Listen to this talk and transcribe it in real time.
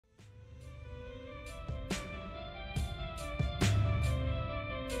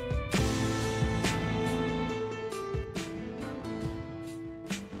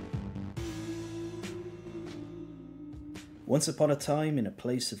Once upon a time, in a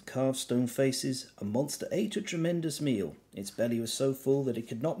place of carved stone faces, a monster ate a tremendous meal. Its belly was so full that it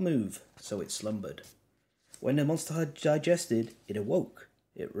could not move, so it slumbered. When the monster had digested, it awoke.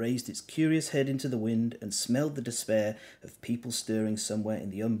 It raised its curious head into the wind and smelled the despair of people stirring somewhere in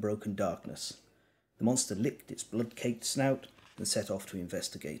the unbroken darkness. The monster licked its blood-caked snout and set off to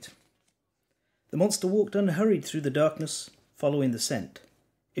investigate. The monster walked unhurried through the darkness, following the scent.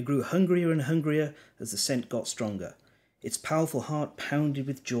 It grew hungrier and hungrier as the scent got stronger. Its powerful heart pounded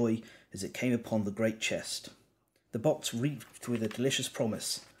with joy as it came upon the great chest. The box reeked with a delicious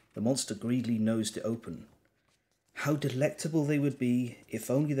promise. The monster greedily nosed it open. How delectable they would be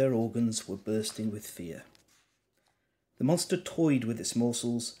if only their organs were bursting with fear. The monster toyed with its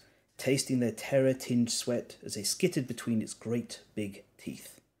morsels, tasting their terror-tinged sweat as they skittered between its great big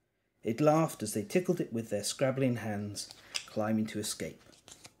teeth. It laughed as they tickled it with their scrabbling hands, climbing to escape.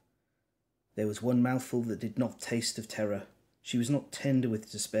 There was one mouthful that did not taste of terror. She was not tender with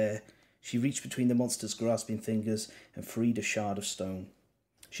despair. She reached between the monster's grasping fingers and freed a shard of stone.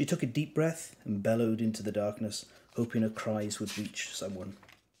 She took a deep breath and bellowed into the darkness, hoping her cries would reach someone.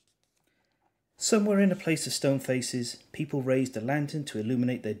 Somewhere in a place of stone faces, people raised a lantern to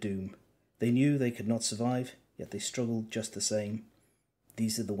illuminate their doom. They knew they could not survive, yet they struggled just the same.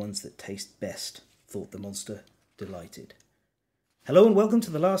 These are the ones that taste best, thought the monster, delighted. Hello and welcome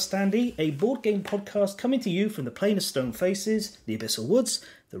to The Last Standee, a board game podcast coming to you from the Plain of Stone Faces, the Abyssal Woods,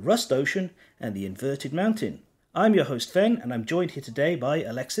 the Rust Ocean, and the Inverted Mountain. I'm your host, Fen, and I'm joined here today by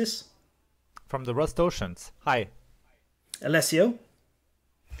Alexis. From the Rust Oceans. Hi. Alessio.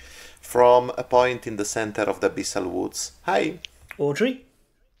 From a point in the center of the Abyssal Woods. Hi. Audrey.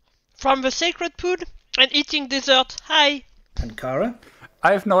 From the Sacred Pool and eating dessert. Hi. And Cara.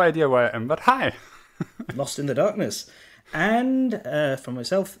 I have no idea where I am, but hi. Lost in the darkness. And from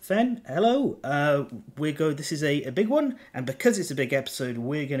myself, Fen, hello. This is a big one, and because it's a big episode,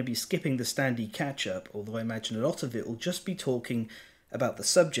 we're going to be skipping the Standee catch-up, although I imagine a lot of it will just be talking about the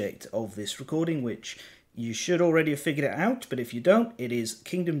subject of this recording, which you should already have figured it out, but if you don't, it is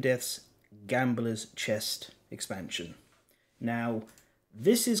Kingdom Death's Gambler's Chest expansion. Now,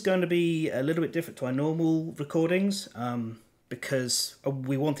 this is going to be a little bit different to our normal recordings, because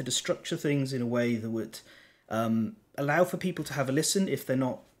we wanted to structure things in a way that would allow for people to have a listen if they're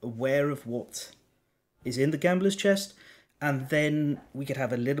not aware of what is in the Gambler's Chest, and then we could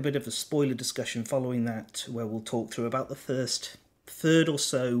have a little bit of a spoiler discussion following that, where we'll talk through about the first third or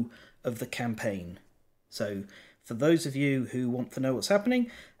so of the campaign. So for those of you who want to know what's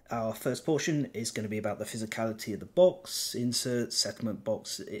happening, our first portion is going to be about the physicality of the box, inserts, settlement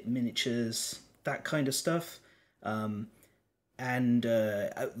box, miniatures, that kind of stuff. And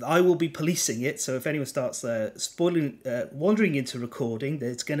I will be policing it, so if anyone starts wandering into recording,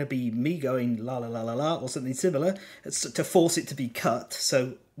 there's going to be me going la la la la la or something similar to force it to be cut.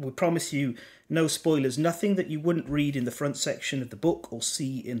 So we promise you no spoilers, nothing that you wouldn't read in the front section of the book or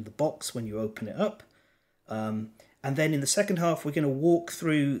see in the box when you open it up. And then in the second half, we're going to walk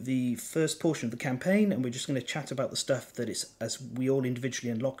through the first portion of the campaign, and we're just going to chat about the stuff that is, as we all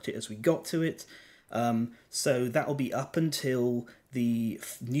individually unlocked it as we got to it. So that'll be up until the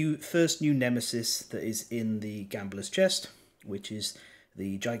first new nemesis that is in the Gambler's Chest, which is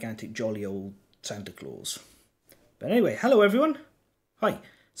the gigantic jolly old Santa Claus. But anyway, hello everyone. Hi.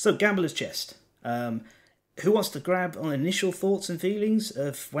 So Gambler's Chest. Who wants to grab on initial thoughts and feelings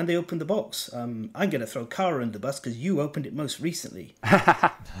of when they opened the box? I'm going to throw Cara under the bus because you opened it most recently.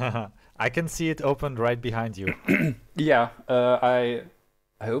 I can see it opened right behind you. Yeah, I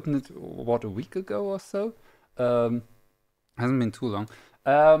opened it, a week ago or so? Hasn't been too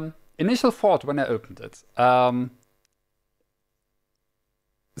long. Initial thought when I opened it.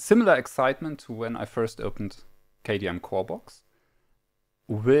 Similar excitement to when I first opened KDM Core Box,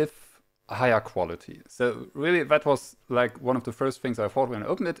 with higher quality. So really, that was like one of the first things I thought when I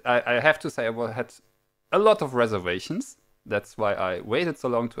opened it. I have to say I had a lot of reservations. That's why I waited so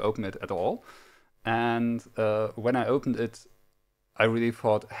long to open it at all. And when I opened it, I really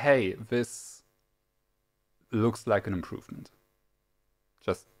thought, hey, this looks like an improvement.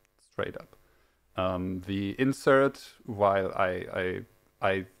 Just straight up. The insert, while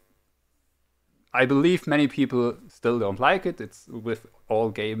I believe many people still don't like it. It's with all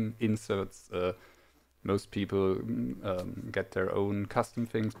game inserts. Most people get their own custom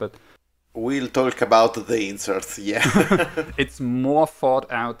things, but We'll talk about the inserts, yeah. it's more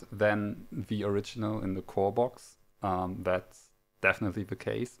thought out than the original in the core box. That's definitely the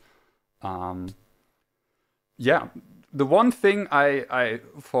case. Yeah, the one thing I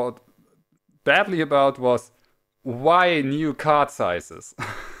thought badly about was why new card sizes.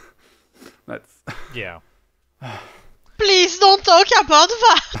 That's yeah. Please don't talk about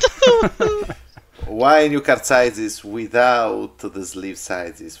that. Why new card sizes without the sleeve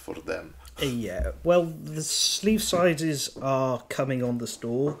sizes for them? Yeah, well, the sleeve sizes are coming on the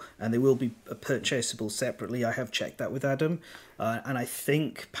store, and they will be purchasable separately. I have checked that with Adam, and I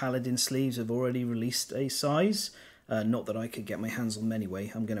think Paladin sleeves have already released a size. Not that I could get my hands on them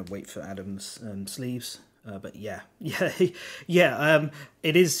anyway. I'm going to wait for Adam's sleeves. But yeah. It's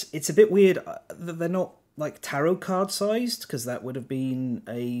a bit weird that they're not like tarot card sized, because that would have been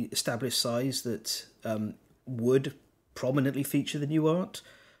a established size that would prominently feature the new art.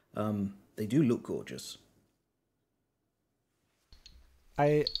 They do look gorgeous.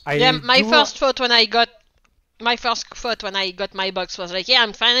 My first thought when I got my box was like, yeah,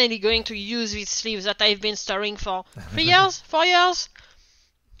 I'm finally going to use these sleeves that I've been storing for 3 years, 4 years,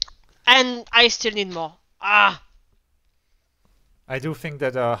 and I still need more. I do think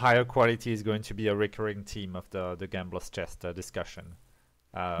that higher quality is going to be a recurring theme of the Gambler's Chest discussion.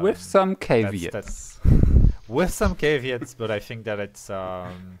 With some caveats. With some caveats, but I think that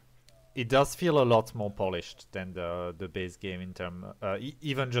it does feel a lot more polished than the base game in term,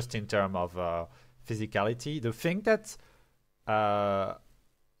 even just in terms of physicality. The thing that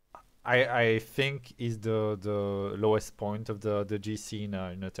I think is the lowest point of the GC in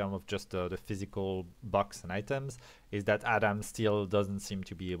a term of just the physical box and items is that Adam still doesn't seem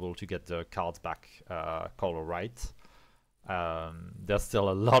to be able to get the cards back color right. There's still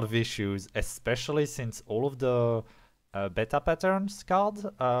a lot of issues, especially since all of the beta patterns card,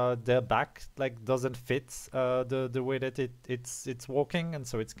 their back like doesn't fit the way that it's working, and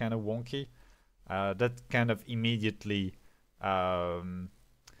so it's kind of wonky. That kind of immediately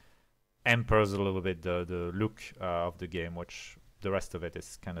hampers a little bit the look of the game, which the rest of it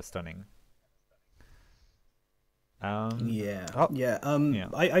is kind of stunning. I've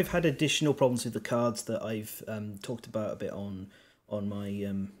had additional problems with the cards that I've talked about a bit on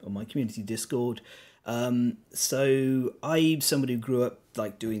my community Discord. So I'm somebody who grew up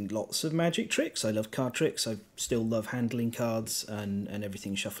like doing lots of magic tricks. I love card tricks. I still love handling cards and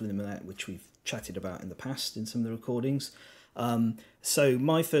everything, shuffling them and that, which we've chatted about in the past in some of the recordings. So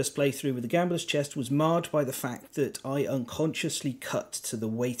my first playthrough with the Gambler's Chest was marred by the fact that I unconsciously cut to the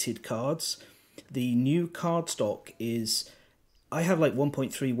weighted cards. The new card stock is, I have like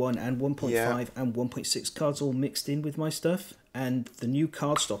 1.31 and 1.5 and 1.6 cards all mixed in with my stuff, and the new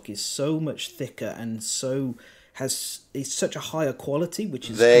card stock is so much thicker and it's such a higher quality, which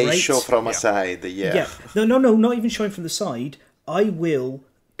is they great. show from a side. No, not even showing from the side. I will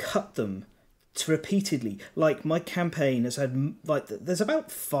cut them repeatedly. Like my campaign has had there's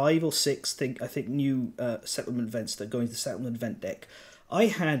about 5 or 6 new settlement events that go into the settlement event deck. I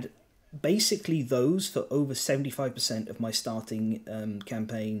had basically those for over 75% of my starting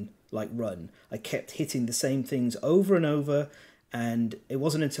campaign run. I kept hitting the same things over and over, and it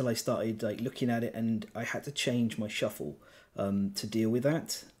wasn't until I started looking at it and I had to change my shuffle to deal with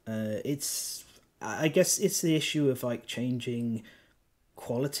that. I guess it's the issue of changing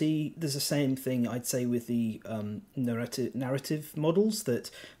quality. There's the same thing I'd say with the narrative models, that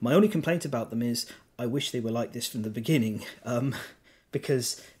my only complaint about them is I wish they were like this from the beginning.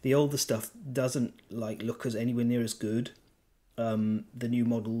 Because the older stuff doesn't look anywhere near as good. The new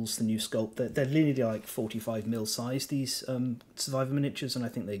models, the new sculpt, they're linearly 45mm size, these Survivor miniatures, and I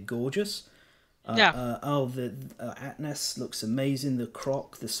think they're gorgeous. The Atnas looks amazing. The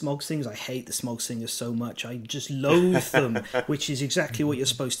Croc, the Smog Singers, I hate the Smog Singers so much. I just loathe them, which is exactly what you're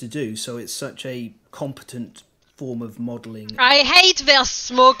supposed to do. So it's such a competent form of modelling. I hate their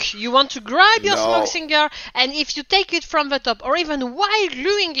smoke. You want to grab your smoke singer, and if you take it from the top, or even while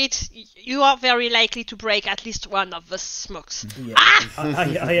gluing it, you are very likely to break at least one of the smokes. Yeah.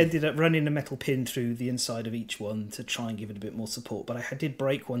 I ended up running a metal pin through the inside of each one to try and give it a bit more support, but I did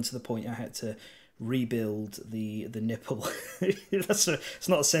break one to the point I had to rebuild the nipple. It's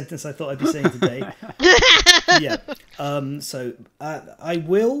not a sentence I thought I'd be saying today. Yeah. So I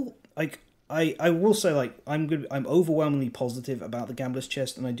will say I'm overwhelmingly positive about the Gambler's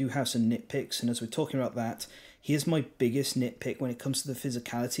Chest, and I do have some nitpicks. And as we're talking about that, here's my biggest nitpick when it comes to the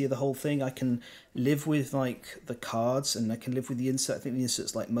physicality of the whole thing. I can live with the cards, and I can live with the insert. I think the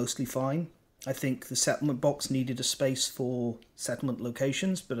insert's mostly fine. I think the settlement box needed a space for settlement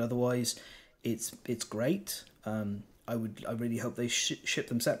locations, but otherwise, it's great. I really hope they ship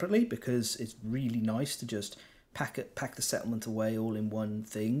them separately, because it's really nice to just pack the settlement away all in one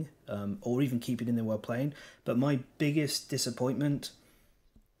thing, or even keep it in there while playing. But my biggest disappointment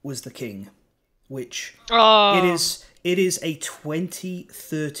was the King, which it is a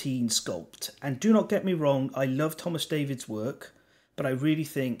 2013 sculpt. And do not get me wrong, I love Thomas David's work, but I really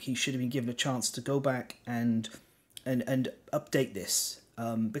think he should have been given a chance to go back and and update this,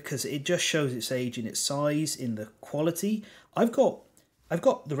 because it just shows its age in its size, in the quality. I've got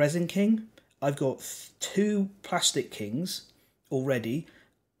the resin king. I've got 2 plastic kings already.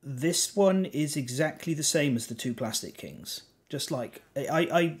 This one is exactly the same as the 2 plastic kings. Just like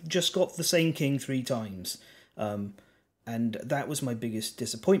I just got the same king 3 times, and that was my biggest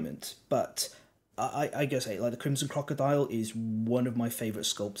disappointment. But I gotta say, like, the Crimson Crocodile is one of my favourite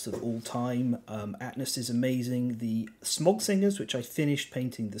sculpts of all time. Atlas is amazing. The Smog Singers, which I finished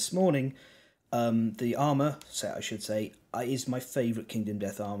painting this morning, the armour set, I should say, is my favourite Kingdom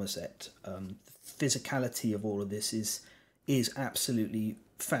Death armour set. The physicality of all of this is absolutely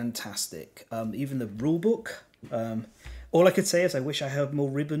fantastic. Even the rulebook. All I could say is I wish I had more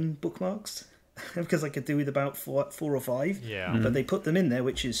ribbon bookmarks, because I could do with about 4 or 5. Yeah. But they put them in there,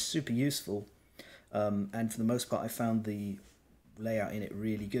 which is super useful. And for the most part, I found the layout in it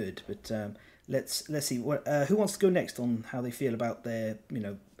really good. But let's see who wants to go next on how they feel about their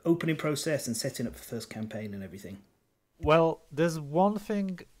opening process and setting up the first campaign and everything. Well, there's one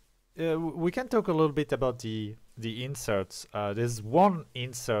thing we can talk a little bit about the inserts. There's one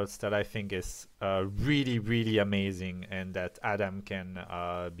insert that I think is really, really amazing, and that Adam can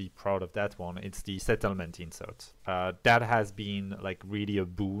be proud of that one. It's the settlement insert. That has been like really a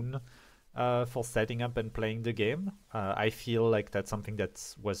boon for setting up and playing the game. I feel like that's something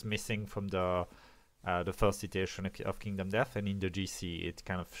that was missing from the first iteration of Kingdom Death, and in the GC it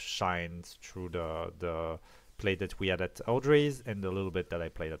kind of shines through the play that we had at Audrey's and a little bit that I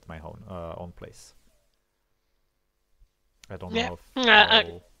played at my own place. I don't know if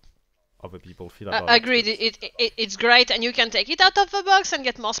how other people feel about it. Agreed. It's great, and you can take it out of the box and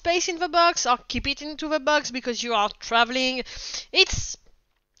get more space in the box, or keep it into the box because you are traveling. It's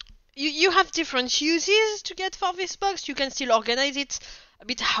you have different uses to get for this box. You can still organize it a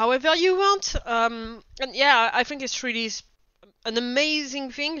bit however you want. And yeah, I think it's really an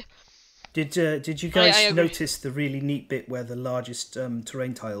amazing thing. Did you guys notice the really neat bit where the largest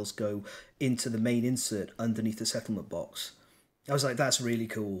terrain tiles go into the main insert underneath the settlement box? I was like, that's really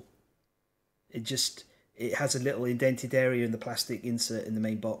cool. It has a little indented area in the plastic insert in the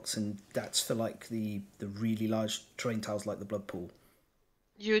main box, and that's for like the really large terrain tiles like the blood pool.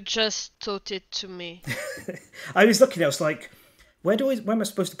 You just taught it to me. I was looking, I was like, where am I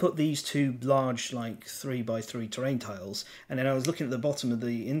supposed to put these 2 large, like 3x3 terrain tiles? And then I was looking at the bottom of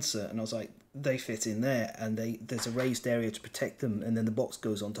the insert, and I was like, they fit in there, and there's a raised area to protect them, and then the box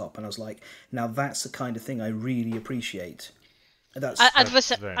goes on top. And I was like, now that's the kind of thing I really appreciate. At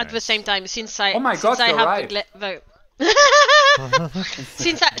the same time, since I you're right.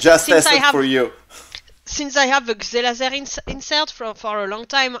 For you. Since I have the Xelazer insert for a long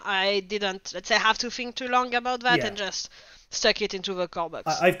time, I didn't, let's say, have to think too long about that, and just stuck it into the core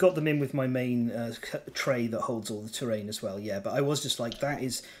box. I've got them in with my main tray that holds all the terrain as well, yeah. But I was just like,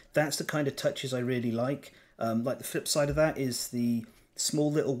 that's the kind of touches I really like. Like the flip side of that is the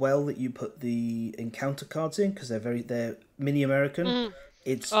small little well that you put the encounter cards in, because they're mini American.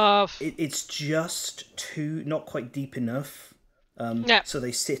 It's just not quite deep enough. So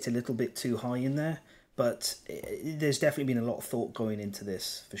they sit a little bit too high in there. But there's definitely been a lot of thought going into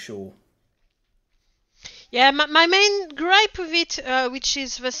this, for sure. Yeah, my main gripe with it, which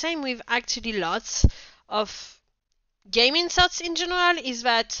is the same with actually lots of game inserts in general, is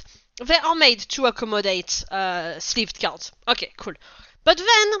that they are made to accommodate sleeved cards. Okay, cool. But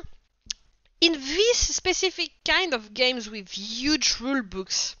then, in this specific kind of games with huge rule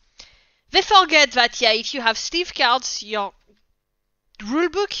books, they forget that, if you have sleeve cards, your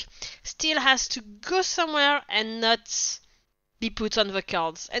rulebook still has to go somewhere and not be put on the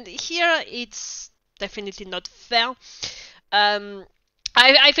cards. And here it's definitely not fair.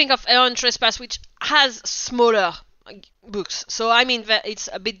 I think of Aeon Trespass, which has smaller books. So I mean that it's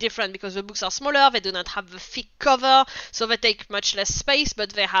a bit different because the books are smaller, they do not have the thick cover, so they take much less space, but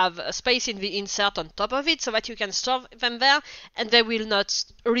they have a space in the insert on top of it so that you can store them there, and they will not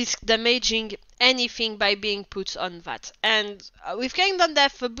risk damaging anything by being put on that. And with Kingdom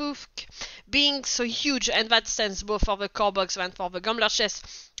Death, the book being so huge, and that stands both for the core box and for the Gambler chest,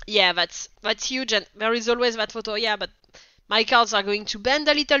 that's huge, and there is always that photo, but my cards are going to bend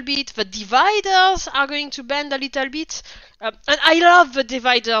a little bit. The dividers are going to bend a little bit. And I love the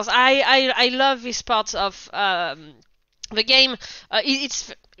dividers. I love this part of the game.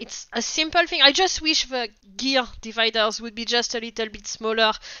 It's a simple thing. I just wish the gear dividers would be just a little bit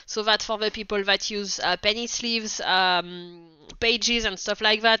smaller, so that for the people that use penny sleeves, pages and stuff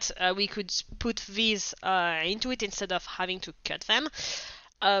like that, we could put these into it instead of having to cut them.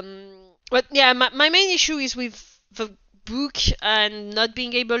 But yeah, my main issue is with the book and not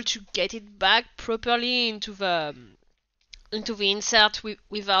being able to get it back properly into the insert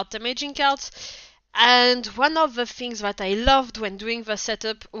without damaging cards. And one of the things that I loved when doing the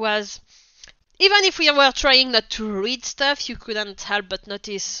setup was, even if we were trying not to read stuff, you couldn't help but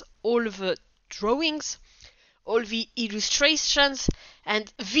notice all the drawings, all the illustrations,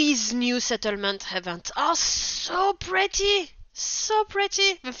 and these new settlement events are so pretty. So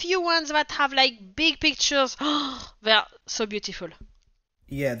pretty. The few ones that have like big pictures, they're so beautiful.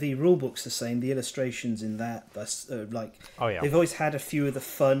 Yeah, the rulebook's the same. The illustrations in that's like, Oh yeah. they've always had a few of the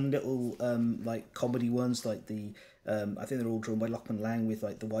fun little like comedy ones, like the I think they're all drawn by Lockman Lang with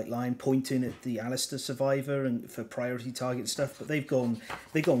like the white line pointing at the Alistair survivor and for priority target stuff. But they've gone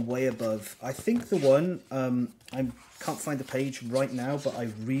way above. I think the one I can't find the page right now, but I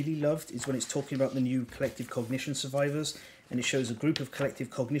really loved is when it's talking about the new collective cognition survivors. And it shows a group of collective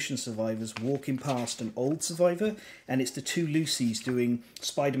cognition survivors walking past an old survivor, and it's the two Lucys doing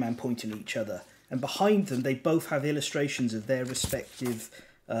Spider-Man pointing at each other. And behind them, they both have illustrations of their respective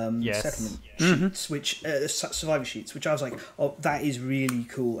settlement sheets, which survivor sheets, which I was like, oh, that is really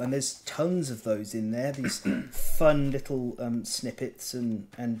cool. And there's tons of those in there, these fun little snippets,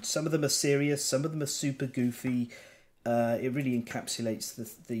 and some of them are serious, some of them are super goofy. It really encapsulates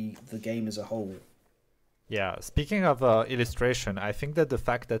the game as a whole. Yeah, speaking of illustration, I think that the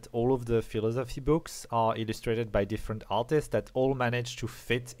fact that all of the philosophy books are illustrated by different artists that all manage to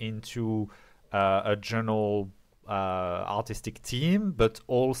fit into a general artistic team, but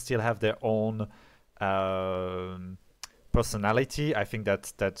all still have their own personality, I think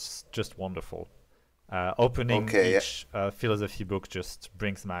that's just wonderful. Opening each philosophy book just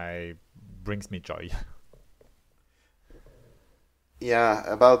brings me joy.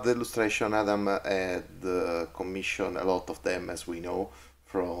 Yeah, about the illustration, Adam had commissioned a lot of them, as we know,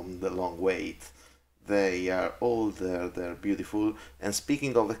 from The Long Wait. They are all there, they're beautiful. And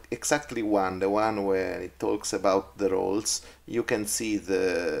speaking of exactly the one where it talks about the roles, you can see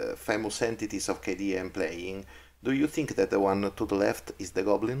the famous entities of KDM playing. Do you think that the one to the left is the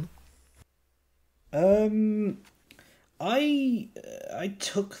Goblin? I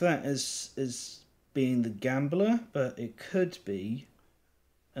took that as being the gambler, but it could be.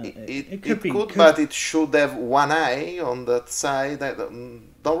 It could, but it should have one eye on that side. I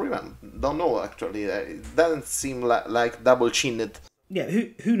don't know actually. It doesn't seem like double chinned. Yeah,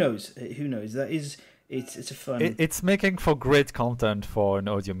 who knows? Who knows? That is, it's a fun. It's making for great content for an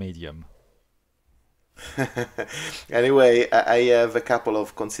audio medium. Anyway, I have a couple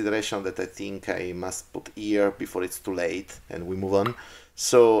of considerations that I think I must put here before it's too late, and we move on.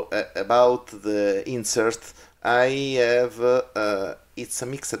 So about the insert, I have it's a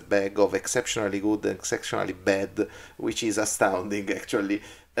mixed bag of exceptionally good and exceptionally bad, which is astounding actually.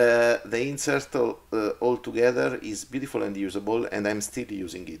 The insert altogether is beautiful and usable, and I'm still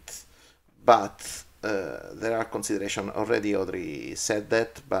using it. But there are considerations, already Audrey said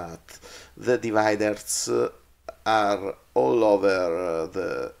that, but the dividers are all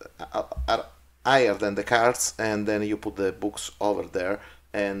over are higher than the cards, and then you put the books over there,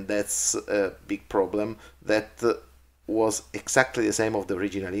 and that's a big problem. That was exactly the same of the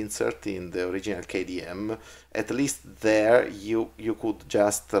original insert in the original KDM. At least there you could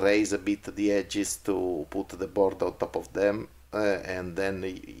just raise a bit the edges to put the board on top of them, and then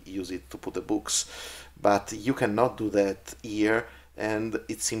use it to put the books. But you cannot do that here, and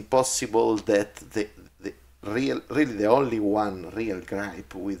it's impossible. That really the only one real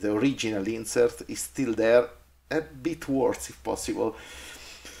gripe with the original insert is still there, a bit worse if possible.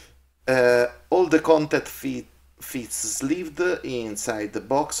 All the content fits sleeved inside the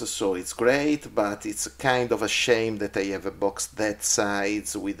box, so it's great, but it's kind of a shame that I have a box that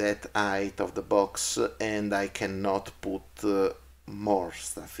size with that height of the box, and I cannot put more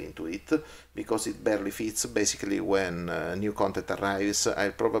stuff into it because it barely fits. Basically, when new content arrives,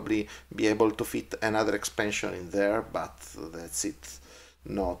 I'll probably be able to fit another expansion in there, but that's it,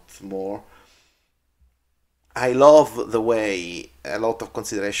 not more. I love the way a lot of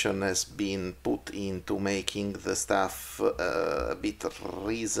consideration has been put into making the stuff a bit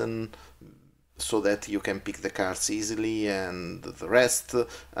reason, so that you can pick the cards easily, and the rest.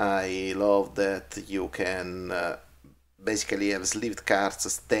 I love that you can basically have sleeved cards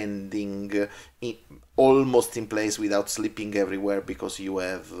standing almost in place without slipping everywhere, because you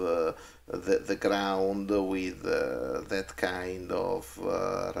have the ground with that kind of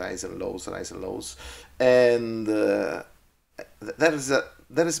rise and lows, and there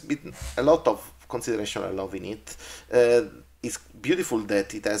has been a lot of consideration I love in it. It's beautiful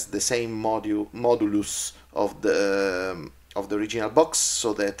that it has the same modulus of the original box,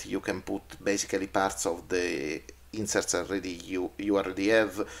 so that you can put basically parts of the inserts already you already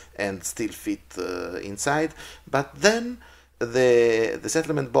have and still fit inside. But then the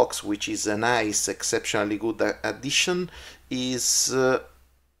settlement box, which is a nice, exceptionally good addition, is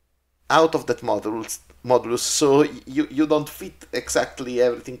out of that modulus, so you don't fit exactly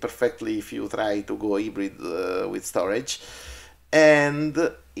everything perfectly if you try to go hybrid with storage. And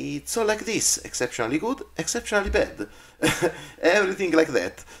it's all like this: exceptionally good, exceptionally bad. Everything like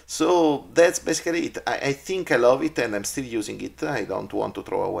that. So that's basically it. I think I love it, and I'm still using it. I don't want to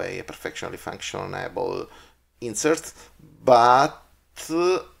throw away a perfectly functionable insert, but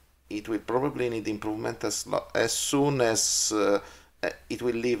it will probably need improvement as soon as it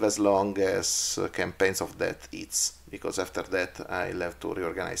will live as long as Campaigns of Death eats, because after that I'll have to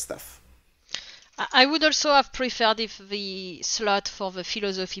reorganize stuff. I would also have preferred if the slot for the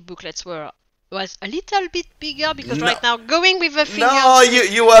philosophy booklets was a little bit bigger, because right now going with the fingers... No,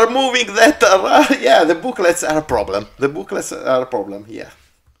 you are moving that around. Yeah, the booklets are a problem. Yeah.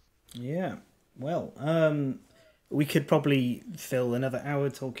 Yeah. Well, we could probably fill another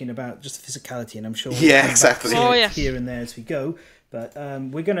hour talking about just the physicality, and I'm sure we'll come exactly. back to here and there as we go. But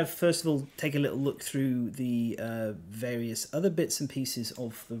we're going to first of all take a little look through the various other bits and pieces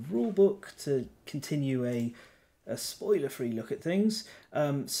of the rulebook to continue a spoiler-free look at things.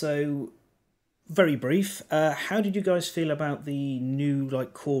 So, very brief. How did you guys feel about the new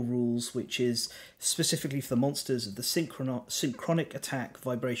core rules, which is specifically for the monsters of the synchronic attack,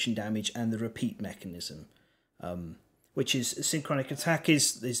 vibration damage, and the repeat mechanism? Which is synchronic attack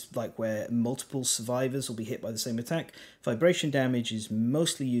is like where multiple survivors will be hit by the same attack. Vibration damage is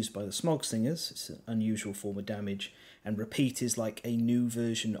mostly used by the smog singers. It's an unusual form of damage. And repeat is like a new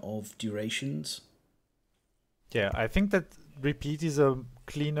version of durations. Yeah, I think that repeat is a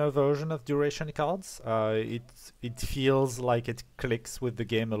cleaner version of duration cards. It feels like it clicks with the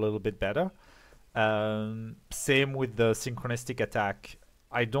game a little bit better. Same with the synchronistic attack.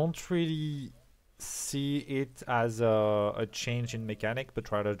 I don't really see it as a change in mechanic,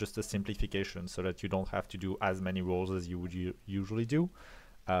 but rather just a simplification, so that you don't have to do as many rolls as you would usually do.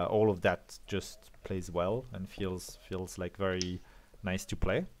 All of that just plays well and feels like very nice to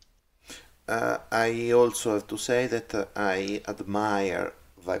play. I also have to say that I admire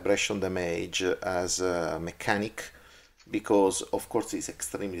vibration damage as a mechanic, because of course it's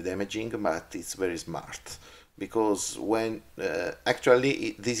extremely damaging, but it's very smart. Because when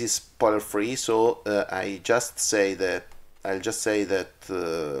actually this is spoiler free, so I'll just say that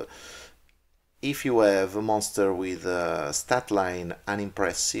if you have a monster with a stat line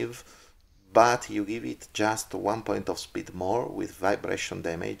unimpressive, but you give it just 1 point of speed more with vibration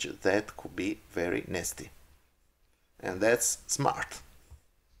damage, that could be very nasty, and that's smart.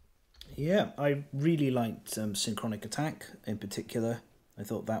 Yeah, I really liked synchronic attack in particular. I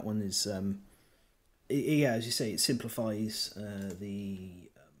thought that one is. Yeah, as you say, it simplifies the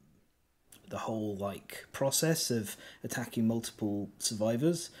whole process of attacking multiple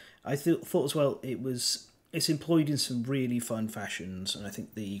survivors. I thought as well it's employed in some really fun fashions, and I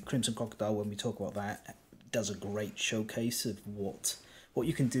think the Crimson Crocodile, when we talk about that, does a great showcase of what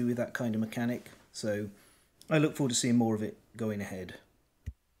you can do with that kind of mechanic. So I look forward to seeing more of it going ahead.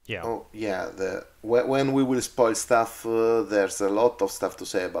 Yeah. Oh yeah. When we will spoil stuff, there's a lot of stuff to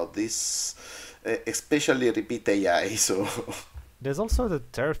say about this. Especially repeat AI. So there's also the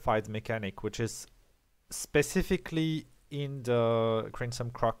terrified mechanic, which is specifically in the Crimson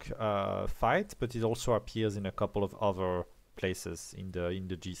Croc fight, but it also appears in a couple of other places in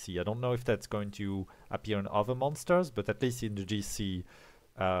the GC. I don't know if that's going to appear in other monsters, but at least in the GC,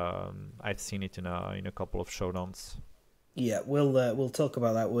 I've seen it in a couple of showdowns. Yeah, we'll talk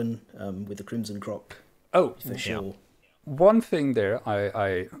about that one with the Crimson Croc. Oh, for sure. One thing there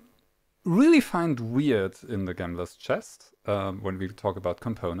I really find weird in the Gambler's Chest when we talk about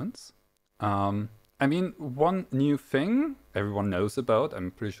components. I mean, one new thing everyone knows about,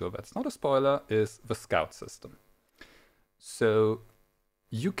 I'm pretty sure that's not a spoiler, is the scout system. So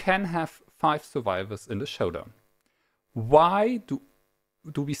you can have 5 survivors in the showdown. Why do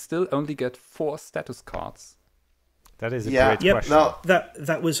we still only get 4 status cards? That is a great question. No.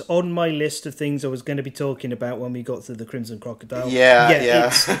 That was on my list of things I was going to be talking about when we got to the Crimson Crocodile.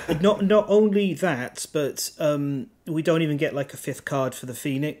 Yeah. It's not only that, but we don't even get a 5th card for the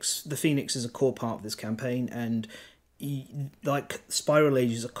Phoenix. The Phoenix is a core part of this campaign, and Spiral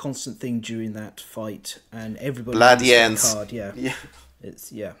Age is a constant thing during that fight, and everybody bloody ends. Card. Yeah.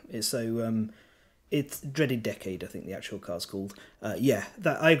 It's so. It's Dreaded Decade, I think the actual card's called.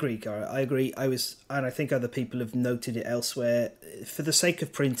 That I agree, Gara. I agree. And I think other people have noted it elsewhere. For the sake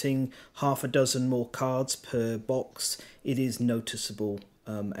of printing half a dozen more cards per box, it is noticeable,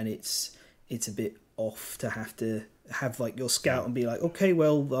 and it's a bit off to have like your scout and be like, okay,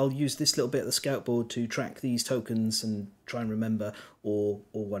 well, I'll use this little bit of the scout board to track these tokens and try and remember, or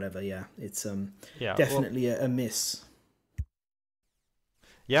whatever. Yeah, it's definitely a miss.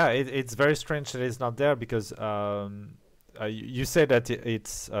 Yeah, it's very strange that it's not there because you say that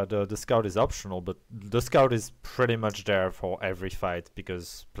it's the scout is optional, but the scout is pretty much there for every fight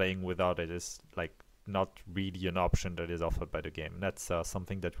because playing without it is like not really an option that is offered by the game. That's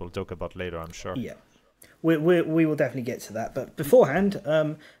something that we'll talk about later, I'm sure. Yeah, we will definitely get to that. But beforehand,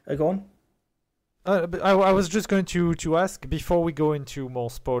 go on. But I was just going to ask, before we go into more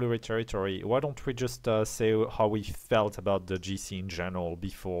spoilery territory, why don't we just say how we felt about the GC in general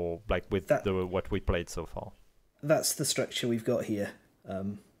before, like with what we played so far? That's the structure we've got here.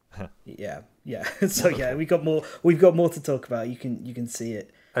 Yeah. So yeah, we've got more to talk about. You can see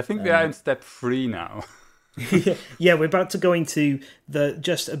it. I think we are in step 3 now. Yeah, we're about to go into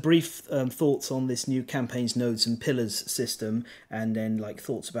just a brief thoughts on this new campaign's nodes and pillars system, and then like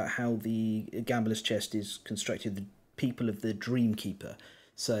thoughts about how the Gambler's Chest is constructed, the people of the Dreamkeeper.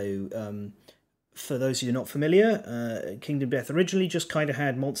 So for those of you not familiar, Kingdom Death originally just kind of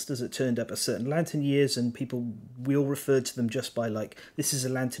had monsters that turned up at certain Lantern years, and we all referred to them just by like, this is a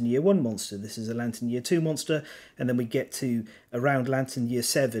Lantern Year 1 monster, this is a Lantern Year 2 monster, and then we get to around Lantern Year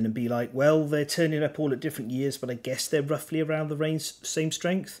 7 and be like, well, they're turning up all at different years, but I guess they're roughly around the same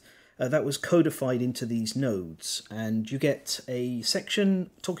strength. That was codified into these nodes, and you get a section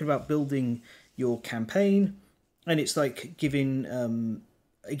talking about building your campaign, and it's like giving...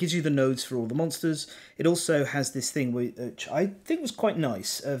 it gives you the nodes for all the monsters. It also has this thing which I think was quite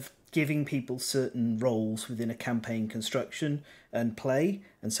nice, of giving people certain roles within a campaign construction and play,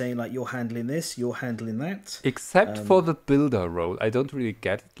 and saying like, you're handling this, you're handling that. Except for the builder role. I don't really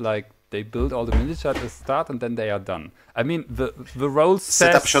get it. Like, they build all the miniatures at the start and then they are done. I mean, the role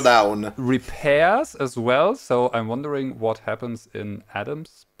set up showdown repairs as well, so I'm wondering what happens in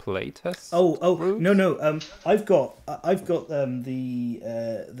Adam's playtest. Oh, route? no. I've got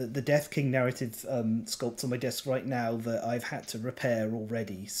the Death King narrative sculpt on my desk right now that I've had to repair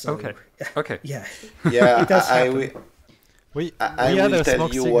already. So okay. Yeah. Yeah, it does happen. We I had will a tell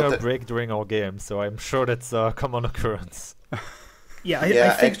smoke you signal what. break during our game, so I'm sure that's a common occurrence. Yeah,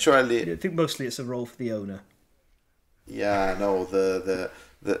 Yeah, I think, actually. I think mostly it's a role for the owner. Yeah, no, the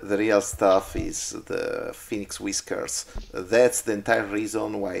real stuff is the Phoenix Whiskers. That's the entire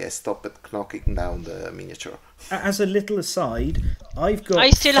reason why I stopped knocking down the miniature. As a little aside, I've got...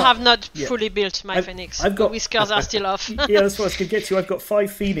 I still have not fully built my Phoenix. I've got The whiskers are still off. Yeah, that's what I was going to get to. I've got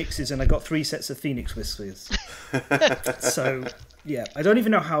 5 Phoenixes and I got 3 sets of Phoenix Whiskers. So, yeah, I don't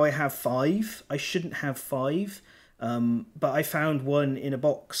even know how I have 5. I shouldn't have 5. But I found one in a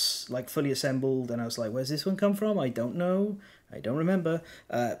box, like fully assembled, and I was like, where's this one come from? I don't know. I don't remember.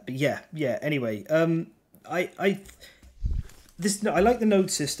 But yeah. Anyway, I like the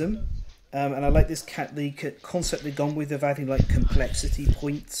node system, and I like the concept they've gone with of adding like complexity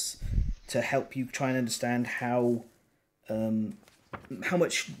points to help you try and understand how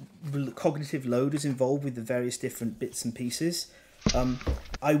much cognitive load is involved with the various different bits and pieces.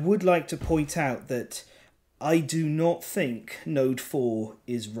 I would like to point out that I do not think Node 4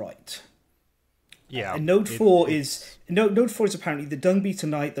 is right. Yeah. Node 4 is apparently the Dung Beetle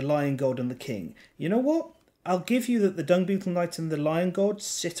Knight, the Lion God, and the King. You know what? I'll give you that the Dung Beetle Knight and the Lion God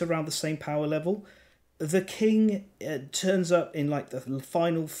sit around the same power level. The King turns up in like the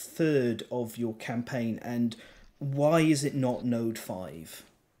final third of your campaign, and why is it not Node 5?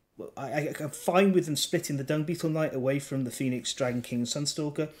 I'm fine with them splitting the Dung Beetle Knight away from the Phoenix, Dragon King, and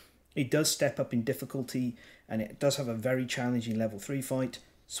Sunstalker. It does step up in difficulty, and it does have a very challenging level 3 fight.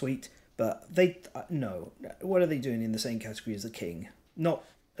 Sweet. But no. What are they doing in the same category as the King? Not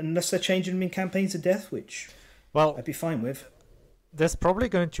unless they're changing them in Campaigns of Death, which I'd be fine with. There's probably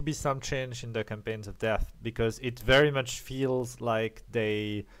going to be some change in the Campaigns of Death, because it very much feels like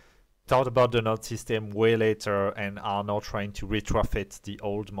they thought about the node system way later and are now trying to retrofit the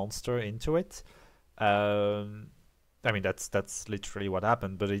old monster into it. I mean, that's literally what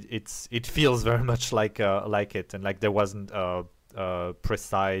happened, but it feels very much like it, and like there wasn't a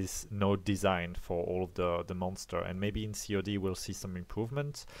precise node design for all of the monster, and maybe in COD we'll see some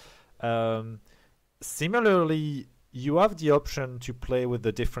improvement. Similarly, you have the option to play with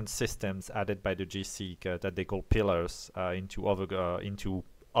the different systems added by the GC that they call pillars into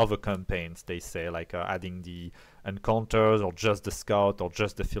other campaigns. They say like adding the encounters, or just the scout, or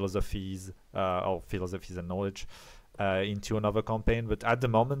just the philosophies or philosophies and knowledge into another campaign. But at the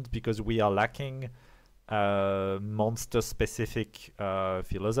moment, because we are lacking monster specific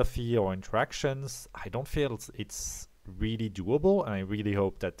philosophy or interactions, I don't feel it's really doable, and I really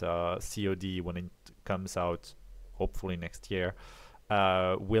hope that COD, when it comes out, hopefully next year,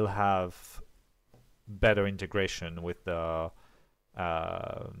 will have better integration with the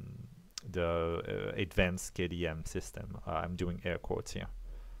advanced KDM system. I'm doing air quotes here.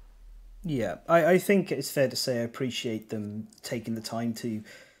 Yeah, I think it's fair to say I appreciate them taking the time to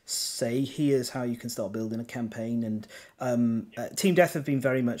say, here's how you can start building a campaign. And Team Death have been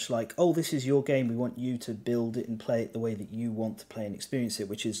very much like, oh, this is your game, we want you to build it and play it the way that you want to play and experience it,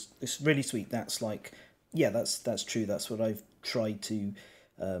 which is, it's really sweet. That's like, yeah, that's true. That's what I've tried to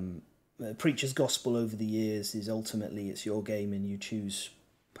preach as gospel over the years, is ultimately it's your game and you choose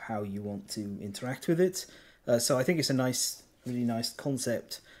how you want to interact with it. So I think it's a really nice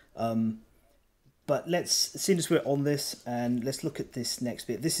concept. But as soon as we're on this, and let's look at this next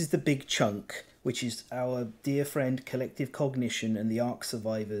bit. This is the big chunk, which is our dear friend Collective Cognition and the Ark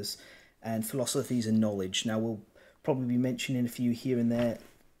Survivors and Philosophies and Knowledge. Now, we'll probably be mentioning a few here and there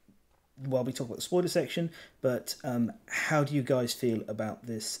while we talk about the spoiler section, but how do you guys feel about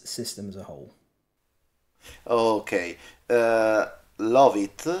this system as a whole? Okay. Love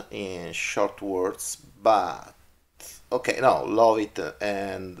it in short words, but okay, no, love it,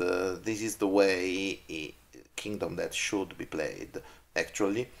 and this is the way Kingdom Death should be played,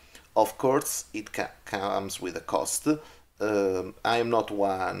 actually. Of course, it comes with a cost. I'm not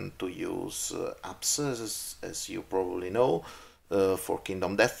one to use apps, as you probably know, for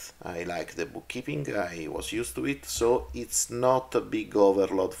Kingdom Death. I like the bookkeeping, I was used to it, so it's not a big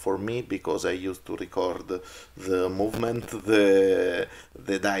overload for me, because I used to record the movement, the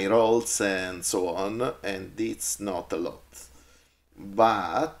die rolls, and so on, and it's not a lot.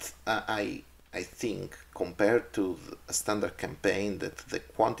 But I think, compared to a standard campaign, that the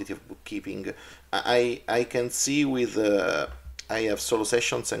quantity of bookkeeping, I can see with... I have solo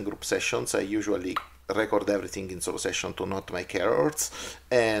sessions and group sessions. I usually record everything in solo session to not make errors,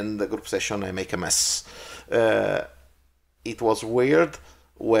 and the group session I make a mess. It was weird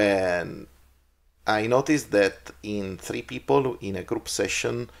when I noticed that in 3 people in a group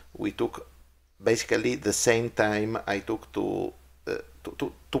session we took basically the same time I took to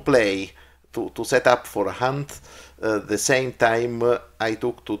play, to set up for a hunt, the same time I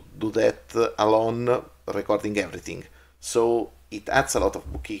took to do that alone, recording everything. So it adds a lot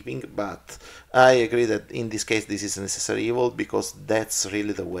of bookkeeping, but I agree that in this case this is a necessary evil, because that's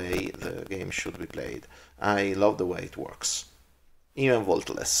really the way the game should be played. I love the way it works, even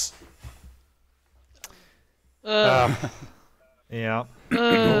vaultless. Yeah.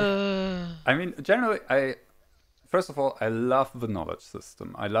 I mean, generally, first of all, I love the knowledge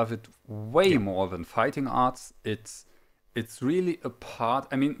system. I love it way more than fighting arts. It's really a part.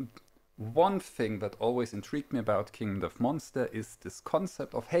 I mean, one thing that always intrigued me about Kingdom of Monster is this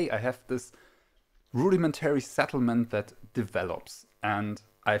concept of, hey, I have this rudimentary settlement that develops, and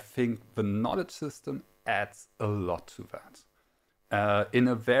I think the knowledge system adds a lot to that in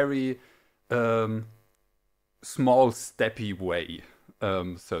a very small, steppy way,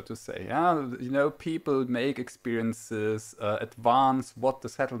 so to say. Yeah, people make experiences, advance what the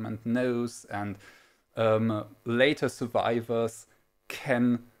settlement knows, and later survivors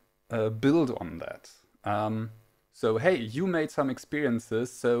can build on that. So, hey, you made some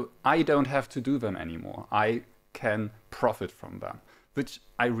experiences, so I don't have to do them anymore. I can profit from them, which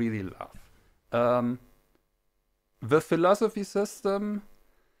I really love. The philosophy system,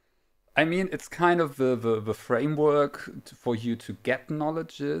 I mean, it's kind of the framework for you to get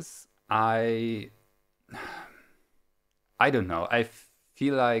knowledges. I don't know. I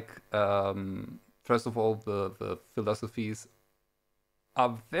feel like, first of all, the philosophies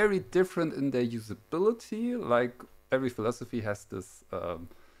are very different in their usability. Like, every philosophy has this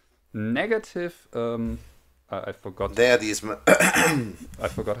negative... I forgot... Deism. I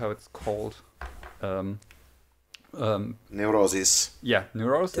forgot how it's called. Neurosis. Yeah,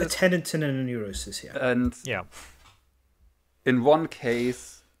 neurosis. A tendency and a neurosis, yeah. And Yeah. in one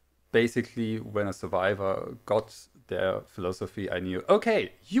case, basically, when a survivor got their philosophy, I knew,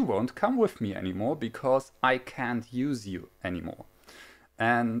 okay, you won't come with me anymore because I can't use you anymore.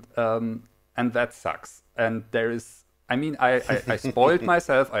 And that sucks. And there is, I mean, I spoiled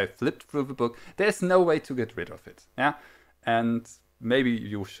myself. I flipped through the book. There's no way to get rid of it. Yeah. And maybe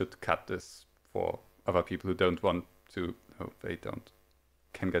you should cut this for other people who don't want to. No, they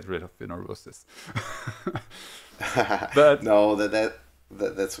can get rid of the neurosis. But no,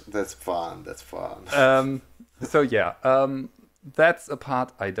 that's fun. That's fun. So yeah, that's a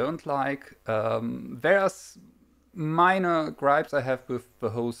part I don't like. There's minor gripes I have with the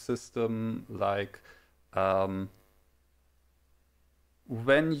whole system, like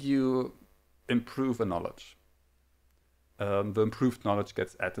when you improve a knowledge, the improved knowledge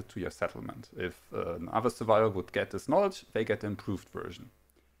gets added to your settlement. If another survivor would get this knowledge, they get the improved version.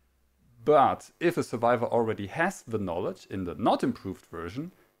 But if a survivor already has the knowledge in the not improved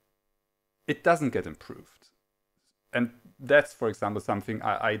version, it doesn't get improved. And that's, for example, something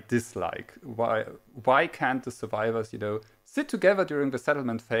I dislike. Why can't the survivors, sit together during the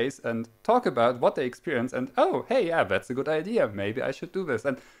settlement phase and talk about what they experience and, oh, hey, yeah, that's a good idea. Maybe I should do this.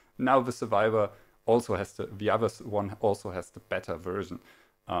 And now the survivor also has the other one also has the better version.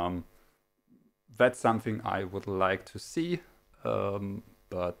 That's something I would like to see.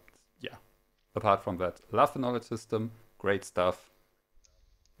 But yeah, apart from that, love the knowledge system, great stuff.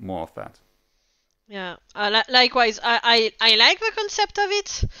 More of that. Yeah, likewise, I like the concept of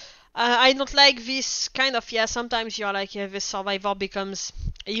it. I don't like this kind of, sometimes you're like, the survivor becomes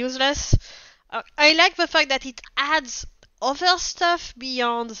useless. I like the fact that it adds other stuff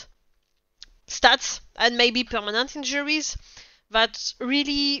beyond stats and maybe permanent injuries that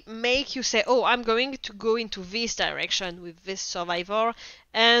really make you say, oh, I'm going to go into this direction with this survivor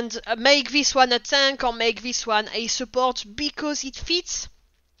and make this one a tank or make this one a support because it fits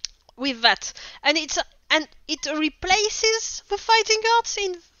with that. And it replaces the fighting arts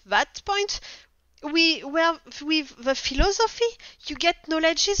in that point. Where with the philosophy, you get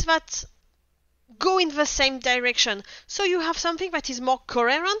knowledges that go in the same direction. So you have something that is more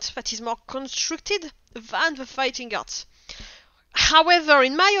coherent, that is more constructed than the fighting arts. However,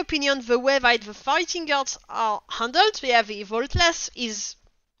 in my opinion, the way that the fighting arts are handled via the Evoltless is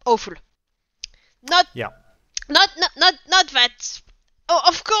awful. Not that. Oh,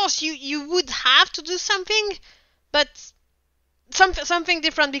 of course, you would have to do something, but something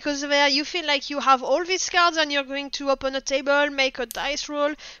different, because there you feel like you have all these cards and you're going to open a table, make a dice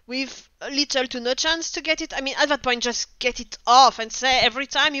roll with little to no chance to get it. I mean, at that point, just get it off and say every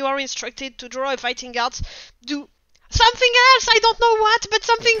time you are instructed to draw a fighting art, do something else. I don't know what, but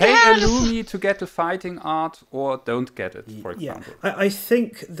something else. Pay a loony to get the fighting art or don't get it, for example. Yeah, I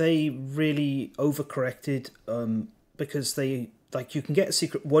think they really overcorrected because they... Like, you can get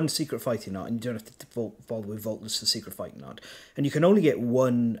one secret fighting art, and you don't have to bother with Voltless for secret fighting art. And you can only get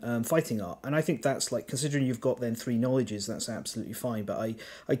one fighting art. And I think that's, like, considering you've got then 3 knowledges, that's absolutely fine. But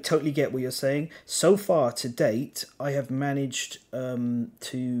I totally get what you're saying. So far, to date, I have managed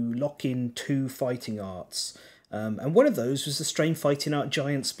to lock in 2 fighting arts. And one of those was the Strain Fighting Art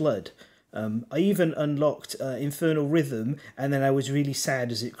Giant's Blood. I even unlocked Infernal Rhythm, and then I was really sad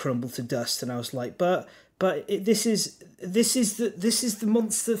as it crumbled to dust, and I was like, But this is the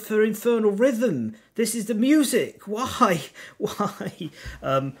monster for Infernal Rhythm. This is the music. Why?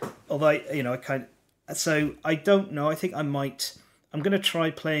 Although I kind of, so I don't know. I think I'm going to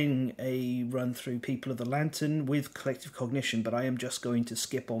try playing a run through People of the Lantern with Collective Cognition, but I am just going to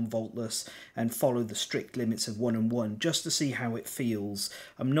skip on Voltless and follow the strict limits of 1-on-1 just to see how it feels.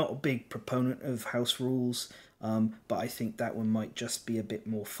 I'm not a big proponent of house rules. But I think that one might just be a bit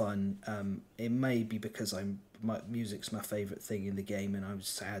more fun. It may be because music's my favourite thing in the game, and I was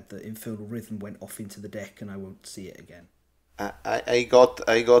sad that Infernal Rhythm went off into the deck and I won't see it again. I got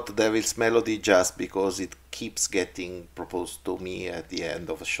Devil's Melody just because it keeps getting proposed to me at the end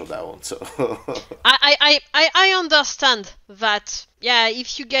of a showdown. So I understand that. Yeah,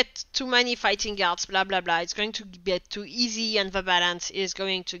 if you get too many fighting arts, blah blah blah, it's going to get too easy and the balance is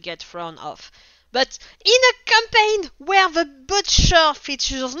going to get thrown off. But in a campaign where the Butcher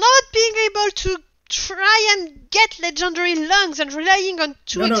features not being able to try and get legendary lungs and relying on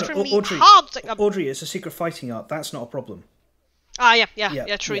extremely hard... Audrey, it's a secret fighting art. That's not a problem. Yeah,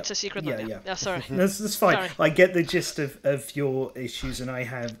 true, it's a secret one. Yeah, sorry. That's fine. Sorry. I get the gist of your issues, and I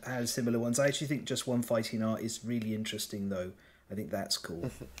have had similar ones. I actually think just one fighting art is really interesting, though. I think that's cool.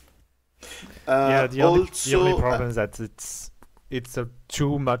 The only problem is that it's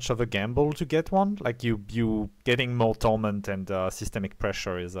too much of a gamble to get one. Like you getting more torment and systemic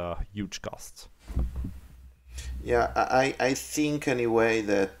pressure is a huge cost. Yeah, I think anyway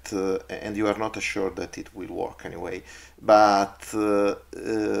that, and you are not assured that it will work anyway, but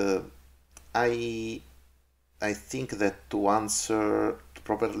I think that to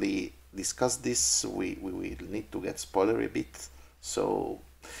properly discuss this, we will need to get spoilery a bit. So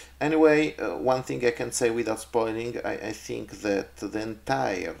anyway, one thing I can say without spoiling, I think that the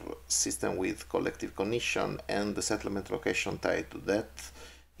entire system with collective cognition and the settlement location tied to that,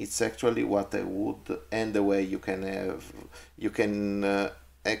 it's actually what I would, and the way you can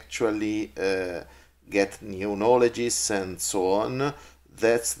actually get new knowledges and so on.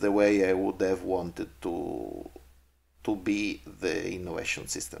 That's the way I would have wanted to be the innovation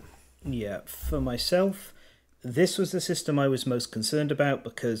system. Yeah, for myself, this was the system I was most concerned about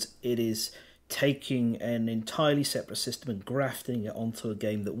because it is taking an entirely separate system and grafting it onto a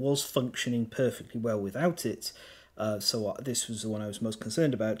game that was functioning perfectly well without it. So this was the one I was most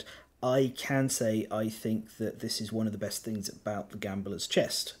concerned about. I can say I think that this is one of the best things about the Gambler's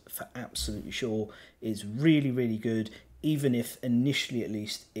Chest, for absolutely sure. It's really, really good, even if initially at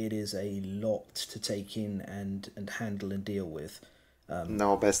least it is a lot to take in and handle and deal with.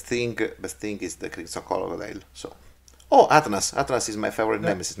 No, best thing is the Crimson Crocodile. So, Atnas is my favorite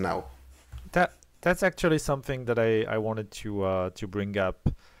nemesis now. That's actually something that I wanted to bring up.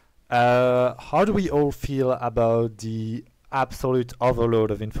 How do we all feel about the absolute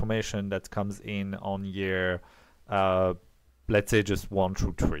overload of information that comes in on year, let's say just 1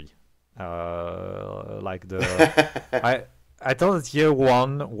 through 3? Like the I thought that year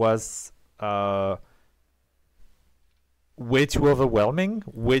 1 was way too overwhelming,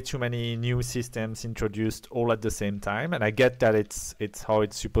 way too many new systems introduced all at the same time. And I get that it's how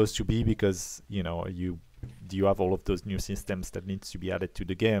it's supposed to be, because you have all of those new systems that needs to be added to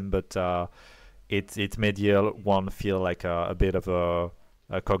the game, but it made year 1 feel like a bit of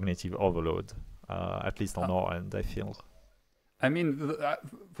a cognitive overload, at least on our end, I feel. I mean,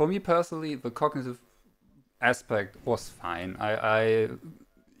 for me personally, the cognitive aspect was fine. I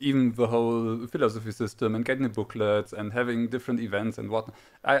even the whole philosophy system and getting the booklets and having different events and whatnot,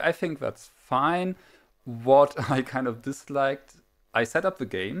 I think that's fine. What I kind of disliked, I set up the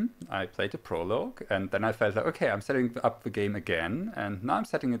game, I played a prologue, and then I felt like, okay, I'm setting up the game again, and now I'm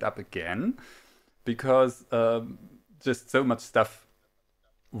setting it up again, because just so much stuff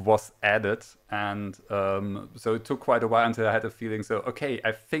was added, and so it took quite a while until I had a feeling, so okay,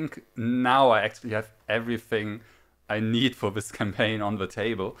 I think now I actually have everything I need for this campaign on the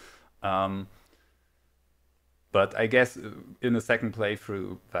table. But I guess in a second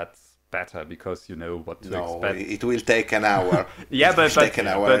playthrough, that's better, because you know what to expect. No, it will take an hour. Yeah, but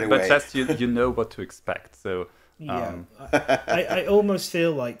anyway. just you know what to expect. So yeah, I almost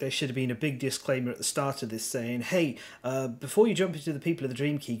feel like there should have been a big disclaimer at the start of this saying, hey, before you jump into the People of the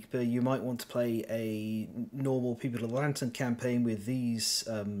Dreamkeeper, you might want to play a normal People of the Lantern campaign with these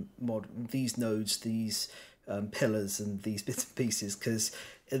these nodes, these pillars and these bits and pieces, because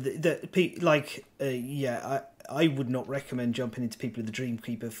I would not recommend jumping into People of the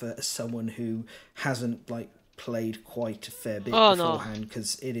Dreamkeeper for someone who hasn't played quite a fair bit beforehand,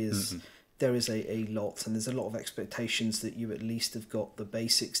 because it is there is a lot, and there's a lot of expectations that you at least have got the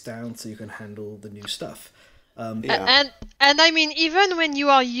basics down so you can handle the new stuff. And I mean, even when you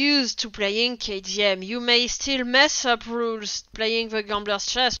are used to playing KDM, you may still mess up rules playing the Gambler's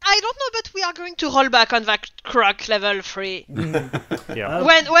Chest. I don't know, but we are going to roll back on that crack level 3. Yeah.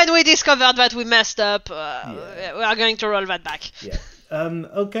 When we discovered that we messed up, we are going to roll that back. Yeah.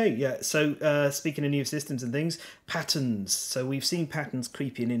 Okay, yeah. So speaking of new systems and things, patterns. So we've seen patterns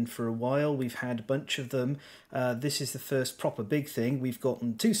creeping in for a while. We've had a bunch of them. This is the first proper big thing. We've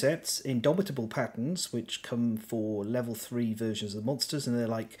gotten 2 sets, Indomitable patterns, which come for level 3 versions of the monsters, and they're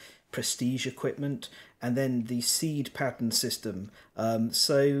like prestige equipment, and then the seed pattern system.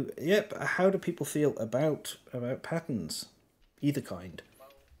 So, yep, how do people feel about patterns? Either kind.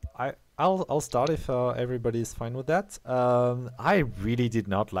 I'll start if everybody's fine with that. I really did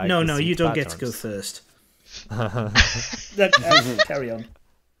not like. No, you don't patterns. get to go first. Carry on.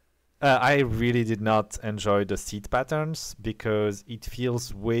 I really did not enjoy the seed patterns, because it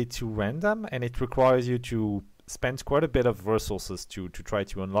feels way too random, and it requires you to spend quite a bit of resources to try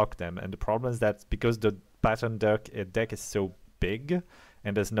to unlock them. And the problem is that because the pattern deck is so big,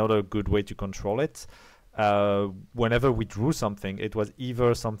 and there's not a good way to control it, whenever we drew something, it was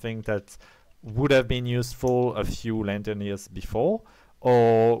either something that would have been useful a few lantern years before,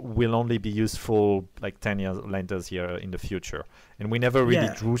 or will only be useful like 10 years lanterns here in the future. And we never really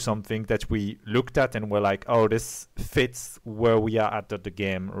drew something that we looked at and were like, oh, this fits where we are at the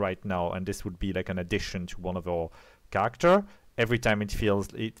game right now, and this would be like an addition to one of our character. Every time it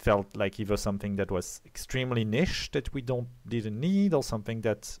felt like either something that was extremely niche that we didn't need, or something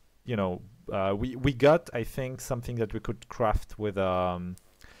that we got, I think, something that we could craft with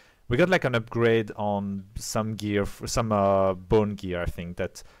we got like an upgrade on some gear, some bone gear, I think,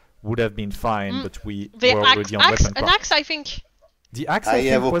 that would have been fine, but we were already on weapon craft. An axe, I think. The axe, I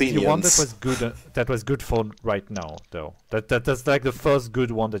think, was the one that was good. That was good for right now, though. That's like the first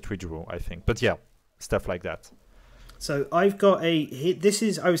good one that we drew, I think. But yeah, stuff like that. So I've got I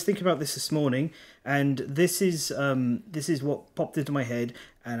was thinking about this morning, and this is what popped into my head,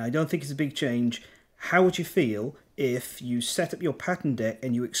 and I don't think it's a big change. How would you feel if you set up your pattern deck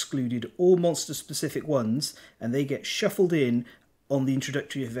and you excluded all monster-specific ones, and they get shuffled in on the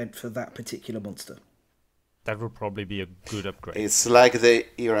introductory event for that particular monster? that would probably be a good upgrade. It's like the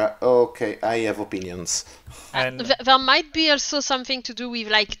era. Okay, I have opinions. And There might be also something to do with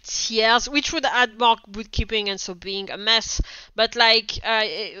like tiers, which would add more bookkeeping and so being a mess. But like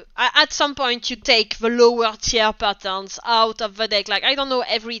at some point you take the lower tier patterns out of the deck. Like I don't know,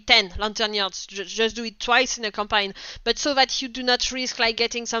 every 10 lantern yards, just do it twice in a campaign. But so that you do not risk like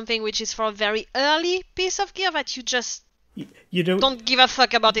getting something which is for a very early piece of gear that you just You don't give a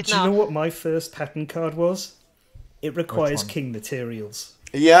fuck about it do now. you know what my first pattern card was? It requires one? king materials.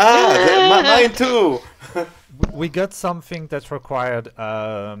 Yeah, mine too. we got something that required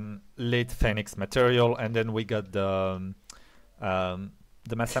late Phoenix material, and then we got the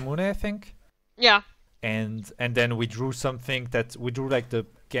Masamune, I think. Yeah. And then we drew something that we drew like the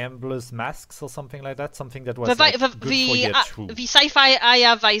gambler's masks or something like that. Something that was like, good for year 2. The sci-fi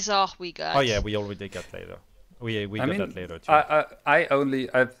Aya visor we got. Oh yeah, we already got later. We got that later too.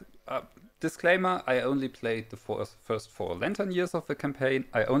 Disclaimer, I only played the first 4 Lantern years of the campaign.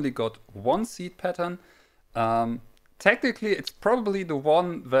 I only got 1 seed pattern. Technically, it's probably the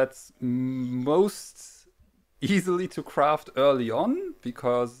one that's most easily to craft early on,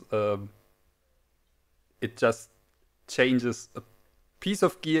 because it just changes a piece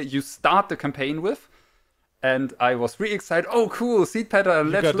of gear you start the campaign with. And I was really excited. Oh, cool, seed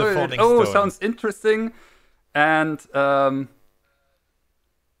pattern, let's learn it. Oh, sounds interesting. And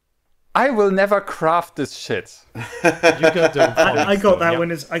I will never craft this shit. I got that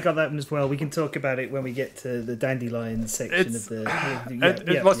one as well. We can talk about it when we get to the dandelions section of the.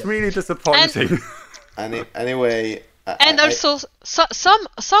 It was really disappointing. Anyway, also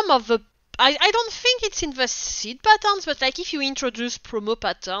some of the. I don't think it's in the seed patterns, but like if you introduce promo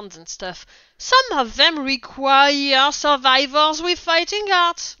patterns and stuff, some of them require survivors with fighting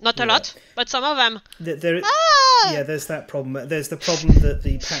arts. Not a lot, but some of them. Yeah, there's that problem. There's the problem that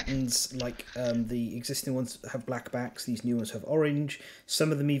the patterns, like the existing ones, have black backs. These new ones have orange.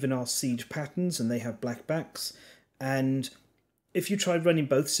 Some of them even are siege patterns, and they have black backs. And if you try running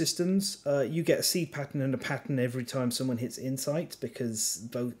both systems, you get a seed pattern and a pattern every time someone hits insight, because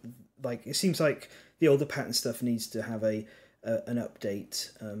both. Like, it seems like the older pattern stuff needs to have an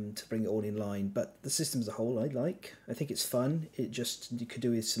update to bring it all in line. But the system as a whole, I think it's fun. It just, you could do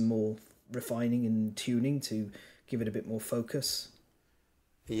with some more refining and tuning to give it a bit more focus.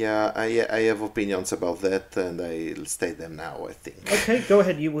 Yeah, I have opinions about that, and I'll state them now, I think. Okay, go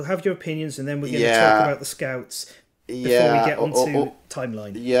ahead. You will have your opinions, and then we're going to talk about the scouts before we get onto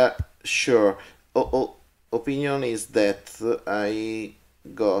timeline. Yeah, sure. Opinion is that I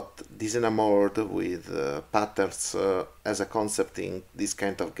got disenamored with patterns as a concept in this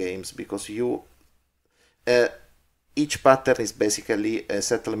kind of games, because each pattern is basically a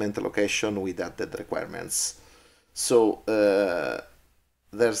settlement location with added requirements. So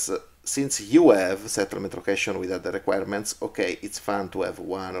since you have settlement location with other requirements, okay, it's fun to have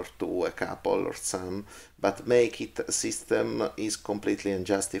 1 or 2, a couple or some, but make it a system is completely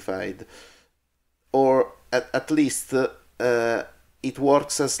unjustified. Or at least it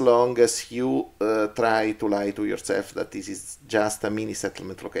works as long as you try to lie to yourself that this is just a mini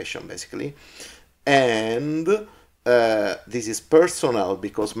settlement location, basically. And this is personal,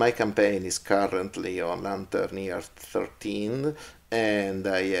 because my campaign is currently on Lantern Year 13, and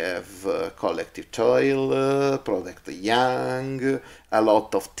I have Collective Toil, Protect the Young, a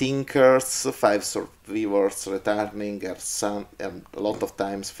lot of Tinkers, 5 survivors returning, and a lot of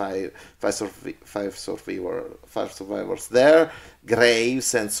times 5 survivors there,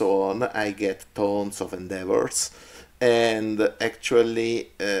 Graves, and so on. I get tons of endeavors, and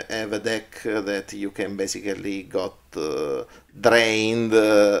actually have a deck that you can basically got drained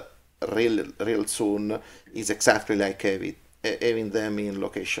real soon. Is exactly like having them in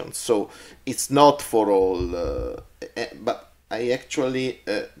locations. So it's not for all, but I actually,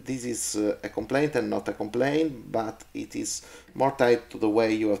 this is a complaint and not a complaint, but it is more tied to the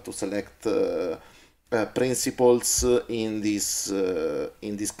way you have to select principles in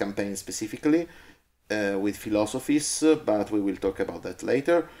this campaign specifically, with philosophies, but we will talk about that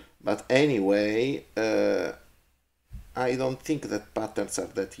later. But anyway, I don't think that patterns are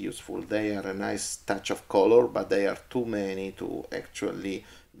that useful. They are a nice touch of color, but they are too many to actually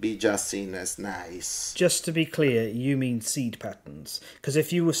be just seen as nice. Just to be clear, you mean seed patterns? Because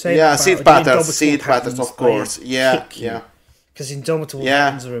if you were saying seed patterns, of course. Yeah. Because indomitable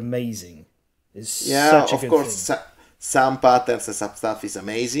patterns are amazing. It's such a good course. thing. Some patterns and some stuff is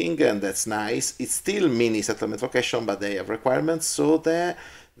amazing, and that's nice. It's still mini settlement location, but they have requirements, so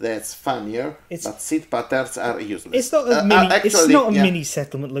that's funnier, but seed patterns are useless. It's not a mini. Actually, it's not a yeah. mini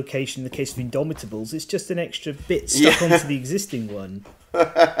settlement location in the case of Indomitables. It's just an extra bit stuck onto the existing one.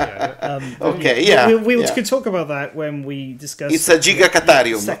 Okay, yeah. We could talk about that when we discuss. It's a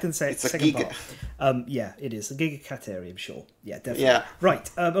gigacatarium. It's second part. Yeah, it is a gigacatarium. Sure. Yeah, definitely. Yeah. Right.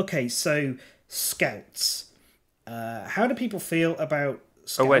 Okay. So scouts. How do people feel about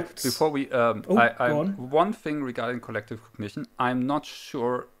scouts? Oh wait, before we go on. One thing regarding collective cognition, I'm not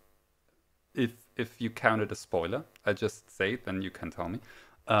sure if you count it a spoiler. I just say it, then you can tell me.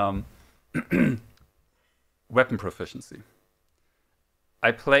 Weapon proficiency.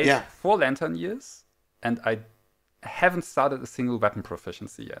 I played 4 Lantern years, and I haven't started a single weapon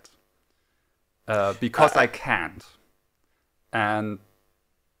proficiency yet. Because I can't. And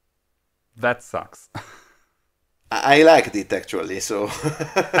that sucks. I liked it, actually, so...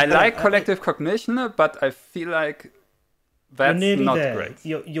 I like collective cognition, but I feel like that's not there. great.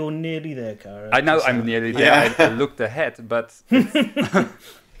 You're nearly there, Cara. I know I'm nearly there. I looked ahead, but...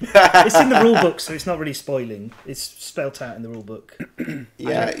 It's in the rule book, so it's not really spoiling. It's spelt out in the rule book.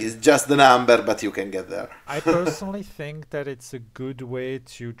 Yeah, it's just the number, but you can get there. I personally think that it's a good way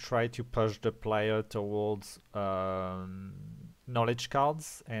to try to push the player towards knowledge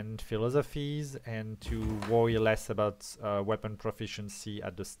cards and philosophies, and to worry less about weapon proficiency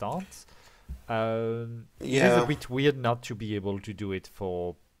at the start. It is a bit weird not to be able to do it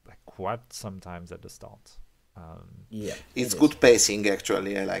for quite sometimes at the start. It's good pacing,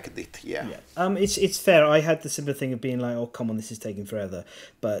 actually. I liked it. Yeah. It's fair. I had the similar thing of being like, oh come on, this is taking forever,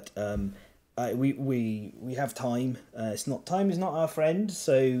 but we have time. Time is not our friend.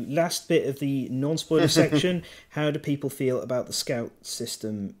 So last bit of the non-spoiler section. How do people feel about the scout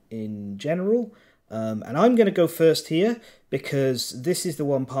system in general? And I'm going to go first here because this is the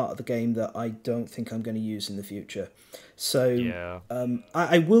one part of the game that I don't think I'm going to use in the future. So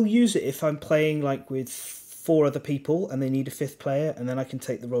I will use it if I'm playing like with 4 other people and they need a 5th player, and then I can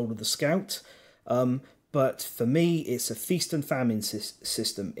take the role of the scout. But for me, it's a feast and famine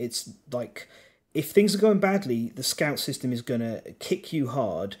system. It's like, if things are going badly, the scout system is going to kick you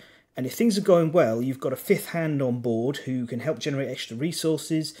hard. And if things are going well, you've got a 5th hand on board who can help generate extra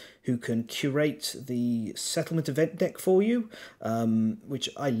resources, who can curate the settlement event deck for you, which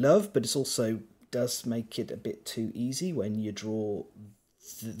I love, but it also does make it a bit too easy when you draw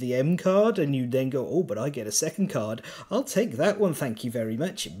the M card and you then go, oh, but I get a 2nd card. I'll take that one, thank you very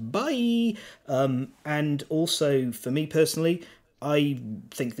much. Bye! And also, for me personally, I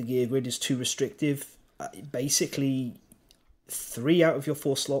think the gear grid is too restrictive. Basically, 3 out of your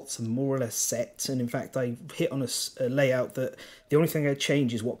 4 slots are more or less set, and in fact I hit on a layout that the only thing I'd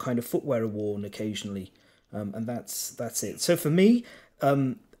change is what kind of footwear are worn occasionally, and that's it. So for me,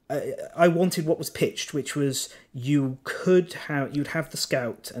 I wanted what was pitched, which was you'd have the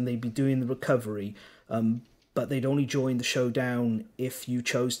scout and they'd be doing the recovery, but they'd only join the showdown if you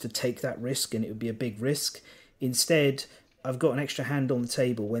chose to take that risk, and it would be a big risk. Instead, I've got an extra hand on the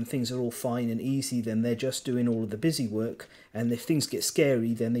table. When things are all fine and easy, then they're just doing all of the busy work, and if things get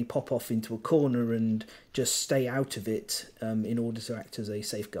scary, then they pop off into a corner and just stay out of it in order to act as a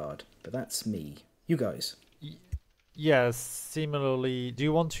safeguard. But that's me. You guys? Yes, similarly. Do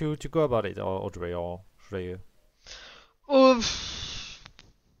you want to go about it, or Audrey, or should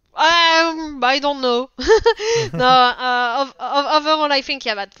I don't know. No, overall, I think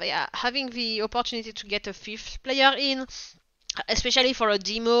having the opportunity to get a 5th player in, especially for a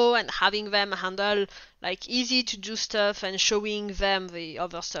demo, and having them handle like easy to do stuff and showing them the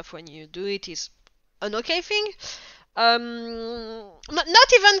other stuff when you do it is an okay thing.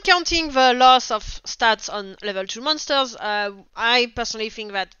 Not even counting the loss of stats on level 2 monsters, I personally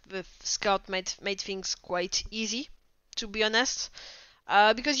think that the scout made things quite easy, to be honest.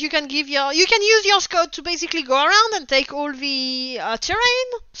 Because you can use your scout to basically go around and take all the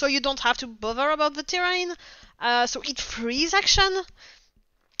terrain, so you don't have to bother about the terrain. So it frees action.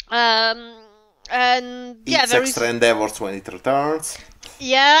 And yeah, it's extra endeavors when it returns.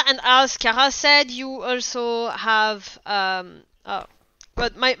 Yeah, and as Kara said, you also have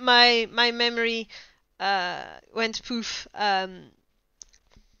but my memory went poof.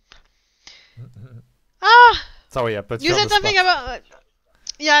 Sorry, but you said something about.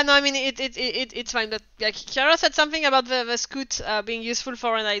 Yeah, no, I mean it's fine. But like Kara said something about the scoot being useful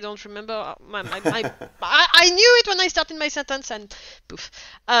for, and I don't remember. I knew it when I started my sentence, and poof.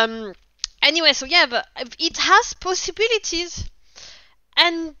 Anyway, so yeah, but it has possibilities.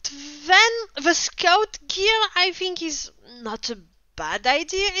 And then the scout gear, I think, is not a bad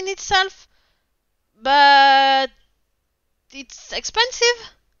idea in itself, but it's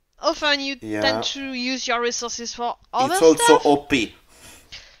expensive. Often you tend to use your resources for other stuff. It's also OP.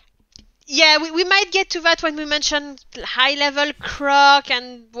 Yeah, we might get to that when we mention high level croc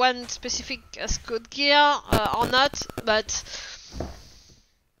and one specific scout gear or not, but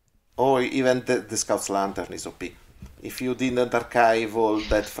Or even the Scout's Lantern is OP. If you didn't archive all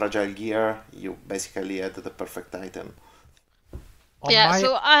that fragile gear, you basically had the perfect item.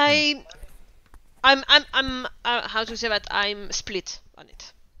 so I'm how to say that, I'm split on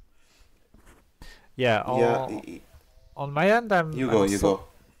it. Yeah. On my end, You go.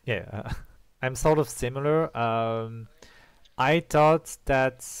 Yeah, I'm sort of similar. I thought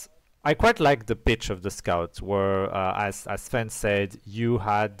that I quite liked the pitch of the Scout, where, as Sven said, you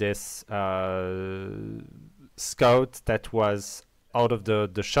had this Scout that was out of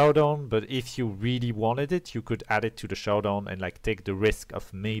the showdown, but if you really wanted it, you could add it to the showdown and like take the risk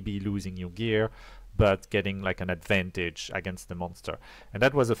of maybe losing your gear, but getting like an advantage against the monster. And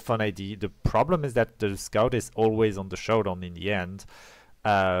that was a fun idea. The problem is that the Scout is always on the showdown in the end,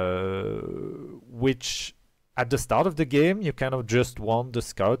 which at the start of the game you kind of just want the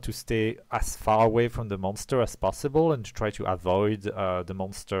Scout to stay as far away from the monster as possible and to try to avoid the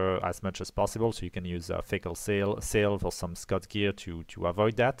monster as much as possible, so you can use Fatal Sail or some Scout gear to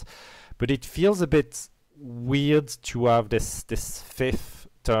avoid that. But it feels a bit weird to have this fifth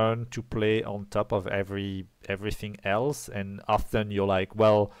turn to play on top of everything else, and often you're like,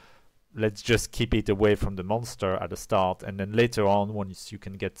 well, let's just keep it away from the monster at the start, and then later on, once you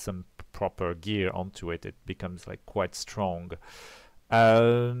can get some proper gear onto it, it becomes like quite strong.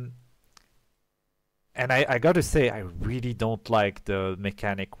 And I gotta say, I really don't like the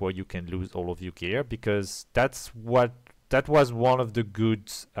mechanic where you can lose all of your gear, because that was one of the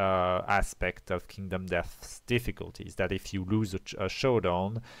good aspect of Kingdom Death's difficulties, that if you lose a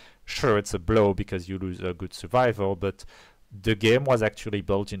showdown, sure, it's a blow because you lose a good survivor, but the game was actually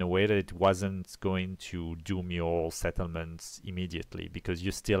built in a way that it wasn't going to doom your settlements immediately, because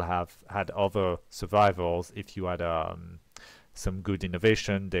you still had other survivors. If you had some good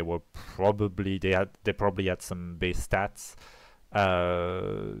innovation, they probably had some base stats.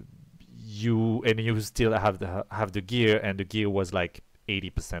 You still have the gear, and the gear was like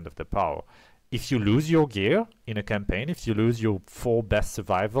 80% of the power. If you lose your gear in a campaign, if you lose your 4 best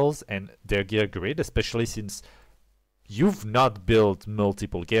survivors and their gear grid, especially since you've not built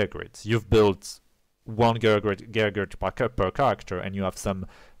multiple gear grids, you've built one gear grid per character, and you have some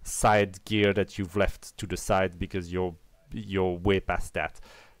side gear that you've left to the side because you're way past that.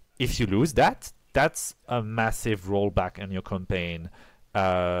 If you lose that, that's a massive rollback in your campaign.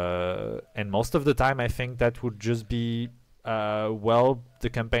 And most of the time I think that would just be the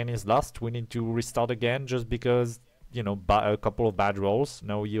campaign is lost, we need to restart again, just because a couple of bad rolls.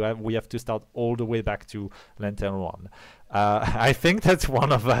 No, we have to start all the way back to Lantern 1. I think that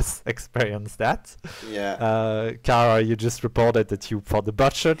one of us experienced that. Yeah. Kara, you just reported that you fought the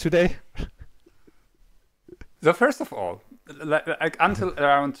Butcher today. So first of all, like until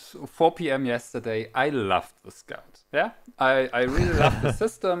around 4 p.m. yesterday, I loved the Scout. Yeah, I really loved the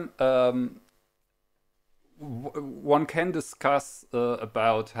system. One can discuss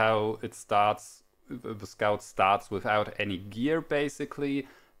about how it starts. The Scout starts without any gear, basically,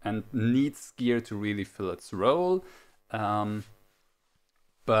 and needs gear to really fill its role. But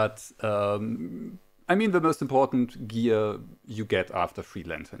I mean, the most important gear you get after 3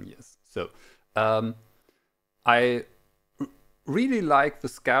 Lantern years. So I really like the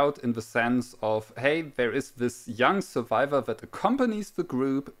Scout in the sense of, hey, there is this young survivor that accompanies the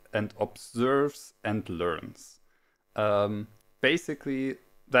group and observes and learns. Basically,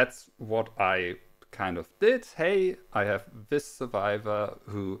 that's what I kind of did. Hey, I have this survivor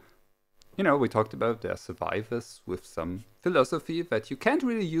who, we talked about, they're survivors with some philosophy that you can't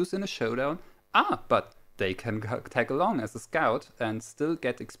really use in a showdown. But they can tag along as a Scout and still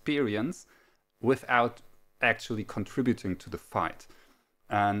get experience without actually contributing to the fight.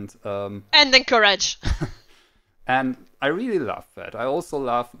 And encourage. And I really love that. I also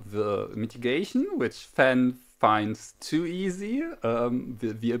love the mitigation, which Fan finds too easy.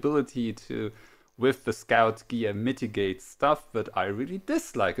 The ability to, with the Scout gear, mitigate stuff that I really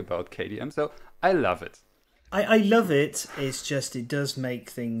dislike about KDM. So I love it. I love it. It's just it does make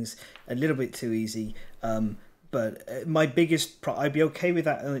things a little bit too easy. But my biggest I'd be okay with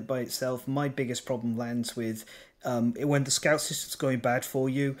that by itself. My biggest problem lands with when the Scout system's going bad for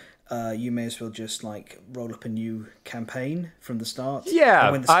you. You may as well just like roll up a new campaign from the start.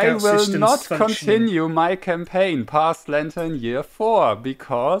 Yeah, I will not continue my campaign past Lantern Year 4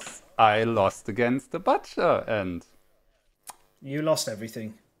 because I lost against the Butcher and... You lost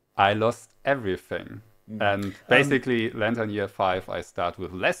everything. I lost everything. And basically, Lantern Year 5, I start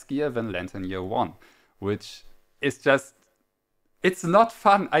with less gear than Lantern Year 1, which is just it's not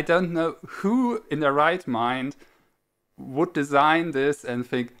fun. I don't know who in their right mind would design this and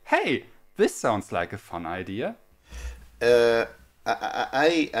think, hey, this sounds like a fun idea.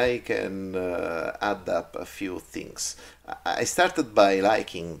 I can add up a few things. I started by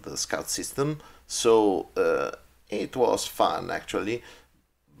liking the scout system, so it was fun actually,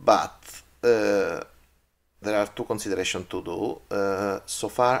 but there are two considerations to do. So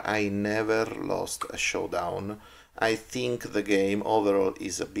far, I never lost a showdown. I think the game overall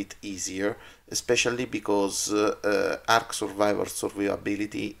is a bit easier, especially because Ark Survivor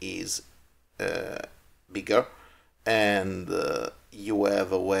survivability is bigger, and you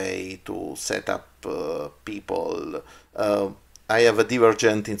have a way to set up people. I have a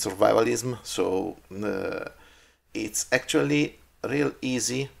divergent in survivalism, so it's actually real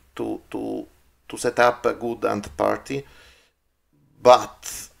easy to set up a good hunt party,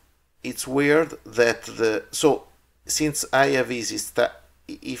 but it's weird that since I have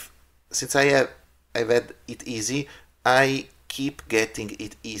I've had it easy, I keep getting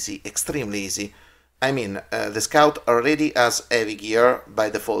it easy, extremely easy. I mean, the scout already has heavy gear by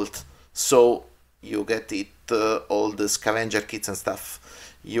default, so you get it all the scavenger kits and stuff.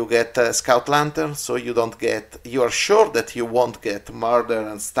 You get a scout lantern, so you are sure that you won't get murder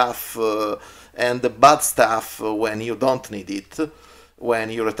and stuff and the bad stuff when you don't need it when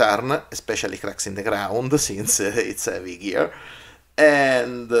you return, especially cracks in the ground since it's heavy gear,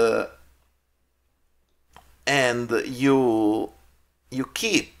 and you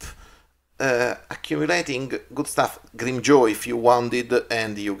keep accumulating good stuff. Grimjaw if you wanted,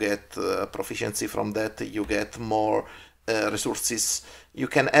 and you get proficiency from that. You get more resources. You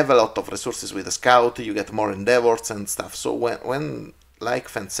can have a lot of resources with a scout. You get more endeavors and stuff. So when like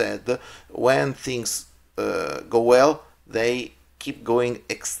Fen said, when things go well, they keep going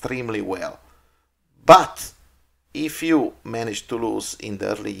extremely well. But if you manage to lose in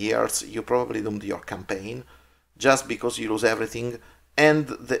the early years, you probably doomed your campaign just because you lose everything. And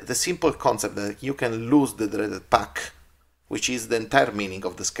the simple concept that you can lose the dreaded pack, which is the entire meaning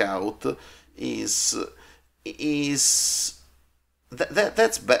of the scout,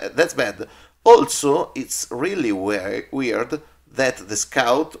 that's bad. Also, it's really weird that the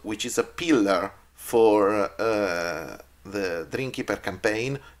scout, which is a pillar for the Dreamkeeper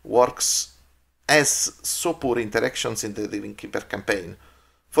campaign, has so poor interactions in the Dreamkeeper campaign.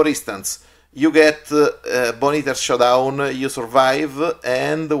 For instance, you get Boniter Showdown, you survive,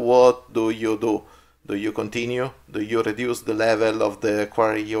 and what do? Do you continue? Do you reduce the level of the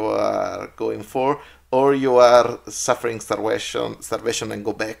quarry you are going for? Or you are suffering starvation and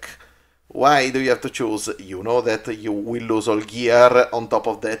go back? Why do you have to choose? You know that you will lose all gear on top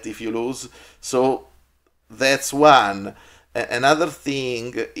of that if you lose. So that's one. Another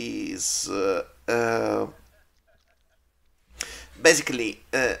thing is basically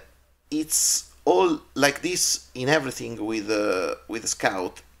it's all like this in everything with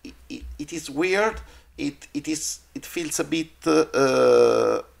Scout. It is weird. It feels a bit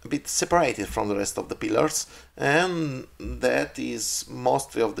separated from the rest of the pillars, and that is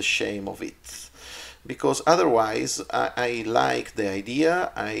mostly of the shame of it. Because otherwise, I like the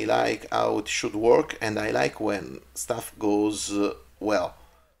idea, I like how it should work, and I like when stuff goes well.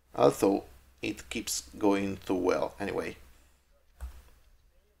 Although it keeps going too well anyway.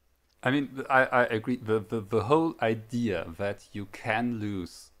 I mean, I agree. The whole idea that you can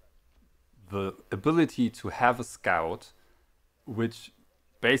lose the ability to have a scout, which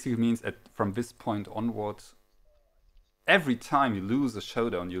basically means that from this point onwards, every time you lose a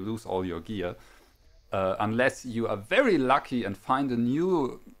showdown, you lose all your gear. Unless you are very lucky and find a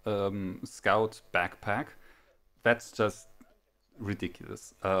new scout backpack, that's just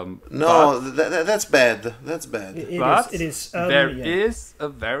ridiculous. No, that's bad. That's bad. It is. There is a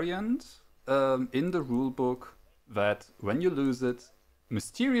variant in the rulebook that when you lose it,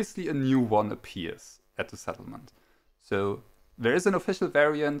 mysteriously a new one appears at the settlement. So there is an official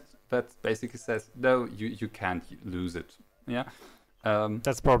variant that basically says, no, you can't lose it. Yeah.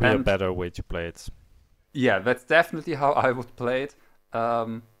 That's probably a better way to play it. Yeah, that's definitely how I would play it.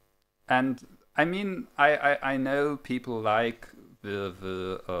 And I mean, I know people like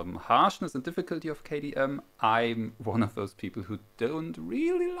the harshness and difficulty of KDM. I'm one of those people who don't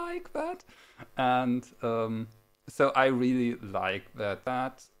really like that. And so I really like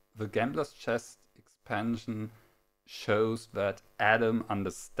that the Gambler's Chest expansion shows that Adam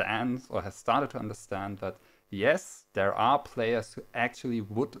understands or has started to understand that yes, there are players who actually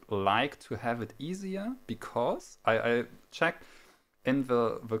would like to have it easier, because I checked in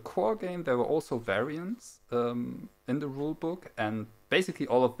the core game there were also variants in the rulebook, and basically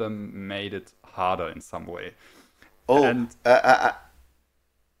all of them made it harder in some way. Oh, And I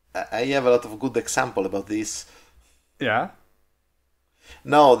have a lot of good example about this. yeah,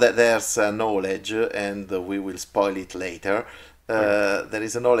 No, that there's knowledge, and we will spoil it later. There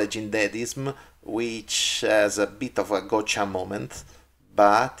is a knowledge in Deadism which has a bit of a gotcha moment,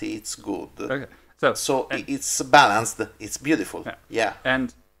 but it's good. okay. So and- it's balanced. It's beautiful. Yeah.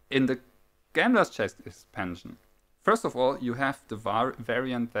 And in the Gambler's Chest expansion, first of all, you have the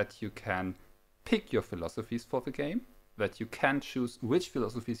variant that you can pick your philosophies for the game, that you can choose which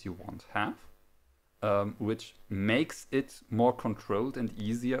philosophies you want to have, which makes it more controlled and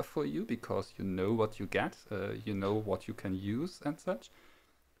easier for you because you know what you get, you know what you can use and such.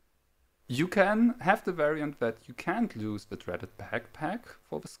 You can have the variant that you can't lose the dreaded backpack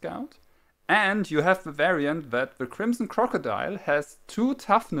for the scout. And you have the variant that the Crimson Crocodile has 2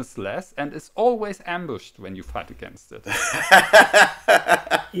 toughness less and is always ambushed when you fight against it.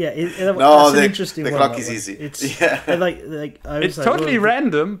 Yeah, No, that's an the interesting one. clock that is one. easy. It's Yeah. I was It's like, totally well,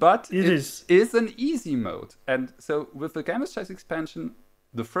 random, but It is. is an easy mode. And so with the Gambler's Chest expansion,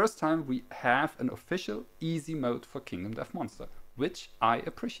 the first time we have an official easy mode for Kingdom Death Monster, which I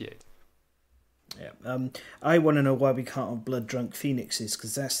appreciate. Yeah. I want to know why we can't have blood drunk phoenixes,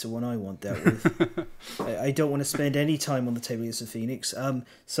 because that's the one I want dealt with. I don't want to spend any time on the table as a phoenix.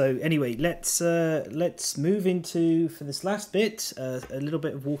 So anyway, let's move into, for this last bit, a little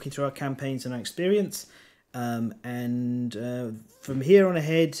bit of walking through our campaigns and our experience. And from here on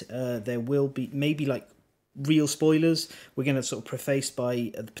ahead, there will be maybe like real spoilers. We're going to sort of preface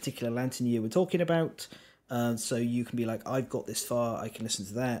by the particular Lantern year we're talking about. So you can be like, I've got this far, I can listen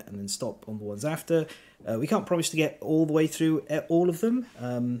to that, and then stop on the ones after. We can't promise to get all the way through all of them,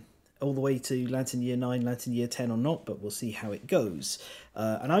 all the way to Lantern Year 9, Lantern Year 10 or not, but we'll see how it goes.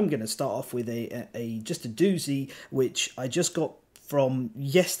 And I'm going to start off with just a doozy, which I just got from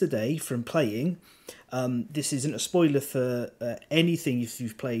yesterday from playing. This isn't a spoiler for anything if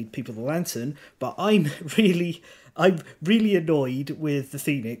you've played People of the Lantern, but I'm really annoyed with the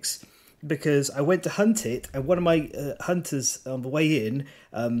Phoenix, because I went to hunt it, and one of my hunters on the way in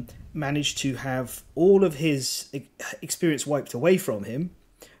managed to have all of his experience wiped away from him.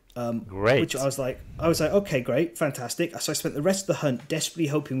 Great. Which I was like, okay, great, fantastic. So I spent the rest of the hunt desperately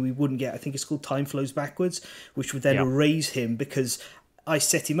hoping we wouldn't get, I think it's called Time Flows Backwards, which would then erase him, because I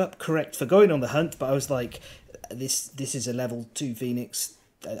set him up correct for going on the hunt, but I was like, this is a level 2 Phoenix.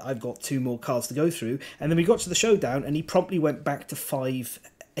 I've got 2 more cards to go through. And then we got to the showdown, and he promptly went back to 5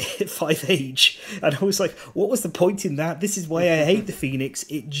 age, and I was like, what was the point in that? This is why I hate the Phoenix.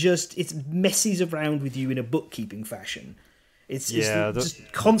 It messes around with you in a bookkeeping fashion. It's just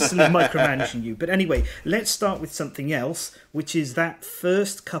constantly micromanaging you. But anyway, let's start with something else, which is that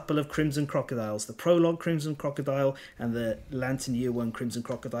first couple of Crimson Crocodiles, the Prologue Crimson Crocodile and the Lantern Year 1 Crimson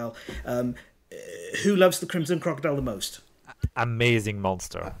Crocodile. Who loves the Crimson Crocodile the most? Amazing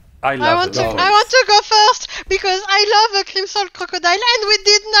monster. I want to go first because I love a Crimson Crocodile, and we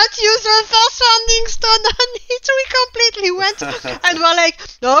did not use the first founding stone on it. We completely went and we're like,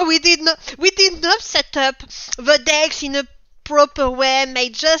 no, we did not set up the decks in a proper way,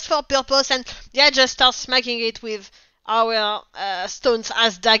 made just for purpose, and just start smacking it with our stones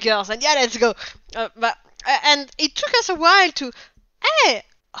as daggers, and let's go. And it took us a while to, hey,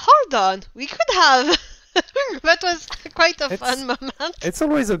 hold on, we could have. That was quite a fun moment. It's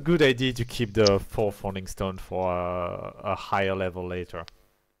always a good idea to keep the 4 Founding Stone for a higher level later.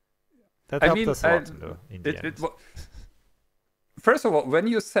 That helped us a lot in the end. First of all, when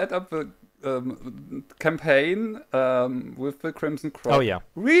you set up the campaign with the Crimson Croc,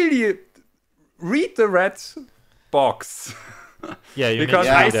 really read the red box. Because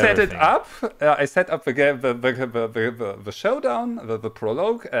I set it up. I set up the game, the showdown, the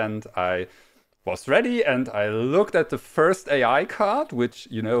prologue, and I was ready, and I looked at the first AI card, which,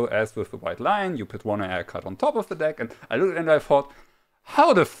 as with the White Lion, you put one AI card on top of the deck, and I looked and I thought,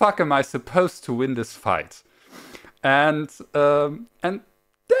 how the fuck am I supposed to win this fight? And then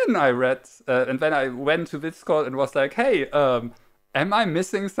I read, and then I went to Discord and was like, hey, am I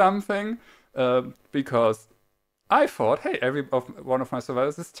missing something? Because I thought, hey, one of my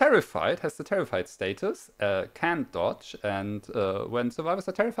survivors is terrified, has the terrified status, can't dodge, and when survivors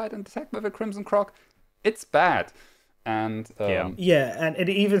are terrified and attacked by the Crimson Croc, it's bad. And and it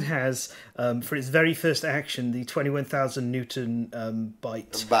even has, for its very first action, the 21,000 Newton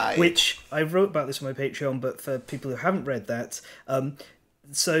bite, which I wrote about this on my Patreon, but for people who haven't read that,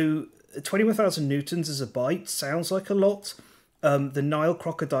 so 21,000 Newtons as a bite sounds like a lot. The Nile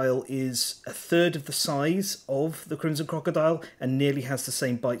crocodile is a third of the size of the Crimson Crocodile and nearly has the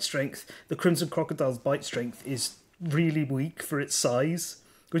same bite strength. The Crimson Crocodile's bite strength is really weak for its size.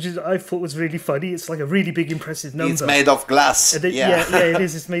 which is I thought was really funny. It's like a really big, impressive number. It's made of glass. And then, yeah, it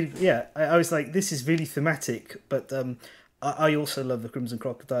is. It's made. Yeah, I was like, this is really thematic. But I also love the Crimson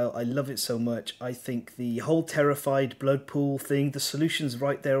Crocodile. I love it so much. I think the whole terrified blood pool thing, the solution's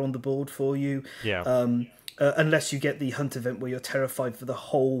right there on the board for you. Yeah. Unless you get the hunt event where you're terrified for the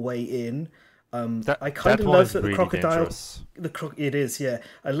whole way in. I kind that of one love is that the really crocodile. dangerous. It is, yeah.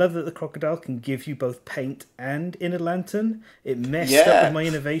 I love that the crocodile can give you both paint and inner lantern. It messed up with my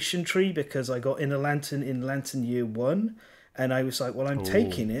innovation tree because I got inner lantern in lantern year 1. And I was like, well, I'm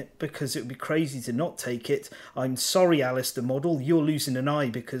taking it because it would be crazy to not take it. I'm sorry, Alistair Model. You're losing an eye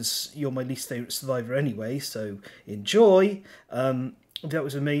because you're my least favourite survivor anyway, so enjoy. That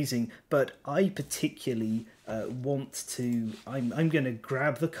was amazing. But I particularly want to... I'm going to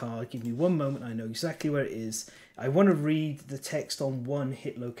grab the card. Give me one moment. I know exactly where it is. I want to read the text on one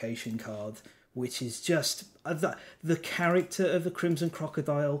hit location card, which is just... the character of the Crimson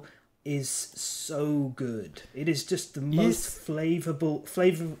Crocodile is so good. It is just the most flavorful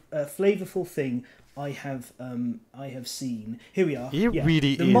thing I have seen. Here we are. He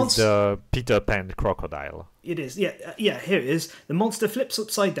really is the Peter Pan crocodile. It is. Yeah, here it is. The monster flips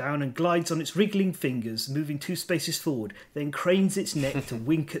upside down and glides on its wriggling fingers, moving 2 spaces forward, then cranes its neck to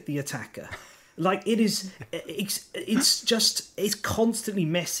wink at the attacker. Like, it is... It's constantly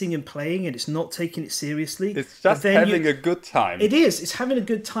messing and playing, and it's not taking it seriously. It's just having a good time. It is. It's having a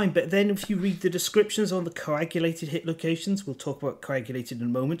good time, but then if you read the descriptions on the coagulated hit locations, we'll talk about coagulated in a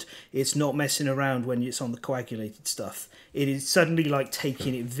moment, it's not messing around when it's on the coagulated stuff. It is suddenly, like,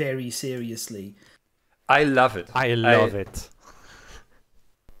 taking it very seriously. I love it. I love it.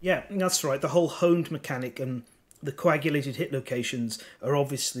 Yeah, that's right. The whole honed mechanic and the coagulated hit locations are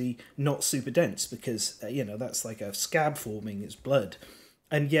obviously not super dense because, that's like a scab forming, it's blood.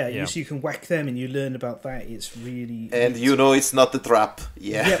 And so you can whack them and you learn about that. It's really... And it's not the trap.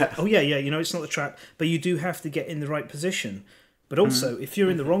 Yeah. Oh, yeah, it's not the trap. But you do have to get in the right position. But also, if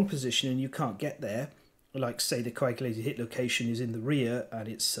you're in the wrong position and you can't get there, like, say, the coagulated hit location is in the rear and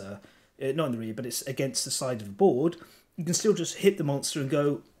it's... not in the rear, but it's against the side of the board, you can still just hit the monster and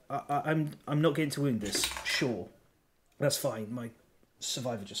go... I'm not getting to wound this. Sure, that's fine. My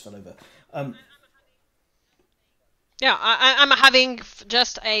survivor just fell over. I'm having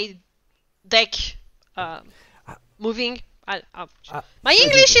just a deck moving. My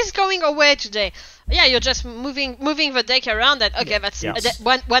English is going away today. Yeah, you're just moving the deck around. That's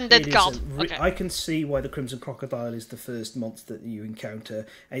one dead card. Okay. I can see why the Crimson Crocodile is the first monster that you encounter.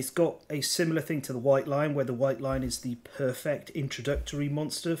 And it's got a similar thing to the White Lion, where the White Lion is the perfect introductory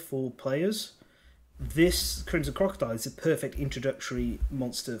monster for players. This Crimson Crocodile is a perfect introductory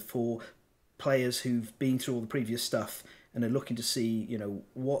monster for players who've been through all the previous stuff and are looking to see,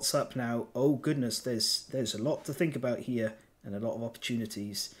 what's up now. Oh goodness, there's a lot to think about here and a lot of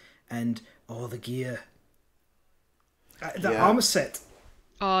opportunities. And the gear, the armor set.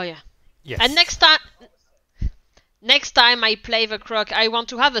 Oh yeah. Yes. And next time I play the Croc, I want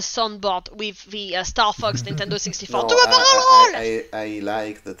to have a soundboard with the Star Fox Nintendo 64. I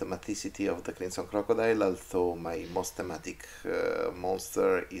like the thematicity of the Crimson Crocodile, although my most thematic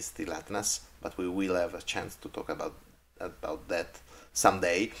monster is still Atlas, but we will have a chance to talk about that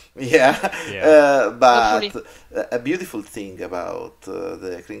someday. But a beautiful thing about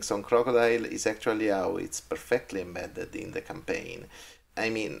the Crimson Crocodile is actually how it's perfectly embedded in the campaign. I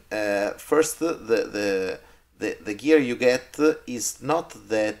mean, first, the gear you get is not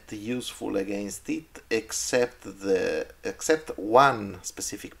that useful against it, except one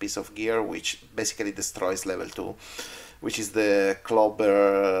specific piece of gear which basically destroys level 2, which is the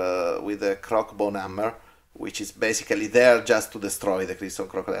clobber with the croc-bone hammer, which is basically there just to destroy the Crimson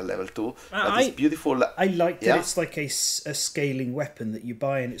Crocodile level 2. But it's beautiful. I like that it's like a scaling weapon that you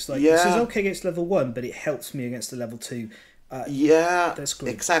buy, and it's like, this is okay against level 1, but it helps me against the level 2. That's good.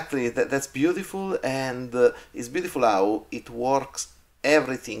 Exactly. That's beautiful, and it's beautiful how it works.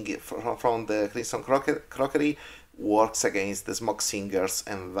 Everything from the Crimson Crockery works against the Smoke Singers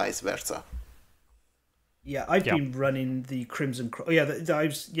and vice versa. Yeah, I've been running the Crimson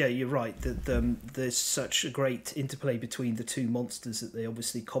you're right. There's such a great interplay between the two monsters that they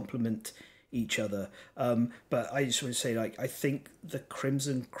obviously complement each other. But I just want to say, I think the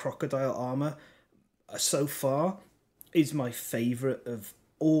Crimson Crocodile armor so far is my favourite of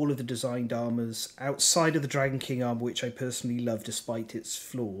all of the designed armours, outside of the Dragon King armour, which I personally love despite its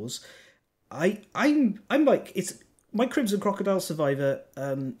flaws. I'm like, it's my Crimson Crocodile Survivor.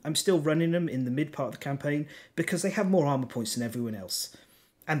 I'm still running them in the mid part of the campaign because they have more armour points than everyone else,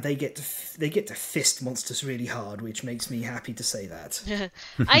 and they get to fist monsters really hard, which makes me happy to say that.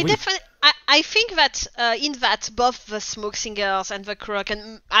 I I think that in that both the Smoke Singers and the Croc,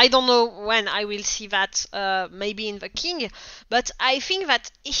 and I don't know when I will see that, maybe in the King, but I think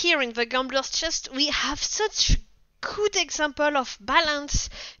that here in the Gambler's Chest we have such good example of balance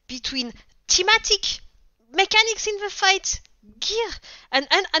between thematic mechanics in the fight, gear, and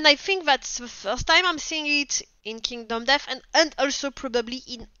I think that's the first time I'm seeing it in Kingdom Death, and also probably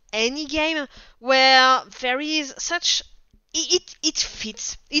in any game where there is such it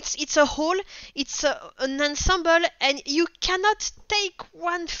fits. It's a whole. It's an ensemble, and you cannot take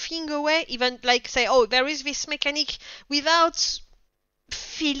one thing away. Even like say, oh, there is this mechanic, without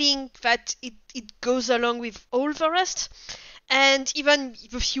feeling that it goes along with all the rest. And even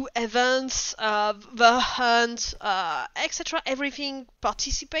the few events, the hunt, etc., everything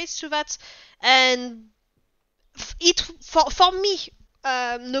participates to that. And it for me,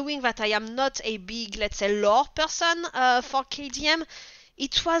 knowing that I am not a big, let's say, lore person for KDM,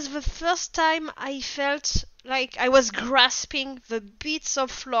 it was the first time I felt like I was grasping the bits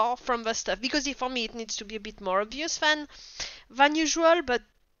of lore from the stuff. Because for me, it needs to be a bit more obvious than usual. But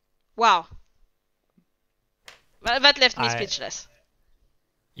wow, that left me speechless.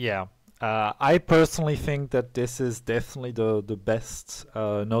 Yeah. I personally think that this is definitely the best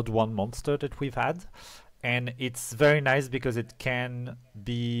Node 1 monster that we've had. And it's very nice because it can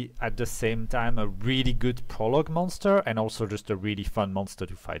be at the same time a really good prologue monster and also just a really fun monster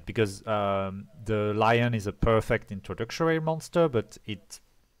to fight. Because the lion is a perfect introductory monster, but it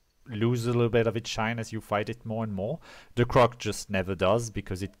loses a little bit of its shine as you fight it more and more. The croc just never does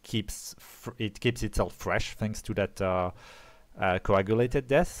because it keeps itself fresh thanks to that coagulated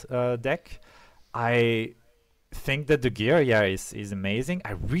death deck. I think that the gear is amazing.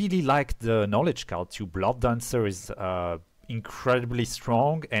 I really like the knowledge card too. Blood Dancer is incredibly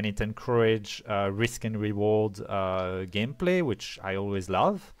strong, and it encourages risk and reward gameplay, which I always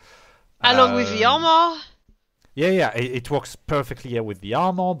love. Along with the armor. Yeah, it works perfectly with the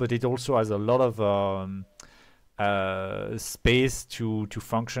armor, but it also has a lot of space to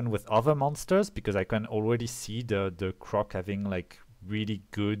function with other monsters, because I can already see the croc having like really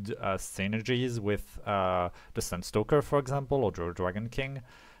good synergies with the Sunstalker, for example, or the Dragon King.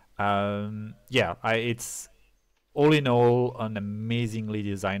 It's all in all an amazingly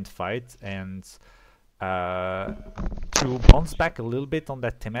designed fight. And to bounce back a little bit on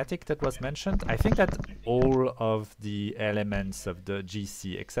that thematic that was mentioned, I think that all of the elements of the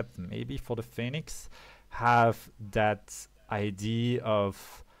GC, except maybe for the Phoenix, have that idea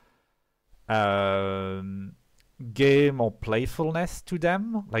of game or playfulness to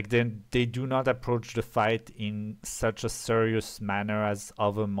them. Like they do not approach the fight in such a serious manner as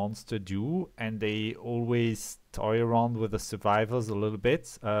other monsters do, and they always toy around with the survivors a little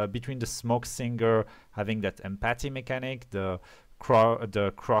bit. Between the Smoke Singer having that empathy mechanic, the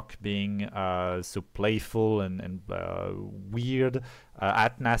croc being so playful and weird,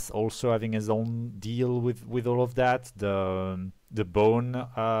 Atnas also having his own deal with all of that. The bone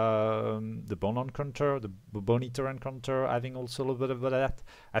encounter, the bone eater encounter, having also a little bit of that.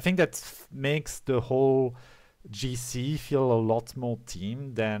 I think that makes the whole GC feel a lot more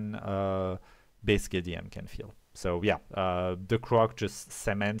team than base KDM can feel. So yeah, the croc just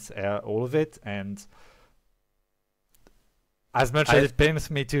cements all of it, and as much as it pains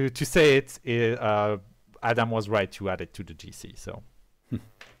me to say it, Adam was right to add it to the GC. So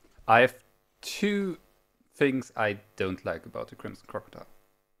I have two things I don't like about the Crimson Crocodile.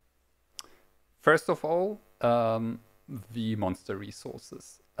 First of all, the monster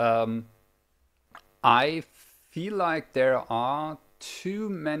resources. I feel like there are too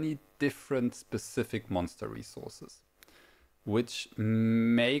many different specific monster resources, which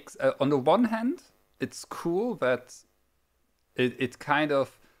makes, on the one hand, it's cool that it kind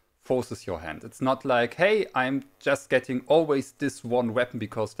of forces your hand. It's not like, hey, I'm just getting always this one weapon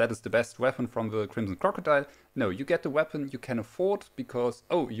because that is the best weapon from the Crimson Crocodile. No, you get the weapon you can afford because,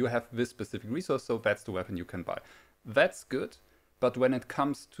 oh, you have this specific resource, so that's the weapon you can buy. That's good, but when it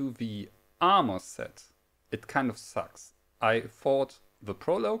comes to the armor set, it kind of sucks. I fought the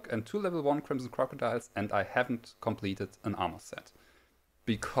prologue and 2 level 1 Crimson Crocodiles, and I haven't completed an armor set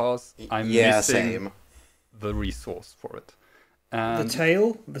because I'm missing the resource for it.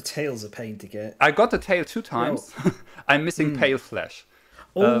 The tail's a pain to get. I got the tail 2 times. I'm missing pale flesh.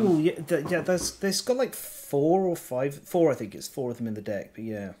 Oh, there's got like 4 or 5. 4, I think it's 4 of them in the deck, but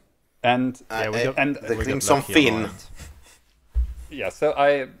yeah. And the Crimson Fin. Yeah,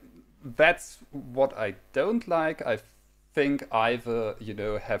 so that's what I don't like. I think either,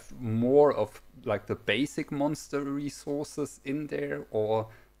 have more of like the basic monster resources in there, or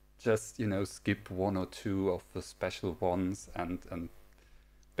just, skip 1 or 2 of the special ones and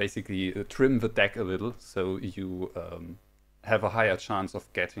basically trim the deck a little so you have a higher chance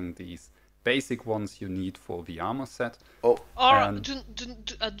of getting these basic ones you need for the armor set. Oh, Or And-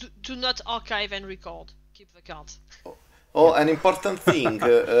 do not archive and record. Keep the cards. an important thing.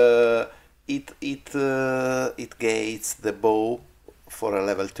 It gates the bow for a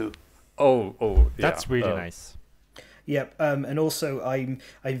level 2. Oh, yeah. That's really nice. Yep, and also I'm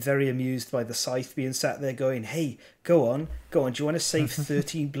very amused by the scythe being sat there going, "Hey, go on, do you want to save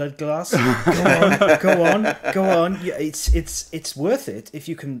 13 blood glass? Go on. Yeah, it's worth it if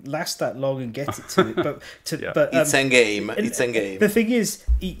you can last that long and get it to it." But It's endgame. It's endgame. The thing is,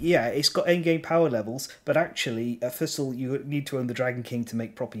 yeah, it's got endgame power levels, but actually, first of all, you need to own the Dragon King to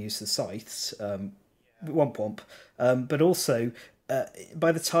make proper use of scythes. Womp. But also,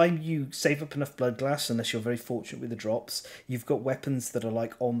 by the time you save up enough blood glass, unless you're very fortunate with the drops, you've got weapons that are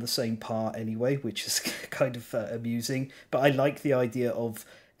like on the same par anyway, which is kind of amusing. But I like the idea of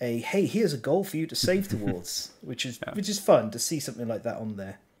hey, here's a goal for you to save towards, which is fun to see something like that on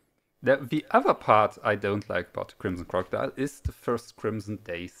there. The other part I don't like about the Crimson Crocodile is the first Crimson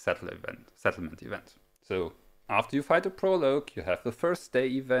Day settlement event. So after you fight a prologue, you have the first day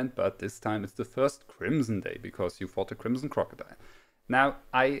event, but this time it's the first Crimson Day because you fought a Crimson Crocodile. Now,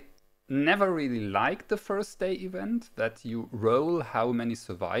 I never really liked the first day event, that you roll how many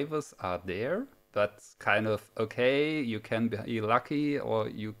survivors are there. That's kind of, okay, you can be lucky or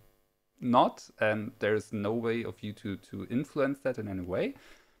you not, and there's no way of you to influence that in any way.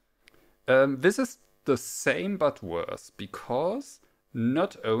 This is the same but worse, because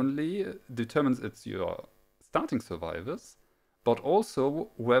not only determines it's your starting survivors, but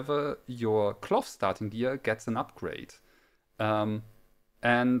also whether your cloth starting gear gets an upgrade.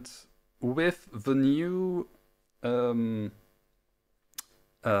 And with the new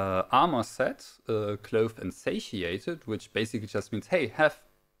armor set, Clothed and Satiated, which basically just means, hey, have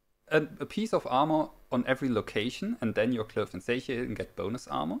a piece of armor on every location, and then you're Clothed and Satiated and get bonus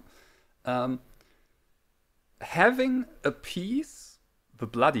armor. Having a piece, the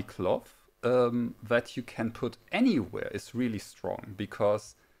Bloody Cloth, that you can put anywhere is really strong,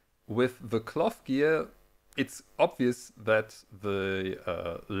 because with the cloth gear, it's obvious that the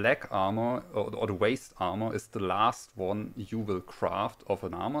leg armor or the waist armor is the last one you will craft of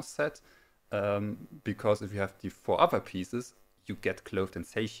an armor set, because if you have the 4 other pieces, you get Clothed and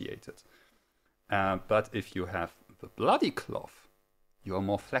Satiated. But if you have the Bloody Cloth, you are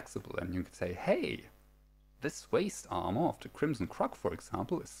more flexible, and you can say, hey, this waist armor of the Crimson Croc, for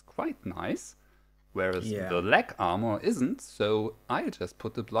example, is quite nice, whereas the leg armor isn't, so I just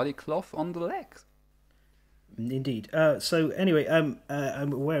put the Bloody Cloth on the leg. Indeed. So anyway, I'm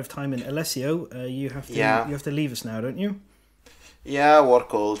aware of time, and Alessio, you have to leave us now, don't you? Yeah, work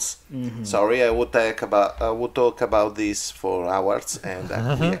calls. Mm-hmm. Sorry, I would talk about this for hours, and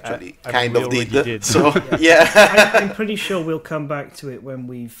we actually kind of did. So yeah, I'm pretty sure we'll come back to it when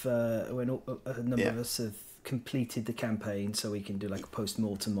when a number of us have completed the campaign, so we can do like a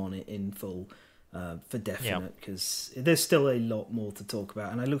post-mortem on it in full. For definite, because there's still a lot more to talk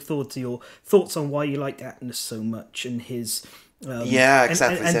about, and I look forward to your thoughts on why you liked Atnus so much, and his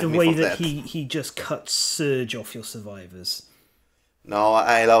exactly, and the way that he just cuts Surge off your survivors. No,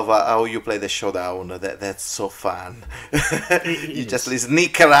 I love how you play the showdown. That's so fun. You just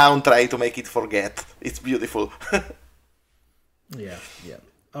sneak around, try to make it forget. It's beautiful. Yeah.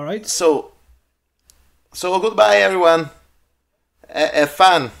 All right. So goodbye, everyone. Have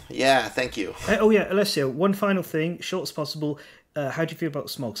fun. Yeah, thank you. Alessio, one final thing, short as possible. How do you feel about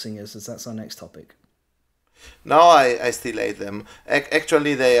Smog Singers, as that's our next topic? No, I still hate them.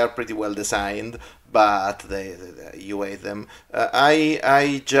 Actually, they are pretty well designed, but you hate them.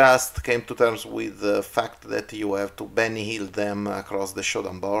 I just came to terms with the fact that you have to Benny Hill them across the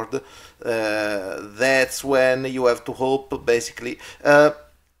showdown board. That's when you have to hope, basically. The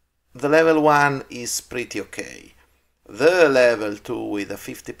level 1 is pretty okay. The level 2 with a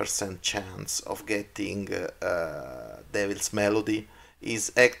 50% chance of getting Devil's Melody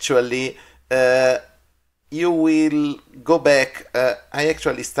is actually... you will go back. I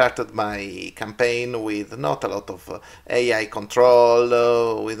actually started my campaign with not a lot of AI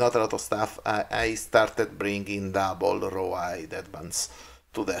control, with not a lot of stuff. I started bringing double raw-eye deadbands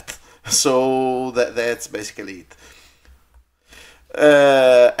to that. So that's basically it.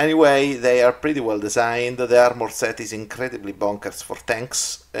 Anyway, they are pretty well designed. The armor set is incredibly bonkers for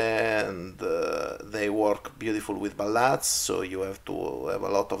tanks, and they work beautiful with ballads, so you have to have a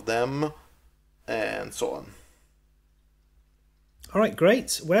lot of them, and so on. All right,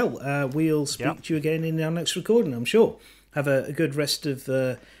 great. Well, we'll speak to you again in our next recording, I'm sure. Have a good rest of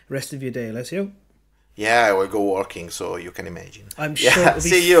your day, Alessio. Yeah, I will go working, so you can imagine. I'm sure Yeah, it'll be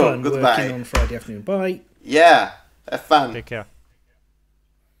see you. fun Goodbye. working on Friday afternoon. Bye. Yeah, have fun. Take care.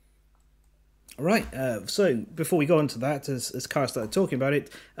 All right. So before we go on to that, as Cara started talking about it,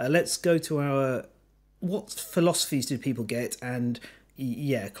 let's go to our what philosophies do people get? And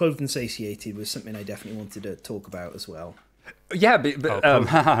yeah, clothed and satiated was something I definitely wanted to talk about as well. Yeah, Clove.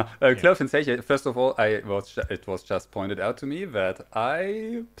 Clove and Satiate. First of all, it was just pointed out to me that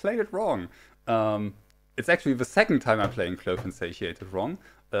I played it wrong. It's actually the second time I'm playing Clove and Satiated wrong.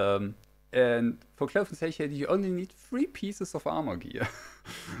 And for Clove and Satiated, you only need 3 pieces of armor gear.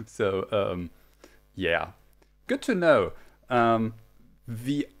 So, yeah, good to know.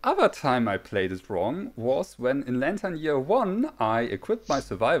 The other time I played it wrong was when in Lantern Year 1 I equipped my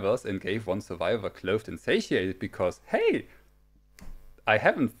survivors and gave one survivor Clothed and Satiated because, hey, I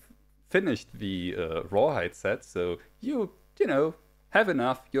haven't finished the Rawhide set, so you know, have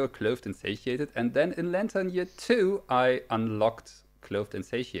enough, you're Clothed and Satiated. And then in Lantern Year 2 I unlocked Clothed and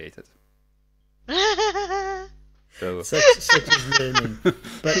Satiated. So Such is learning.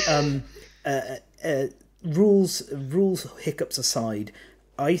 But rules hiccups aside,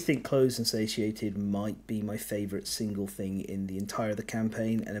 I think Clothed and Satiated might be my favourite single thing in the entire of the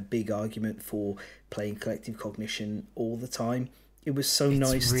campaign, and a big argument for playing Collective Cognition all the time. It was so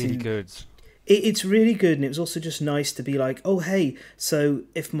nice. It's really good. It's really good, and it was also just nice to be like, oh hey, so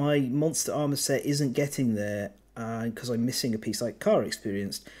if my monster armor set isn't getting there because I'm missing a piece like Cara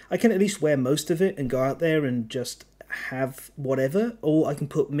experienced, I can at least wear most of it and go out there and just have whatever, or I can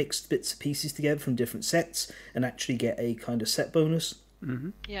put mixed bits and pieces together from different sets and actually get a kind of set bonus.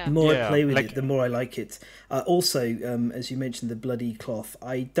 Yeah. The more I Yeah, play with like- it, the more I like it. Also, as you mentioned, the bloody cloth.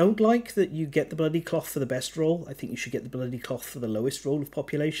 I don't like that you get the bloody cloth for the best roll. I think you should get the bloody cloth for the lowest roll of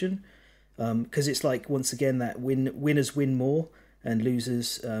population. Because it's like, once again, that winners win more and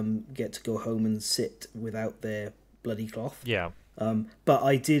losers get to go home and sit without their bloody cloth. Yeah. But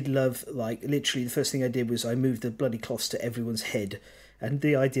I did love, like, literally the first thing I did was I moved the bloody cloths to everyone's head. And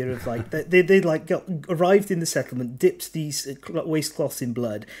the idea of, like, they like arrived in the settlement, dipped these waistcloths in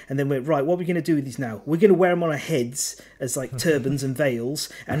blood, and then went, right, what are we going to do with these now? We're going to wear them on our heads as, like, turbans and veils,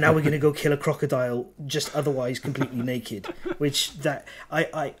 and now we're going to go kill a crocodile just otherwise completely naked. Which, that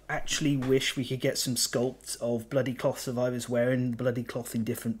I actually wish we could get some sculpts of bloody cloth survivors wearing bloody cloth in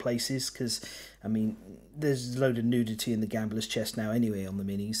different places, because, I mean, there's a load of nudity in the gambler's chest now anyway on the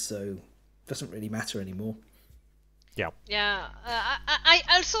minis, so it doesn't really matter anymore. Yeah. I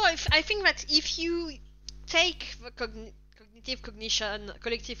also I think that if you take the collective cognition,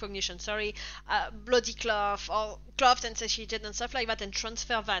 bloody cloth or cloth and satiated and stuff like that, and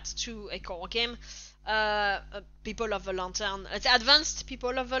transfer that to a core game, people of the Lantern, advanced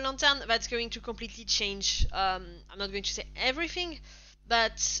people of the Lantern, that's going to completely change. I'm not going to say everything,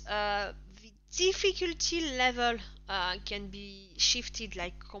 but the difficulty level can be shifted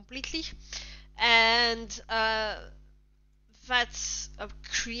like completely, and that's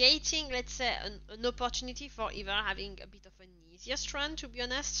creating, let's say, an opportunity for either having a bit of an easiest run, to be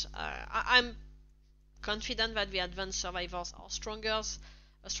honest. I'm confident that the advanced survivors are stronger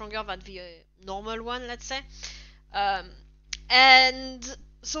than the normal one, let's say. And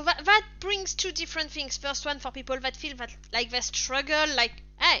so that brings 2 different things. First one, for people that feel that like they struggle, like,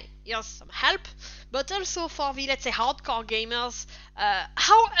 hey, here's some help. But also for the, let's say, hardcore gamers,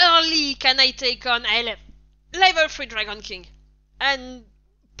 how early can I take on a level 3 Dragon King? And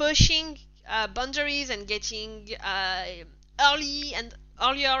pushing boundaries and getting earlier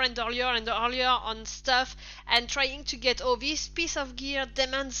and earlier on stuff, and trying to get, this piece of gear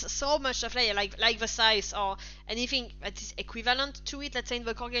demands so much of player, like the size or anything that is equivalent to it, let's say in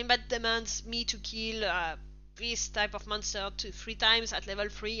the core game, that demands me to kill this type of monster 2-3 times at level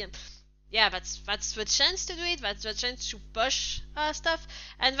 3, and yeah, that's the chance to do it, that's the chance to push stuff,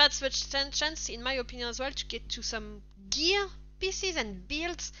 and that's the chance, in my opinion as well, to get to some gear pieces and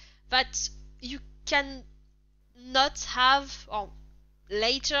builds that you can not have or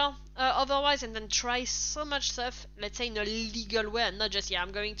later otherwise, and then try so much stuff, let's say, in a legal way, and not just,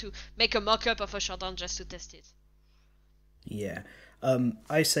 I'm going to make a mock-up of a shotgun just to test it. Yeah.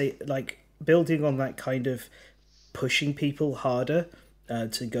 I say, like, building on that kind of pushing people harder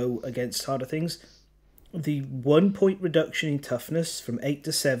to go against harder things, the 1 point reduction in toughness from 8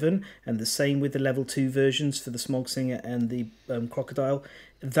 to 7, and the same with the level 2 versions for the Smog Singer and the Crocodile,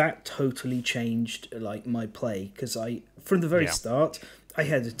 that totally changed, like, my play, because from the very start, I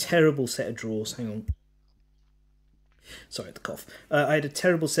had a terrible set of draws. Hang on. Sorry, the cough. I had a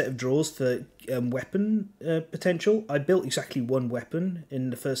terrible set of draws for weapon potential. I built exactly 1 weapon in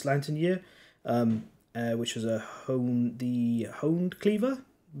the first Lantern Year, which was the honed cleaver.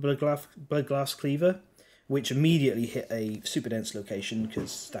 blood glass cleaver, which immediately hit a super dense location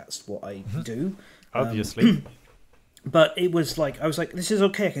because that's what I do. Obviously. But it was like, I was like, this is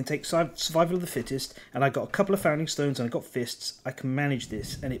okay. I can take survival of the fittest, and I got a couple of founding stones, and I got fists. I can manage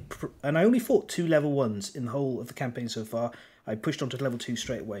this, and I only fought 2 level 1s in the whole of the campaign so far. I pushed on to level 2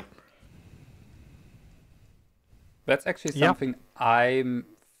 straight away. That's actually something I'm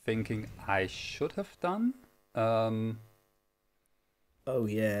thinking I should have done. Oh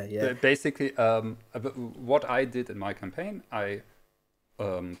yeah. Basically, what I did in my campaign, I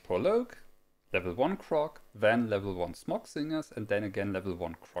prologue, level 1 croc, then level 1 smog singers, and then again level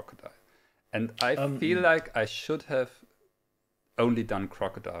 1 crocodile. And I feel like I should have only done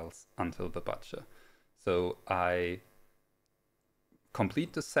crocodiles until the butcher. So I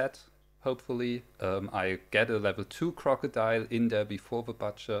complete the set, hopefully. I get a level 2 crocodile in there before the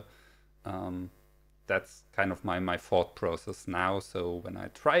butcher. That's kind of my thought process now. So when I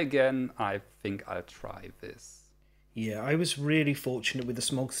try again, I think I'll try this. Yeah, I was really fortunate with the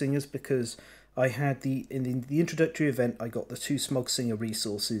smog singers because I had in the introductory event, I got the 2 smog singer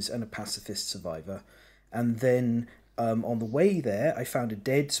resources and a pacifist survivor, and then on the way there, I found a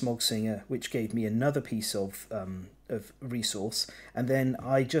dead smog singer, which gave me another piece of resource, and then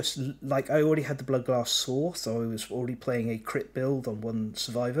I already had the bloodglass saw, so I was already playing a crit build on 1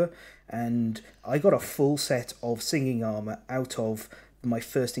 survivor, and I got a full set of singing armor out of my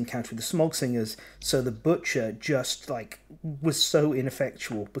first encounter with the smog singers. So the butcher just was so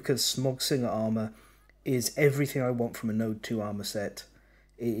ineffectual because smog singer armor is everything I want from a node 2 armor set.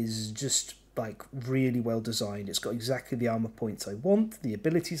 It is just really well designed. It's got exactly the armor points I want, the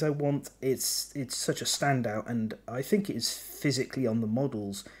abilities I want. It's such a standout, and I think it is physically on the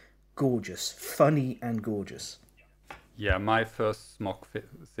models gorgeous, funny and gorgeous. Yeah, my first smog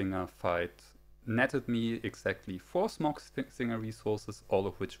singer fight netted me exactly 4 smog singer resources, all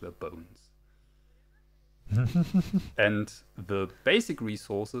of which were bones. And the basic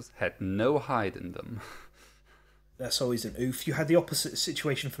resources had no hide in them. That's always an oof. You had the opposite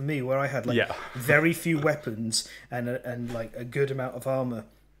situation for me, where I had very few weapons and a good amount of armor.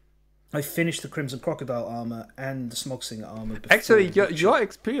 I finished the Crimson Crocodile armor and the Smog Singer armor. Actually, your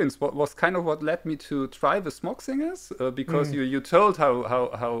experience was kind of what led me to try the Smog Singers, because you told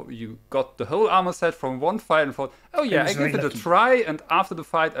how you got the whole armor set from one fight and thought, oh yeah, I give it a try, and after the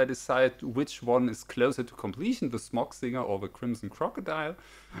fight I decide which one is closer to completion, the Smog Singer or the Crimson Crocodile,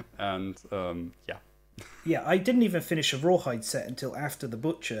 and yeah. Yeah, I didn't even finish a Rawhide set until after the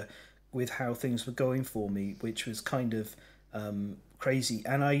Butcher, with how things were going for me, which was kind of crazy,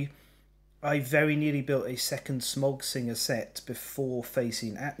 and I very nearly built a second Smog Singer set before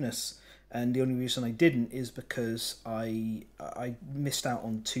facing Atnus, and the only reason I didn't is because I missed out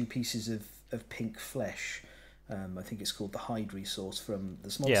on 2 pieces of pink flesh. I think it's called the hide resource from the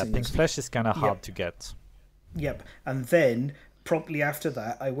Smog Singers. Yeah, pink flesh is kind of hard to get. Yep, and then promptly after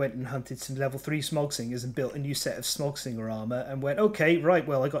that, I went and hunted some level 3 Smog Singers and built a new set of Smog Singer armor and went, okay, right,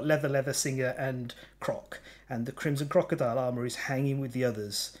 well, I got Leather Singer and Croc, and the Crimson Crocodile armor is hanging with the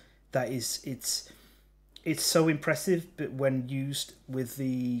others. It's so impressive, but when used with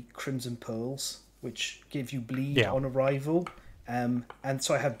the Crimson Pearls, which give you bleed on arrival, and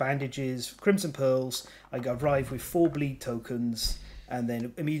so I have bandages, Crimson Pearls, I arrive with 4 bleed tokens, and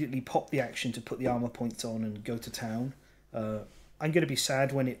then immediately pop the action to put the armor points on and go to town. I'm going to be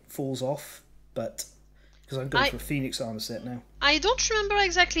sad when it falls off, but because I'm going for a Phoenix armor set now. I don't remember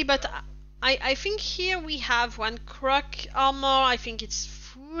exactly, but I think here we have 1 Croc armor, I think it's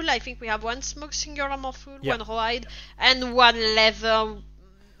full. I think we have 1 Smog Singer armor full, 1 Rawhide, and 1 leather,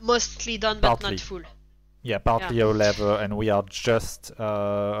 mostly done but partly. Not full. Yeah, partly a leather, and we are just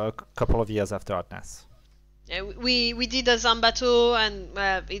a couple of years after Atnas. Yeah, we did a Zambato, and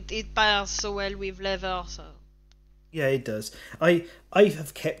it pairs so well with leather, so... Yeah, it does. I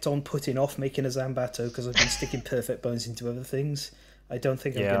have kept on putting off making a Zambato because I've been sticking Perfect Bones into other things. I don't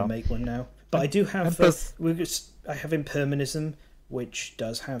think I'm going to make one now. But I do have... I have Impermanism, which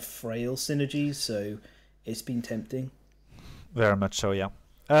does have frail synergies, so it's been tempting. Very much so, yeah.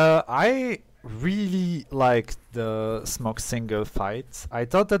 I really liked the Smog Singer fight. I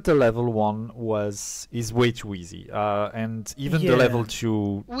thought that the level 1 is way too easy, and even the level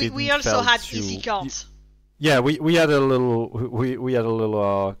 2 we also had easy cards. Yeah, we had a little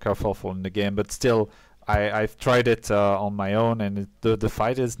kerfuffle in the game, but still, I've tried it on my own, and the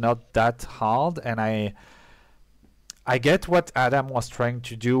fight is not that hard, and I get what Adam was trying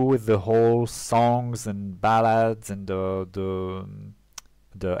to do with the whole songs and ballads and the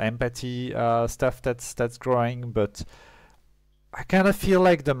empathy stuff that's growing, but I kind of feel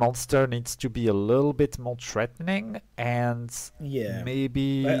like the monster needs to be a little bit more threatening, and Yeah.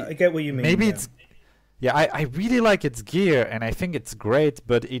 maybe I get what you mean. maybe yeah. it's yeah. I really like its gear, and I think it's great,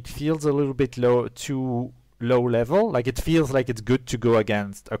 but it feels a little bit too low level. Like it feels like it's good to go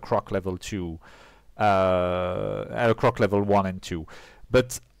against a Croc level 2, a Croc level 1 and 2.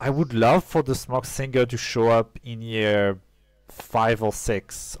 But I would love for the Smoke Singer to show up in year 5 or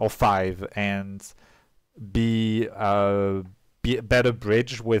 6 or 5 and be a better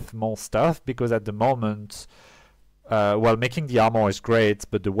bridge with more stuff, because at the moment, well, making the armor is great,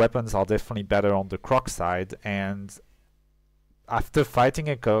 but the weapons are definitely better on the Croc side, and after fighting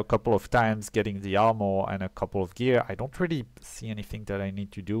a couple of times, getting the armor and a couple of gear, I don't really see anything that I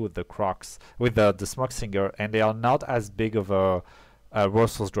need to do with the Crocs, with the Smoke Singer, and they are not as big of a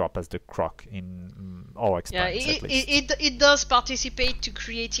resource drop as the Croc in our experience, at least. It does participate to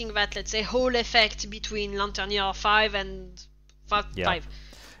creating that, let's say, whole effect between Lanternier 5 and 5.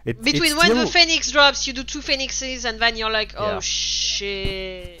 Between when the Phoenix drops, you do 2 Phoenixes, and then you're like, oh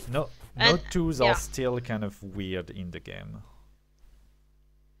shit. No, twos are still kind of weird in the game.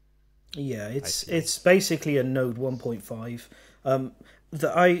 Yeah, it's basically a node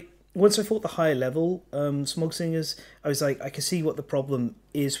 1.5. Once I fought the higher level Smog Singers, I was like, I can see what the problem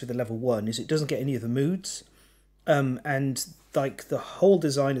is with the level 1 is it doesn't get any of the moods, and like the whole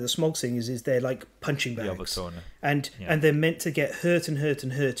design of the Smog Singers is they're like punching bags, and they're meant to get hurt and hurt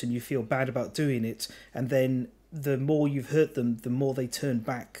and hurt, and you feel bad about doing it, and then the more you've hurt them, the more they turn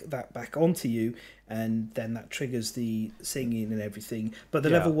back onto you, and then that triggers the singing and everything. But the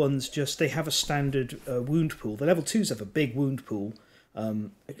level 1s they have a standard wound pool. The level 2s have a big wound pool,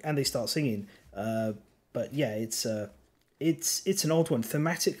 and they start singing. But yeah, it's an odd one.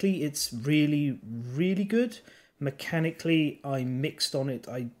 Thematically, it's really, really good. Mechanically, I'm mixed on it.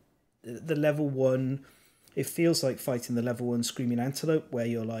 The level 1, it feels like fighting the level 1 Screaming Antelope, where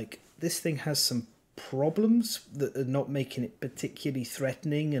you're like, this thing has some problems that are not making it particularly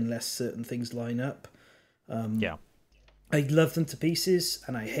threatening unless certain things line up. I love them to pieces,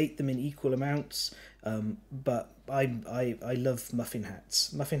 and I hate them in equal amounts. But I love muffin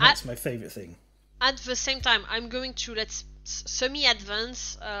hats. Muffin hats are my favourite thing. At the same time, I'm going to let's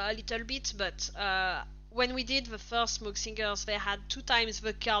semi-advance a little bit, but when we did the first Smoke Singers, they had 2 times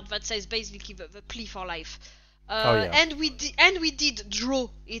the card that says basically the plea for life. And we did draw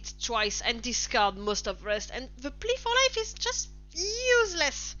it twice and discard most of the rest, and the plea for life is just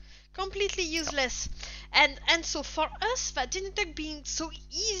useless, completely useless. And so for us, that didn't end up being so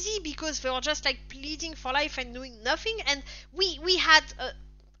easy because they were just like pleading for life and doing nothing, and we had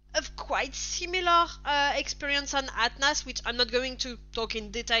a quite similar experience on Atnas, which I'm not going to talk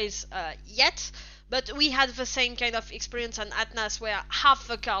in details yet. But we had the same kind of experience on Atnas, where half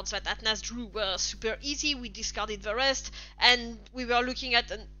the cards that Atnas drew were super easy. We discarded the rest, and we were looking at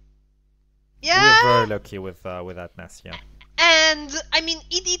we were very lucky with Atnas, yeah. And I mean,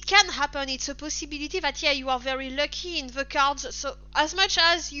 it can happen. It's a possibility that you are very lucky in the cards. So as much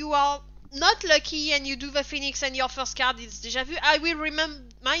as you are not lucky and you do the Phoenix and your first card is Deja Vu, I will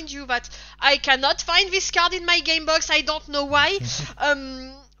remind you that I cannot find this card in my game box. I don't know why.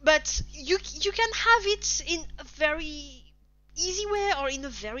 But you can have it in a very easy way or in a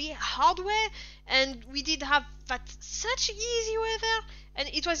very hard way, and we did have that such easy way there, and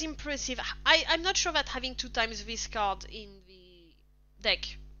it was impressive. I'm not sure that having 2 times this card in the deck,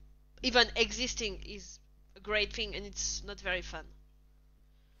 even existing, is a great thing, and it's not very fun.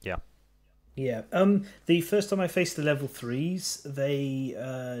 Yeah. The first time I faced the level 3s, they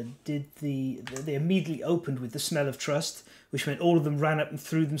they immediately opened with the Smell of Trust, which meant all of them ran up and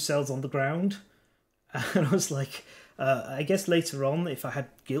threw themselves on the ground. And I was like, I guess later on, if I had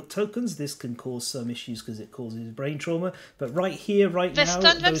guilt tokens, this can cause some issues because it causes brain trauma. But right here, right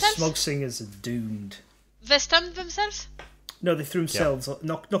now, those Smog Singers are doomed. They stunned themselves? No, they threw themselves,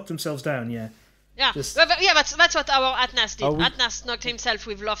 knocked themselves down. Yeah. Yeah, that's what our Atnas did. Atnas knocked himself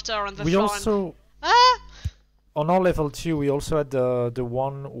with laughter on the floor. On our level 2, we also had the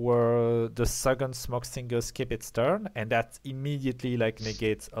one where the second Smoke Singer skip its turn, and that immediately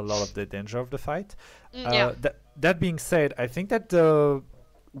negates a lot of the danger of the fight. That being said, I think that the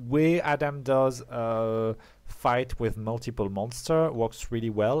way Adam does fight with multiple monsters works really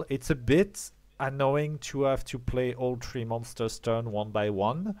well. It's a bit annoying to have to play all 3 monsters turn one by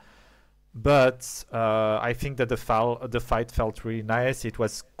one. But I think that the fight felt really nice. It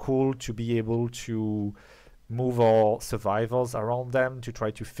was cool to be able to move our survivors around them to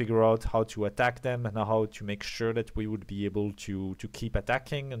try to figure out how to attack them and how to make sure that we would be able to keep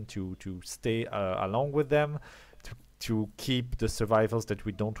attacking and to stay along with them. to keep the survivors that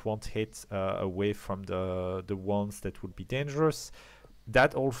we don't want hit away from the ones that would be dangerous.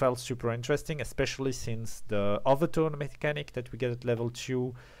 That all felt super interesting, especially since the overtone mechanic that we get at level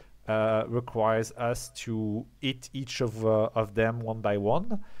 2 requires us to hit each of them one by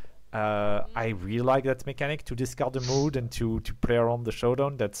one. I really like that mechanic, to discard the mood and to play around the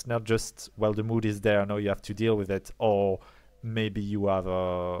showdown. That's not just, well, the mood is there, now you have to deal with it, or maybe you have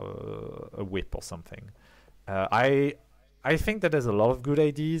a whip or something. I think that there's a lot of good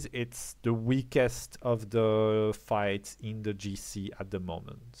ideas. It's the weakest of the fights in the GC at the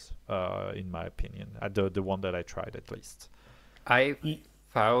moment, in my opinion. The one that I tried, at least. I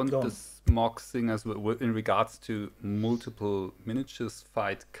found the Smog Singers in regards to multiple miniatures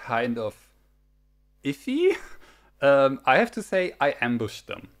fight kind of iffy. I have to say I ambushed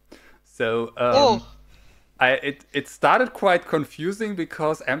them. So it started quite confusing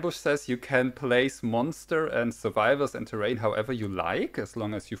because ambush says you can place monster and survivors and terrain however you like, as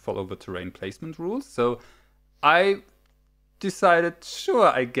long as you follow the terrain placement rules. So I decided, sure,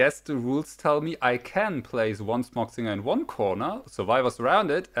 I guess the rules tell me I can place one Smog Singer in one corner, survivors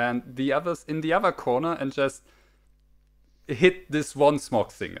around it, and the others in the other corner, and just hit this one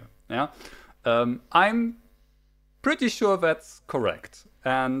Smog Singer. Yeah, I'm pretty sure that's correct.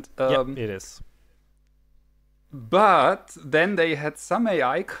 And yep, it is. But then they had some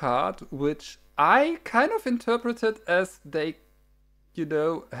AI card, which I kind of interpreted as they,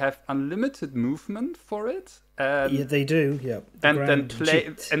 have unlimited movement for it. And, yeah, they do. Yeah, then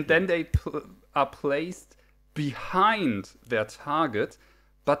they are placed behind their target,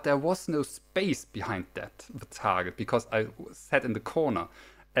 but there was no space behind the target because I sat in the corner,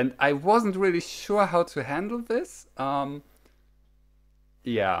 and I wasn't really sure how to handle this.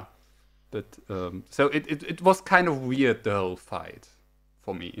 Yeah. But so it was kind of weird, the whole fight,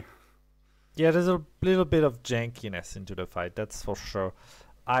 for me. Yeah, there's a little bit of jankiness into the fight, that's for sure.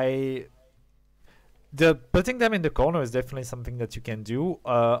 Putting them in the corner is definitely something that you can do.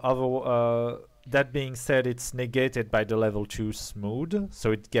 That being said, it's negated by the level 2 smooth,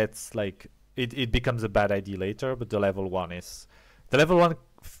 so it gets it becomes a bad idea later. But the level 1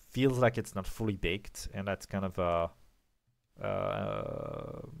 feels like it's not fully baked, and that's kind of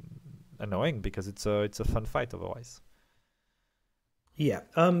annoying because it's a fun fight otherwise. Yeah.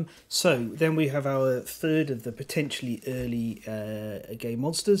 So then we have our third of the potentially early game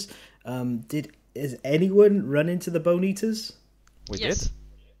monsters. Has anyone run into the Bone Eaters? We yes. did.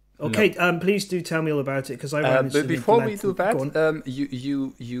 Okay. No. Please do tell me all about it, because I ran into But before we do that,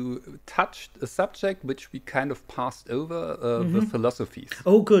 you touched a subject which we kind of passed over, the philosophies.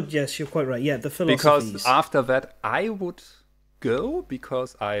 Oh, good. Yes, you're quite right. Yeah, the philosophies. Because after that, I would go,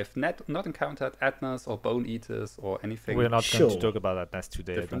 because I've not encountered Atnas or Bone Eaters or anything. We're not going to talk about Atnas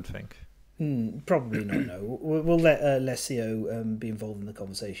today, different. I don't think. Probably not, no. We'll let Lesio be involved in the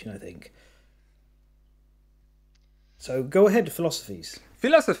conversation, I think. So go ahead, philosophies.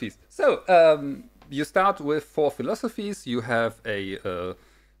 Philosophies. So you start with 4 philosophies. You have a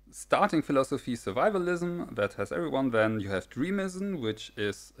starting philosophy, survivalism, that has everyone. Then you have dreamism, which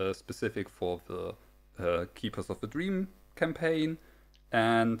is specific for the Keepers of the Dream campaign.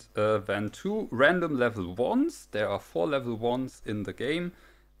 And then 2 random level 1s. There are 4 level 1s in the game.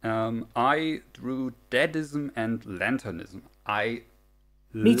 I drew Deadism and Lanternism. I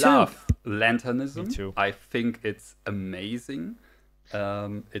love Lanternism. Me too. I think it's amazing.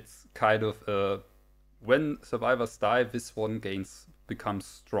 It's kind of when survivors die, this one becomes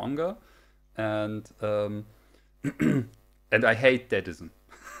stronger, and and I hate Deadism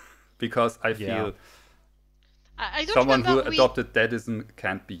because I feel I don't someone who remember adopted Deadism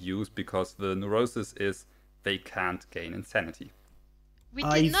can't be used, because the neurosis is they can't gain insanity. We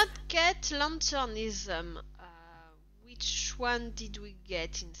did not get Lanternism. Which one did we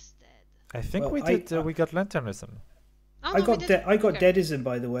get instead? I think we got Lanternism. Oh, I no, got Deadism,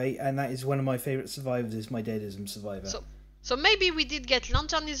 by the way, and that is one of my favourite survivors. Is my Deadism survivor. So maybe we did get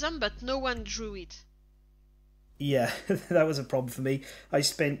Lanternism, but no one drew it. Yeah, that was a problem for me. I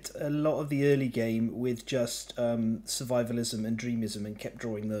spent a lot of the early game with just survivalism and dreamism and kept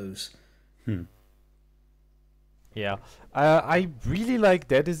drawing those. Yeah, I really like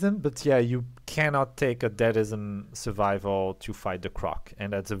Deadism, but yeah, you cannot take a Deadism survival to fight the Croc,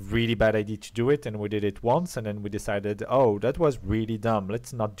 and that's a really bad idea to do it. And we did it once, and then we decided, oh, that was really dumb.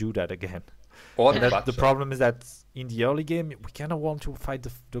 Let's not do that again. Or the problem is that in the early game, we kind of want to fight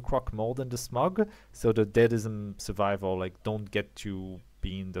the Croc more than the Smog, so the Deadism survival don't get to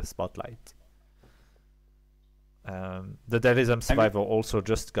be in the spotlight. The Deadism survival also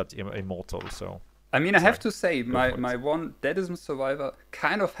just got immortal, so. I mean, I have to say, my one Deadism survivor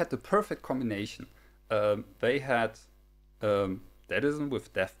kind of had the perfect combination. They had Deadism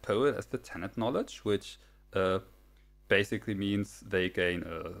with Deaf Poet as the tenant knowledge, which basically means they gain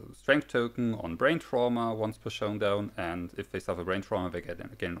a strength token on brain trauma once per showdown, and if they suffer brain trauma, they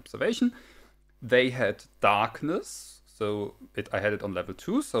gain an observation. They had Darkness, so I had it on level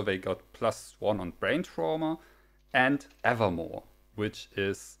 2, so they got +1 on brain trauma, and Evermore, which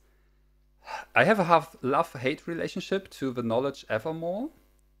is... I have a love-hate relationship to the knowledge Evermore.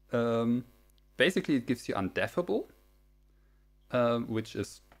 Basically, it gives you Undeafable, which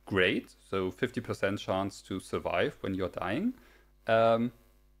is great. So 50% chance to survive when you're dying. To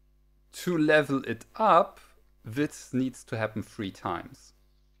level it up, this needs to happen 3 times,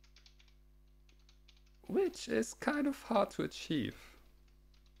 which is kind of hard to achieve.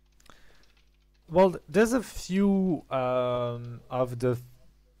 Well, there's a few of the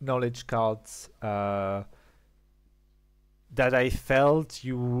knowledge cards that I felt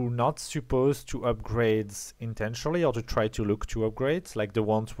you're not supposed to upgrade intentionally or to try to look to upgrades, like the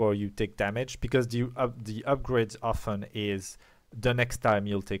ones where you take damage, because the upgrades often is the next time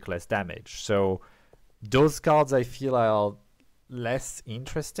you'll take less damage. So those cards I feel are less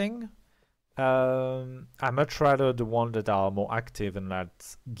interesting. I much rather the ones that are more active and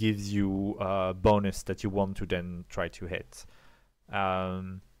that gives you a bonus that you want to then try to hit.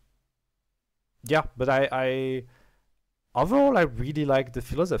 Yeah, but I overall I really like the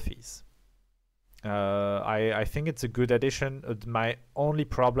philosophies. I think it's a good addition. My only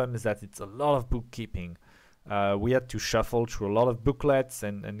problem is that it's a lot of bookkeeping. We had to shuffle through a lot of booklets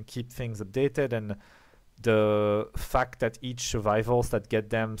and keep things updated, and the fact that each survivals that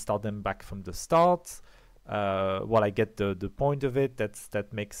get them start them back from the start, I get the point of it.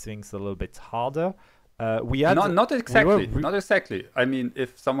 That makes things a little bit harder. We had not exactly. I mean,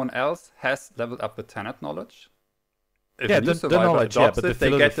 if someone else has leveled up the tenant knowledge, if a new survivor knowledge, adopts but it,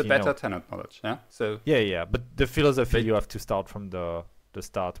 they get the better tenant knowledge. Yeah. So yeah. But the philosophy you have to start from the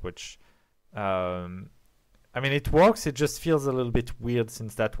start, which I mean, it works. It just feels a little bit weird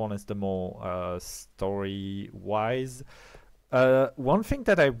since that one is the more story-wise. One thing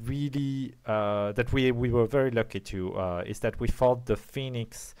that I really that we were very lucky to is that we fought the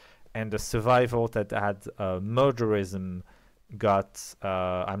Phoenix and the survivor that had murderism got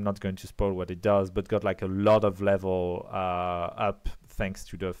I'm not going to spoil what it does, but got like a lot of level up thanks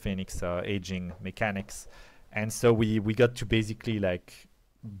to the Phoenix aging mechanics, and so we got to basically like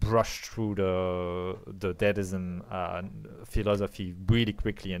brush through the deadism philosophy really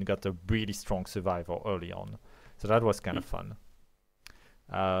quickly and got a really strong survivor early on. So that was kind of fun.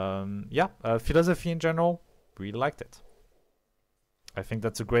 Philosophy in general, really liked it. I think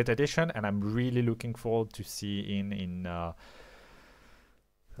that's a great addition, and I'm really looking forward to see in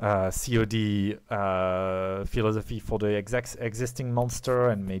COD philosophy for the existing monster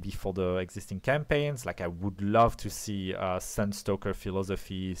and maybe for the existing campaigns. Like I would love to see Sunstalker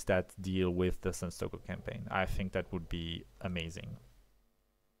philosophies that deal with the Sunstalker campaign. I think that would be amazing.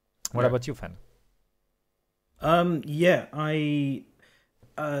 What about you, Fen?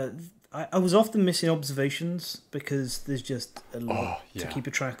 I was often missing observations because there's just a lot to keep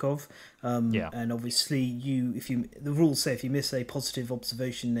a track of. And obviously, the rules say if you miss a positive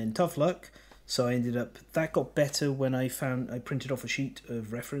observation, then tough luck. So I ended up, that got better when I printed off a sheet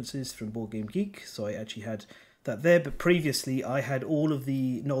of references from Board Game Geek. So I actually had that there. But previously, I had all of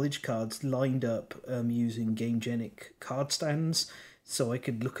the knowledge cards lined up using GameGenic card stands, so I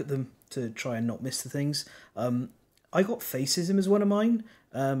could look at them to try and not miss the things. I got Facism as one of mine,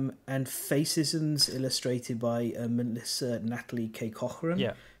 and Facism's illustrated by Melissa Natalie K.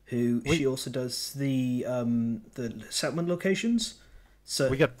 Cochran, she also does the settlement locations. So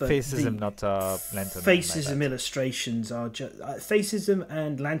we got Facism, not Lantern. Facism illustrations are just Facism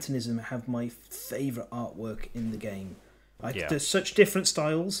and Lanternism have my favorite artwork in the game. There's such different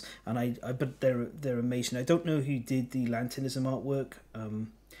styles, and but they're amazing. I don't know who did the Lanternism artwork.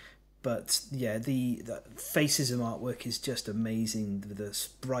 But yeah, the Facism artwork is just amazing. The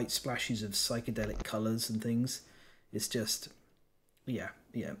bright splashes of psychedelic colours and things. It's just,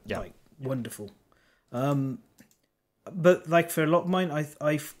 like wonderful. But like for a lot of mine,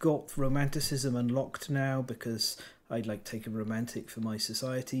 I've got Romanticism unlocked now because I'd like to take a romantic for my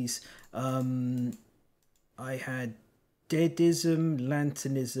societies. I had Deadism,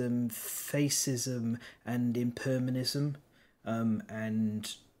 Lanternism, Facism, and Impermanism,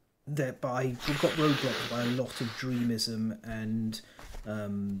 and but I got roadblocked by a lot of dreamism and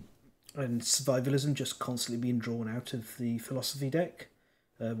survivalism, just constantly being drawn out of the philosophy deck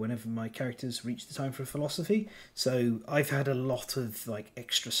whenever my characters reach the time for philosophy. So I've had a lot of like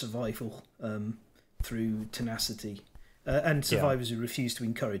extra survival through tenacity and survivors who refuse to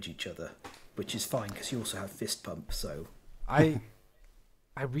encourage each other, which is fine because you also have fist pump. So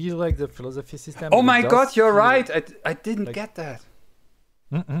I really like the philosophy system. Oh but it my does god, you're feel right. I didn't like- get that.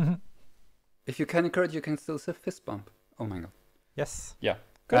 Mm-mm. If you can encourage, you can still say fist bump. Oh my god. Yes. Yeah.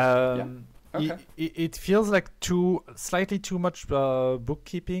 Good. Yeah. It, Okay. it feels like slightly too much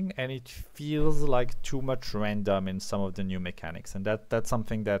bookkeeping, and it feels like too much random in some of the new mechanics, and that's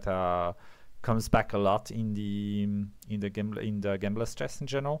something that comes back a lot in the gambler stress in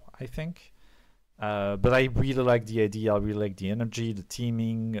general, I think. But I really like the idea. I really like the energy, the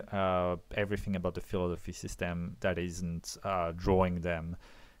teaming, everything about the philosophy system that isn't drawing them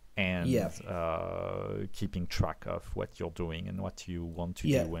and keeping track of what you're doing and what you want to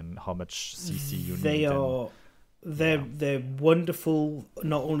do and how much CC you need. They're wonderful,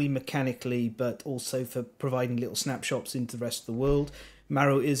 not only mechanically but also for providing little snapshots into the rest of the world.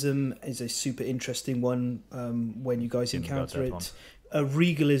 Marrowism is a super interesting one when you guys encounter it.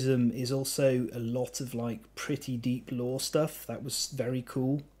 Regalism is also a lot of like pretty deep lore stuff. That was very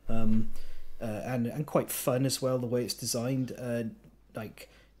cool and quite fun as well, the way it's designed. Like,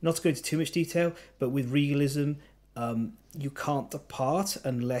 not to go into too much detail, but with regalism, you can't depart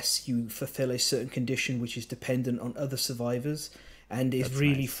unless you fulfill a certain condition which is dependent on other survivors, and it's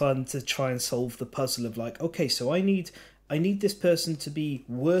really fun to try and solve the puzzle of like, okay, so I need this person to be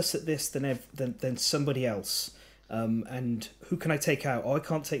worse at this than somebody else. And who can I take out? Oh, I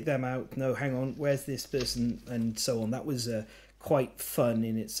can't take them out. No, hang on. Where's this person? And so on. That was quite fun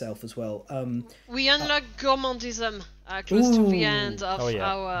in itself as well. We unlock gourmandism close to the end of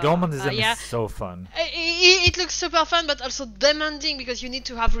our... Gourmandism is so fun. It looks super fun, but also demanding because you need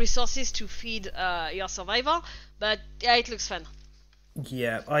to have resources to feed your survivor. But yeah, it looks fun.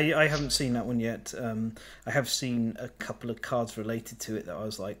 Yeah, I haven't seen that one yet. I have seen a couple of cards related to it that I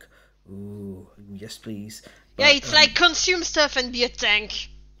was like, ooh, yes please. But, yeah, it's like consume stuff and be a tank.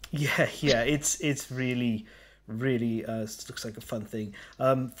 Yeah, it's really looks like a fun thing.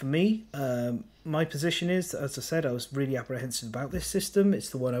 For me, my position is, as I said, I was really apprehensive about this system. It's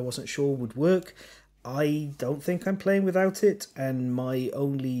the one I wasn't sure would work. I don't think I'm playing without it, and my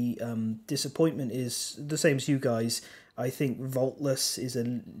only disappointment is the same as you guys. I think Vaultless is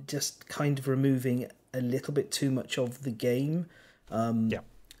just kind of removing a little bit too much of the game.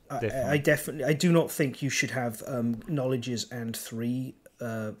 Definitely. I do not think you should have knowledges and three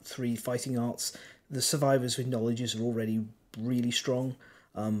fighting arts. The survivors with knowledges are already really strong,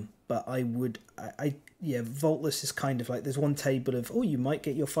 but Vaultless is kind of like, there's one table of, oh, you might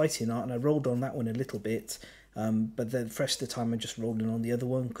get your fighting art, and I rolled on that one a little bit, but then the rest of the time I just rolled in on the other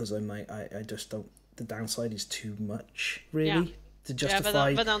one because I just don't. The downside is too much, really, to justify.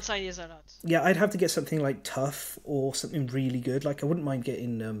 Yeah, the downside is a lot. Yeah, I'd have to get something like tough or something really good. Like, I wouldn't mind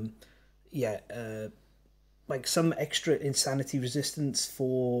getting, like some extra insanity resistance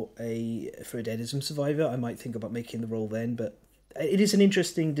for a deadism survivor. I might think about making the roll then, but it is an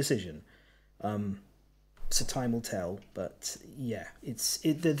interesting decision. So time will tell. But yeah,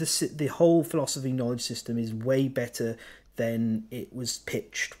 the whole philosophy knowledge system is way better than it was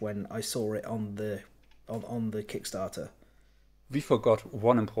pitched when I saw it on the Kickstarter. We forgot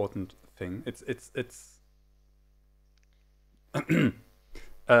one important thing. It's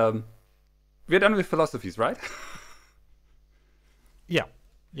we're done with philosophies, right? Yeah.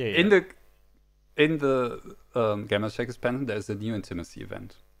 In the Gamma Shakers panel, there's a new intimacy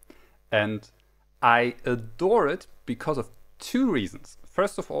event, and I adore it because of two reasons.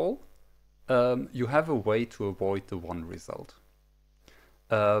 First of all, you have a way to avoid the one result,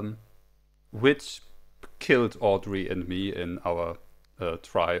 which killed Audrey and me in our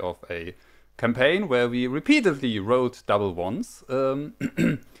try of a campaign where we repeatedly wrote double ones.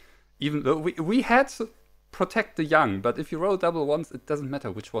 Even though we had to protect the young, but if you roll double ones, it doesn't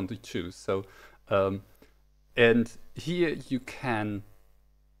matter which one to choose. So, and here you can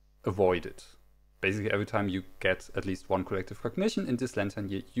avoid it. Basically, every time you get at least one collective cognition in this lantern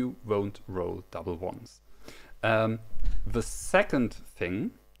year, you won't roll double ones. The second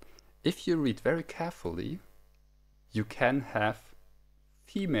thing, if you read very carefully, you can have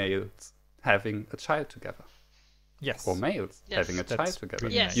females having a child together. Yes. Or males Yes. having a child together.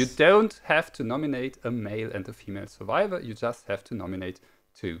 Yes. You don't have to nominate a male and a female survivor. You just have to nominate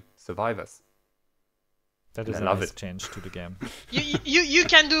two survivors. That is I a love nice it. change to the game. You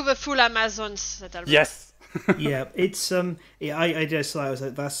can do the full Amazons that are Yes. Yeah, it's I just I was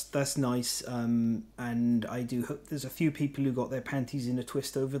like that's nice, and I do hope there's a few people who got their panties in a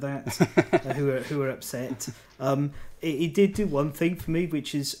twist over that, who are upset. It did do one thing for me,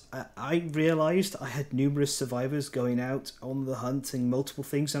 which is I realised I had numerous survivors going out on the hunt and multiple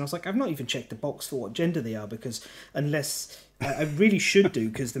things, and I was like, I've not even checked the box for what gender they are, because unless I really should do,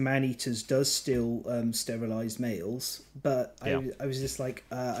 because the man-eaters does still sterilise males, but Yeah. I was just like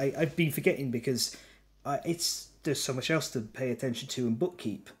I've been forgetting because there's so much else to pay attention to and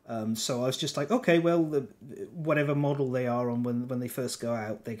bookkeep. So I was just like, okay, well, whatever model they are on when they first go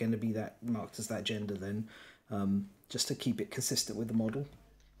out, they're going to be that marked as that gender then, just to keep it consistent with the model.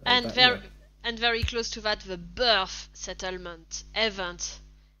 And very close to that, the birth settlement event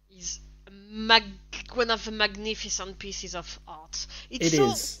is one of the magnificent pieces of art. It's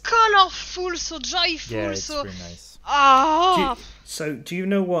so colourful, so joyful, Yeah, it's so really nice. Do you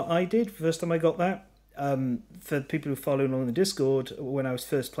know what I did first time I got that? For people who follow along the Discord, when I was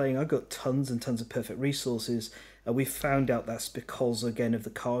first playing, I got tons and tons of perfect resources. We found out that's because, again, of the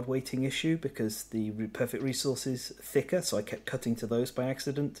card weighting issue, because the perfect resources thicker, so I kept cutting to those by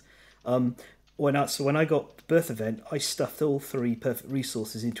accident. When I got the birth event, I stuffed all 3 perfect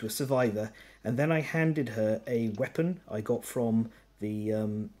resources into a survivor, and then I handed her a weapon I got from the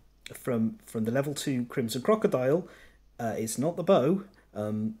the level 2 Crimson Crocodile. It's not the bow.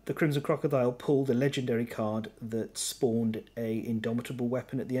 The Crimson Crocodile pulled a legendary card that spawned a indomitable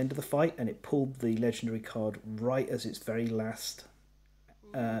weapon at the end of the fight, and it pulled the legendary card right as its very last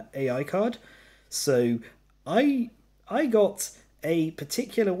AI card. So I got a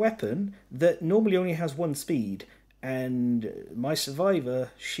particular weapon that normally only has 1 speed, and my survivor,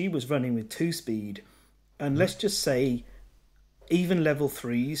 she was running with 2 speed, and let's just say even level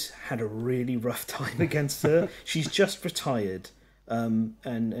 3s had a really rough time against her. She's just retired.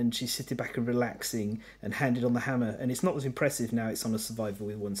 And she's sitting back and relaxing and handed on the hammer, and it's not as impressive now. It's on a survivor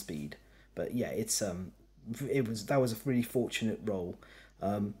with 1 speed, but yeah, that was a really fortunate roll.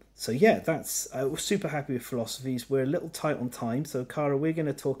 So yeah, I was super happy with philosophies. We're a little tight on time, so Cara, we're going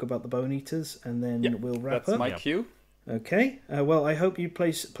to talk about the Bone Eaters, and then we'll wrap up. That's my cue. Okay. Well, I hope you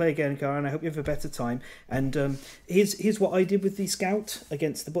play again, Cara, and I hope you have a better time. And here's what I did with the Scout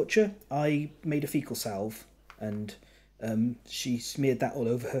against the Butcher. I made a fecal salve, and she smeared that all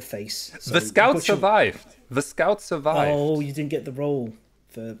over her face. So the Scout Butcher... survived. The Scout survived. Oh, you didn't get the roll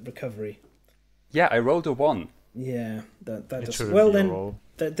for recovery. Yeah, I rolled a 1. Yeah, that does. Well then,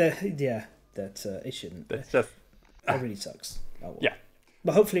 it shouldn't. That's just. That really sucks. Oh, well. Yeah.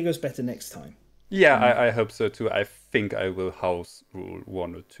 But hopefully it goes better next time. Yeah, I hope so too. I think I will house rule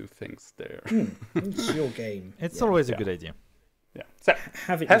 1 or 2 things there. It's your game. It's always a good idea. Yeah. So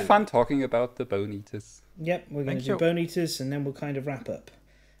have fun talking about the Bone Eaters. Yep, we're going to do you. Bone Eaters, and then we'll kind of wrap up.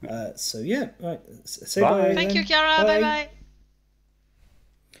 So yeah, right. Say Bye. bye. Thank then. you, Chiara. Bye bye.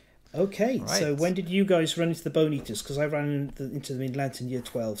 Okay, Right. so when did you guys run into the Bone Eaters? Because I ran into them in Lantern Year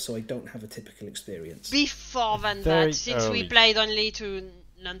 12, so I don't have a typical experience. Before than Very that, since we early. played only to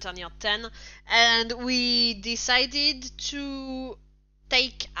Lantern Year 10, and we decided to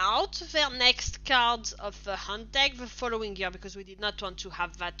take out their next cards of the hunt deck the following year, because we did not want to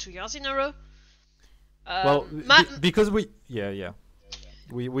have that 2 years in a row. Well, because we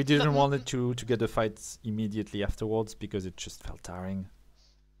didn't want it to get the fights immediately afterwards, because it just felt tiring.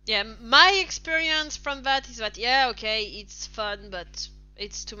 Yeah, my experience from that is that, yeah, okay, it's fun, but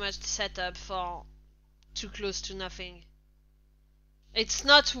it's too much setup for too close to nothing. It's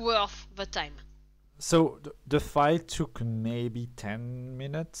not worth the time. So the fight took maybe 10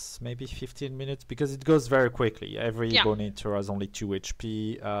 minutes, maybe 15 minutes, because it goes very quickly. Every Bone Eater has only 2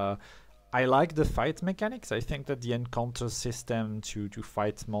 HP. I like the fight mechanics. I think that the encounter system to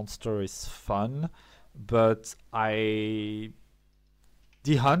fight monster is fun, but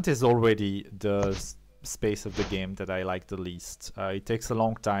the hunt is already the space of the game that I like the least. It takes a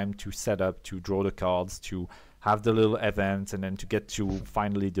long time to set up, to draw the cards, to have the little events, and then to get to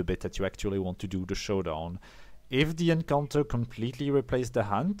finally the bit that you actually want to do, the showdown. If the encounter completely replaced the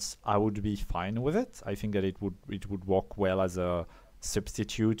hunt, I would be fine with it. I think that it would work well as a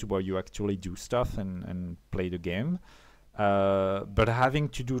substitute where you actually do stuff and play the game. But having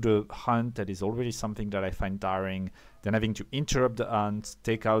to do the hunt, that is already something that I find tiring. Then having to interrupt the hunt,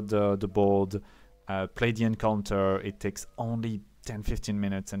 take out the board, play the encounter, it takes only 10-15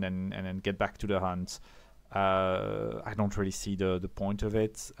 minutes, and then get back to the hunt. I don't really see the point of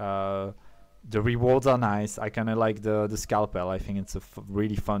it. The rewards are nice. I kind of like the scalpel. I think it's a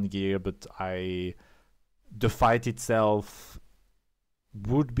really fun gear, but the fight itself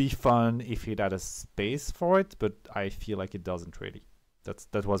would be fun if it had a space for it, but I feel like it doesn't really.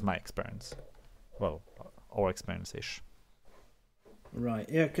 That was my experience. Well, our experience ish. Right,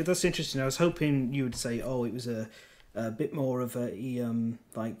 yeah, because that's interesting. I was hoping you would say, "Oh, it was a bit more of a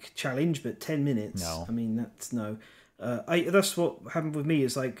like challenge," but 10 minutes. No. I mean, that's no. That's what happened with me.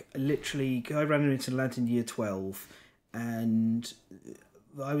 Is like literally, I ran into Lantern Year 12, and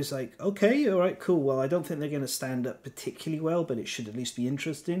I was like, okay, all right, cool. Well, I don't think they're going to stand up particularly well, but it should at least be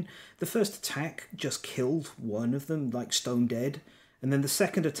interesting. The first attack just killed one of them, like stone dead, and then the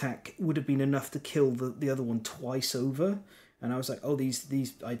second attack would have been enough to kill the other one twice over. And I was like, oh,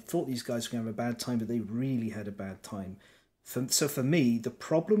 these I thought these guys were going to have a bad time, but they really had a bad time. So for me, the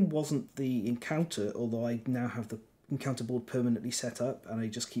problem wasn't the encounter, although I now have the encounter board permanently set up and I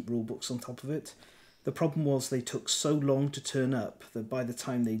just keep rule books on top of it. The problem was they took so long to turn up that by the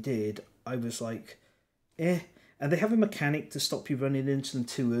time they did, I was like, eh. And they have a mechanic to stop you running into them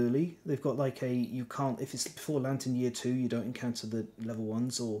too early. They've got like you can't, if it's before Lantern Year 2, you don't encounter the level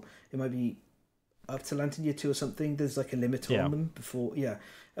 1s, or it might be up to Lantern Year 2 or something. There's like a limiter on them before,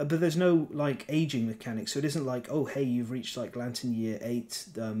 but there's no like aging mechanic, so it isn't like, oh hey, you've reached like Lantern Year 8,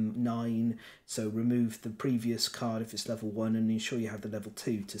 9, so remove the previous card if it's level 1 and ensure you have the level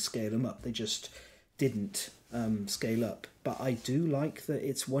 2 to scale them up. They just didn't scale up, but I do like that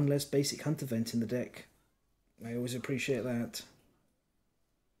it's one less basic hunt event in the deck. I always appreciate that.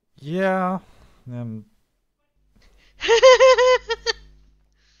 Yeah.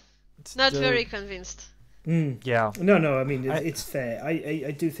 Not very convinced. Yeah. No. I mean, it's fair.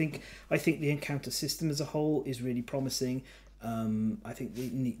 I do think. I think the encounter system as a whole is really promising. I think they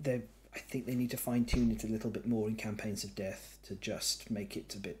need to fine tune it a little bit more in Campaigns of Death to just make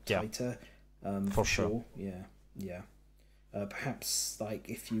it a bit tighter. For sure. Yeah. Perhaps like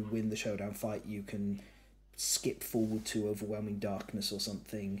if you win the showdown fight, you can skip forward to Overwhelming Darkness or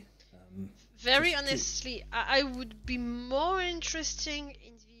something. Very honestly, I would be more interesting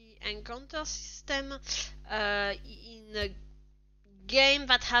in the encounter system in a game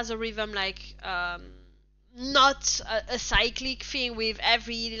that has a rhythm like not a cyclic thing with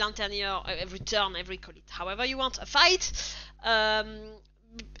every Lanternier, every turn, call it however you want, a fight.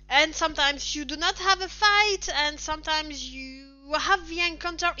 And sometimes you do not have a fight, and sometimes you have the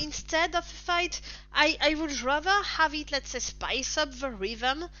encounter instead of a fight. I would rather have it, let's say, spice up the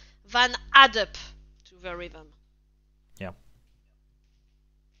rhythm than add up to the rhythm.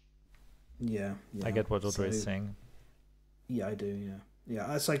 Yeah. I get what Audrey is saying. Yeah, I do,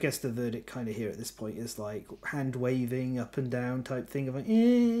 yeah. So I guess the verdict kind of here at this point is like hand waving up and down type thing of like,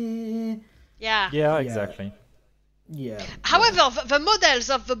 Yeah, exactly. Yeah. However, the models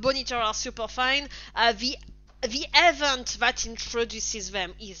of the Bonitor are super fine. The event that introduces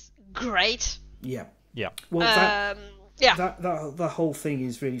them is great. Yeah. Well, that whole thing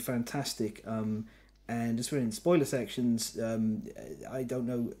is really fantastic. And as we're in spoiler sections, I don't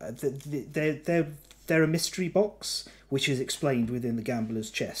know. They're a mystery box which is explained within the gambler's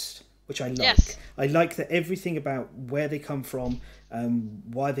chest, which I like. Yes. I like that everything about where they come from,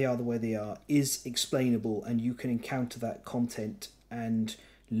 why they are the way they are, is explainable, and you can encounter that content and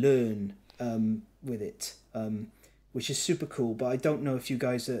learn with it, which is super cool. But I don't know if you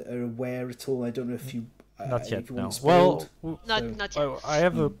guys are aware at all. I don't know if you. Not yet, no. Spoiled, not yet. I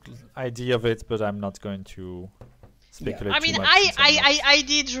have an idea of it, but I'm not going to speculate I mean, too much. I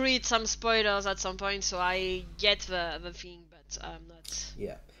did read some spoilers at some point, so I get the thing, but I'm not.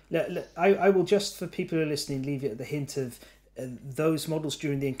 Yeah. I will just, for people who are listening, leave it at the hint of those models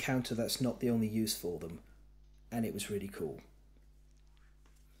during the encounter, that's not the only use for them. And it was really cool.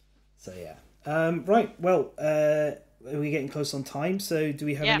 So, yeah. Right, well, we're getting close on time, so do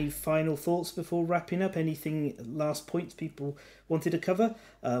we have any final thoughts before wrapping up? Anything, last points people wanted to cover?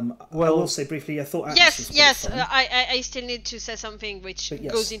 I will say briefly, I thought Atlas was quite fun. I still need to say something which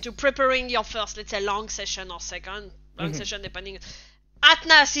goes into preparing your first, let's say, long session or second long session, depending.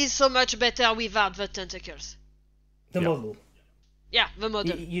 Atlas is so much better without the tentacles. The model. Yeah, the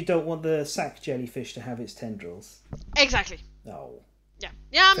model. You don't want the sack jellyfish to have its tendrils. Exactly. No.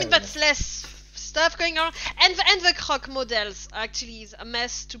 Yeah, I mean, that's less stuff going on, and the croc models actually is a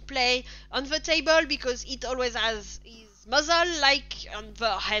mess to play on the table because it always has his muzzle like on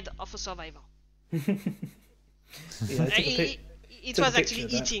the head of a survivor. It was actually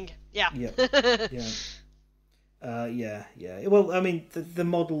eating. Yeah. Well, I mean, the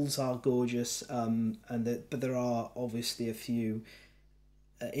models are gorgeous, but there are obviously a few.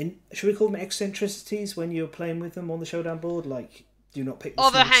 Should we call them eccentricities when you're playing with them on the showdown board? Like, do not pick the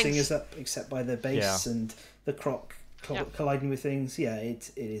snake singers up except by their base and the croc colliding with things. Yeah,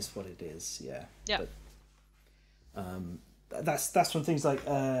 it is what it is. Yeah. Yeah. But, that's one things like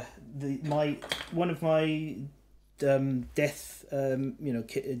one of my Death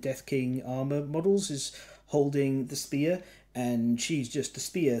King armor models is holding the spear, and the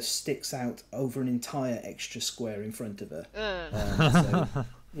spear sticks out over an entire extra square in front of her. So,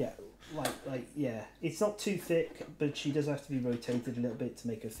 yeah, it's not too thick, but she does have to be rotated a little bit to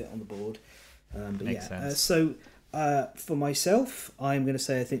make her fit on the board. But Makes sense. So for myself, I'm going to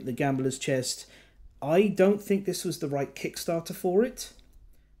say I think the Gambler's Chest. I don't think this was the right Kickstarter for it.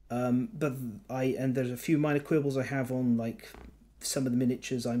 But there's a few minor quibbles I have on like some of the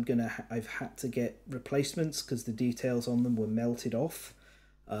miniatures. I've had to get replacements because the details on them were melted off.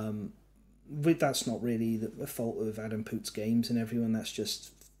 That's not really the fault of Adam Poots Games and everyone. That's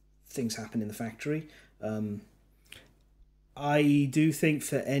just things happen in the factory. I do think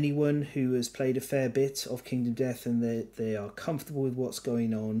for anyone who has played a fair bit of Kingdom Death and they are comfortable with what's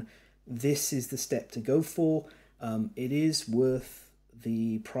going on, this is the step to go for. It is worth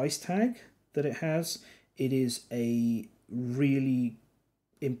the price tag that it has. It is a really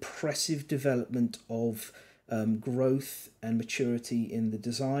impressive development of growth and maturity in the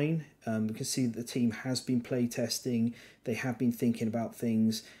design. You can see that the team has been play testing. They have been thinking about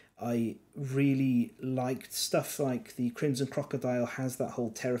things. I really liked stuff like the Crimson Crocodile has that whole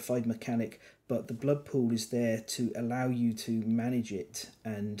terrified mechanic, but the blood pool is there to allow you to manage it,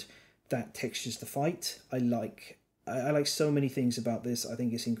 and that textures the fight. I like so many things about this. I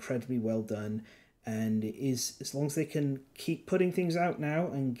think it's incredibly well done, and it is, as long as they can keep putting things out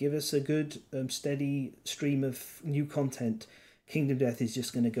now and give us a good steady stream of new content, Kingdom Death is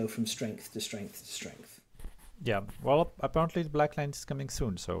just going to go from strength to strength to strength. Yeah, well, apparently the Blackline is coming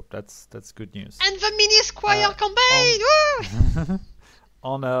soon, so that's good news. And the mini Squire campaign! Woo!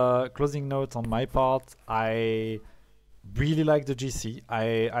 On a closing note on my part, I really like the GC.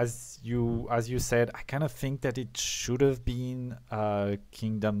 As you said, I kind of think that it should have been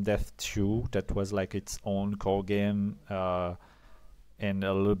Kingdom Death 2. That was like its own core game and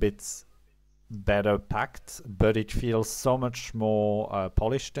a little bit better packed, but it feels so much more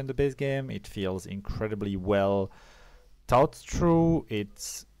polished than the base game. It feels incredibly well thought through.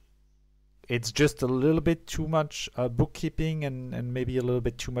 It's just a little bit too much bookkeeping and maybe a little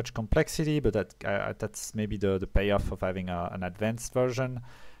bit too much complexity, but that's maybe the payoff of having an advanced version.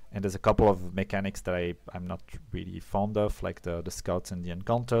 And there's a couple of mechanics that I'm not really fond of, like the scouts and the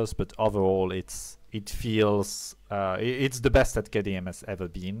encounters, but overall it feels it's the best that KDM has ever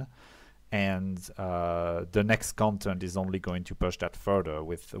been. And the next content is only going to push that further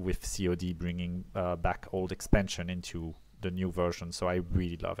with COD bringing back old expansion into the new version. So I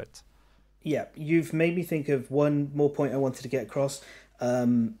really love it. Yeah, you've made me think of one more point I wanted to get across,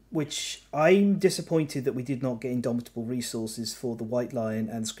 which I'm disappointed that we did not get Indomitable resources for the White Lion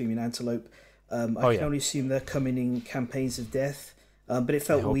and Screaming Antelope. I can only assume they're coming in campaigns of death. But it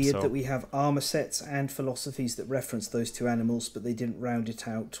felt weird that we have armor sets and philosophies that reference those two animals, but they didn't round it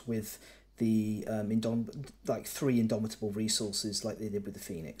out with the 3 Indomitable resources like they did with the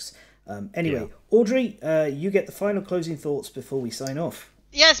Phoenix. Audrey, you get the final closing thoughts before we sign off.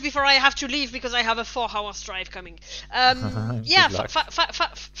 Yes, before I have to leave because I have a 4-hour drive coming. Final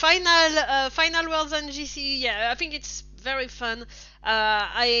words on GC. Yeah, I think it's very fun.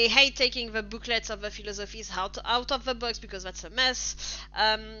 I hate taking the booklets of the philosophies out of the box because that's a mess.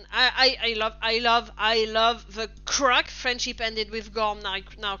 I love the Croc. Friendship ended with Gorm.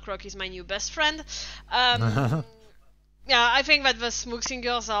 Now Croc is my new best friend. Yeah, I think that the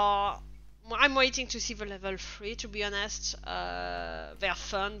Smokesingers are. I'm waiting to see the level 3, to be honest. They're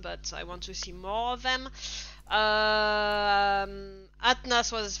fun, but I want to see more of them.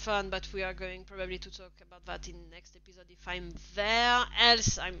 Atnas was fun, but we are going probably to talk about that in next episode if I'm there.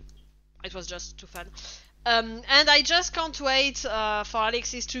 Else, it was just too fun. And I just can't wait for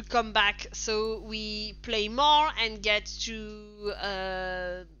Alexis to come back so we play more and get to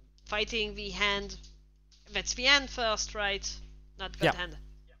fighting the hand. That's the hand first, right? Not God hand.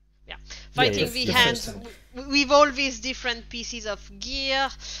 Yeah, fighting the hand with all these different pieces of gear.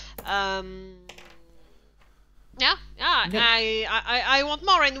 I want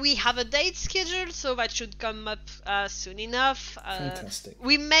more, and we have a date scheduled, so that should come up soon enough. Fantastic.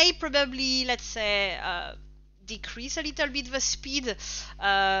 We may probably, let's say, decrease a little bit the speed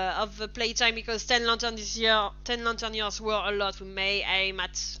of the playtime because 10 Lantern years were a lot. We may aim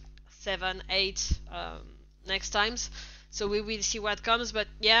at 7, 8 next times. So we will see what comes, but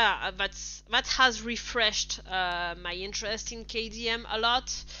yeah, that has refreshed my interest in KDM a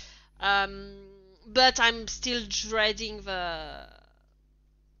lot. But I'm still dreading the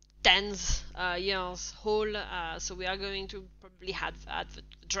 10 years haul. So we are going to probably have the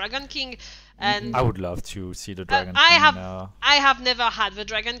Dragon King And I would love to see the Dragon I King. I have never had the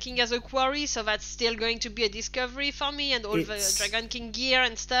Dragon King as a quarry, so that's still going to be a discovery for me, and all the Dragon King gear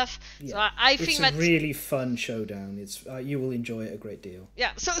and stuff. Yeah, So I think it's a really fun showdown. It's you will enjoy it a great deal.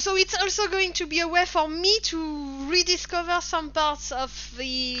 Yeah, so it's also going to be a way for me to rediscover some parts of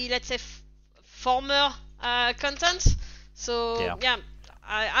the, let's say, former content. So yeah,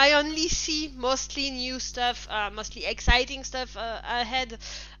 I only see mostly new stuff, mostly exciting stuff ahead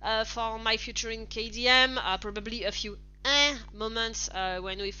for my future in KDM. Probably a few moments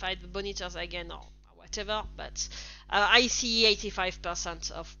when we fight the Bonitors again or whatever, but I see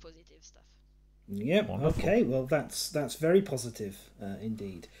 85% of positive stuff. Yep. Wonderful. Okay. Well, that's very positive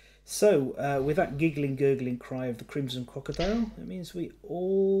indeed. So, with that giggling, gurgling cry of the Crimson Crocodile, it means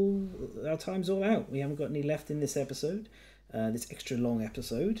our time's all out. We haven't got any left in this episode, this extra long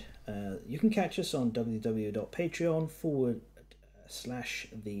episode. You can catch us on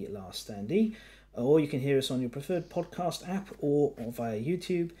www.patreon/TheLastStandee, or you can hear us on your preferred podcast app or via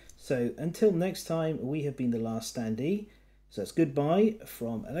YouTube. So, until next time, we have been The Last Standee. So, it's goodbye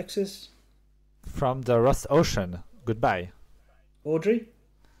from Alexis. From the Rust Ocean, goodbye. Audrey.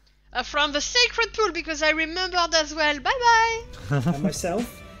 From the Sacred Pool, because I remembered as well. Bye-bye! And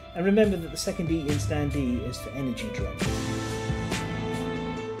myself. And remember that the second E in Standee is for energy drop.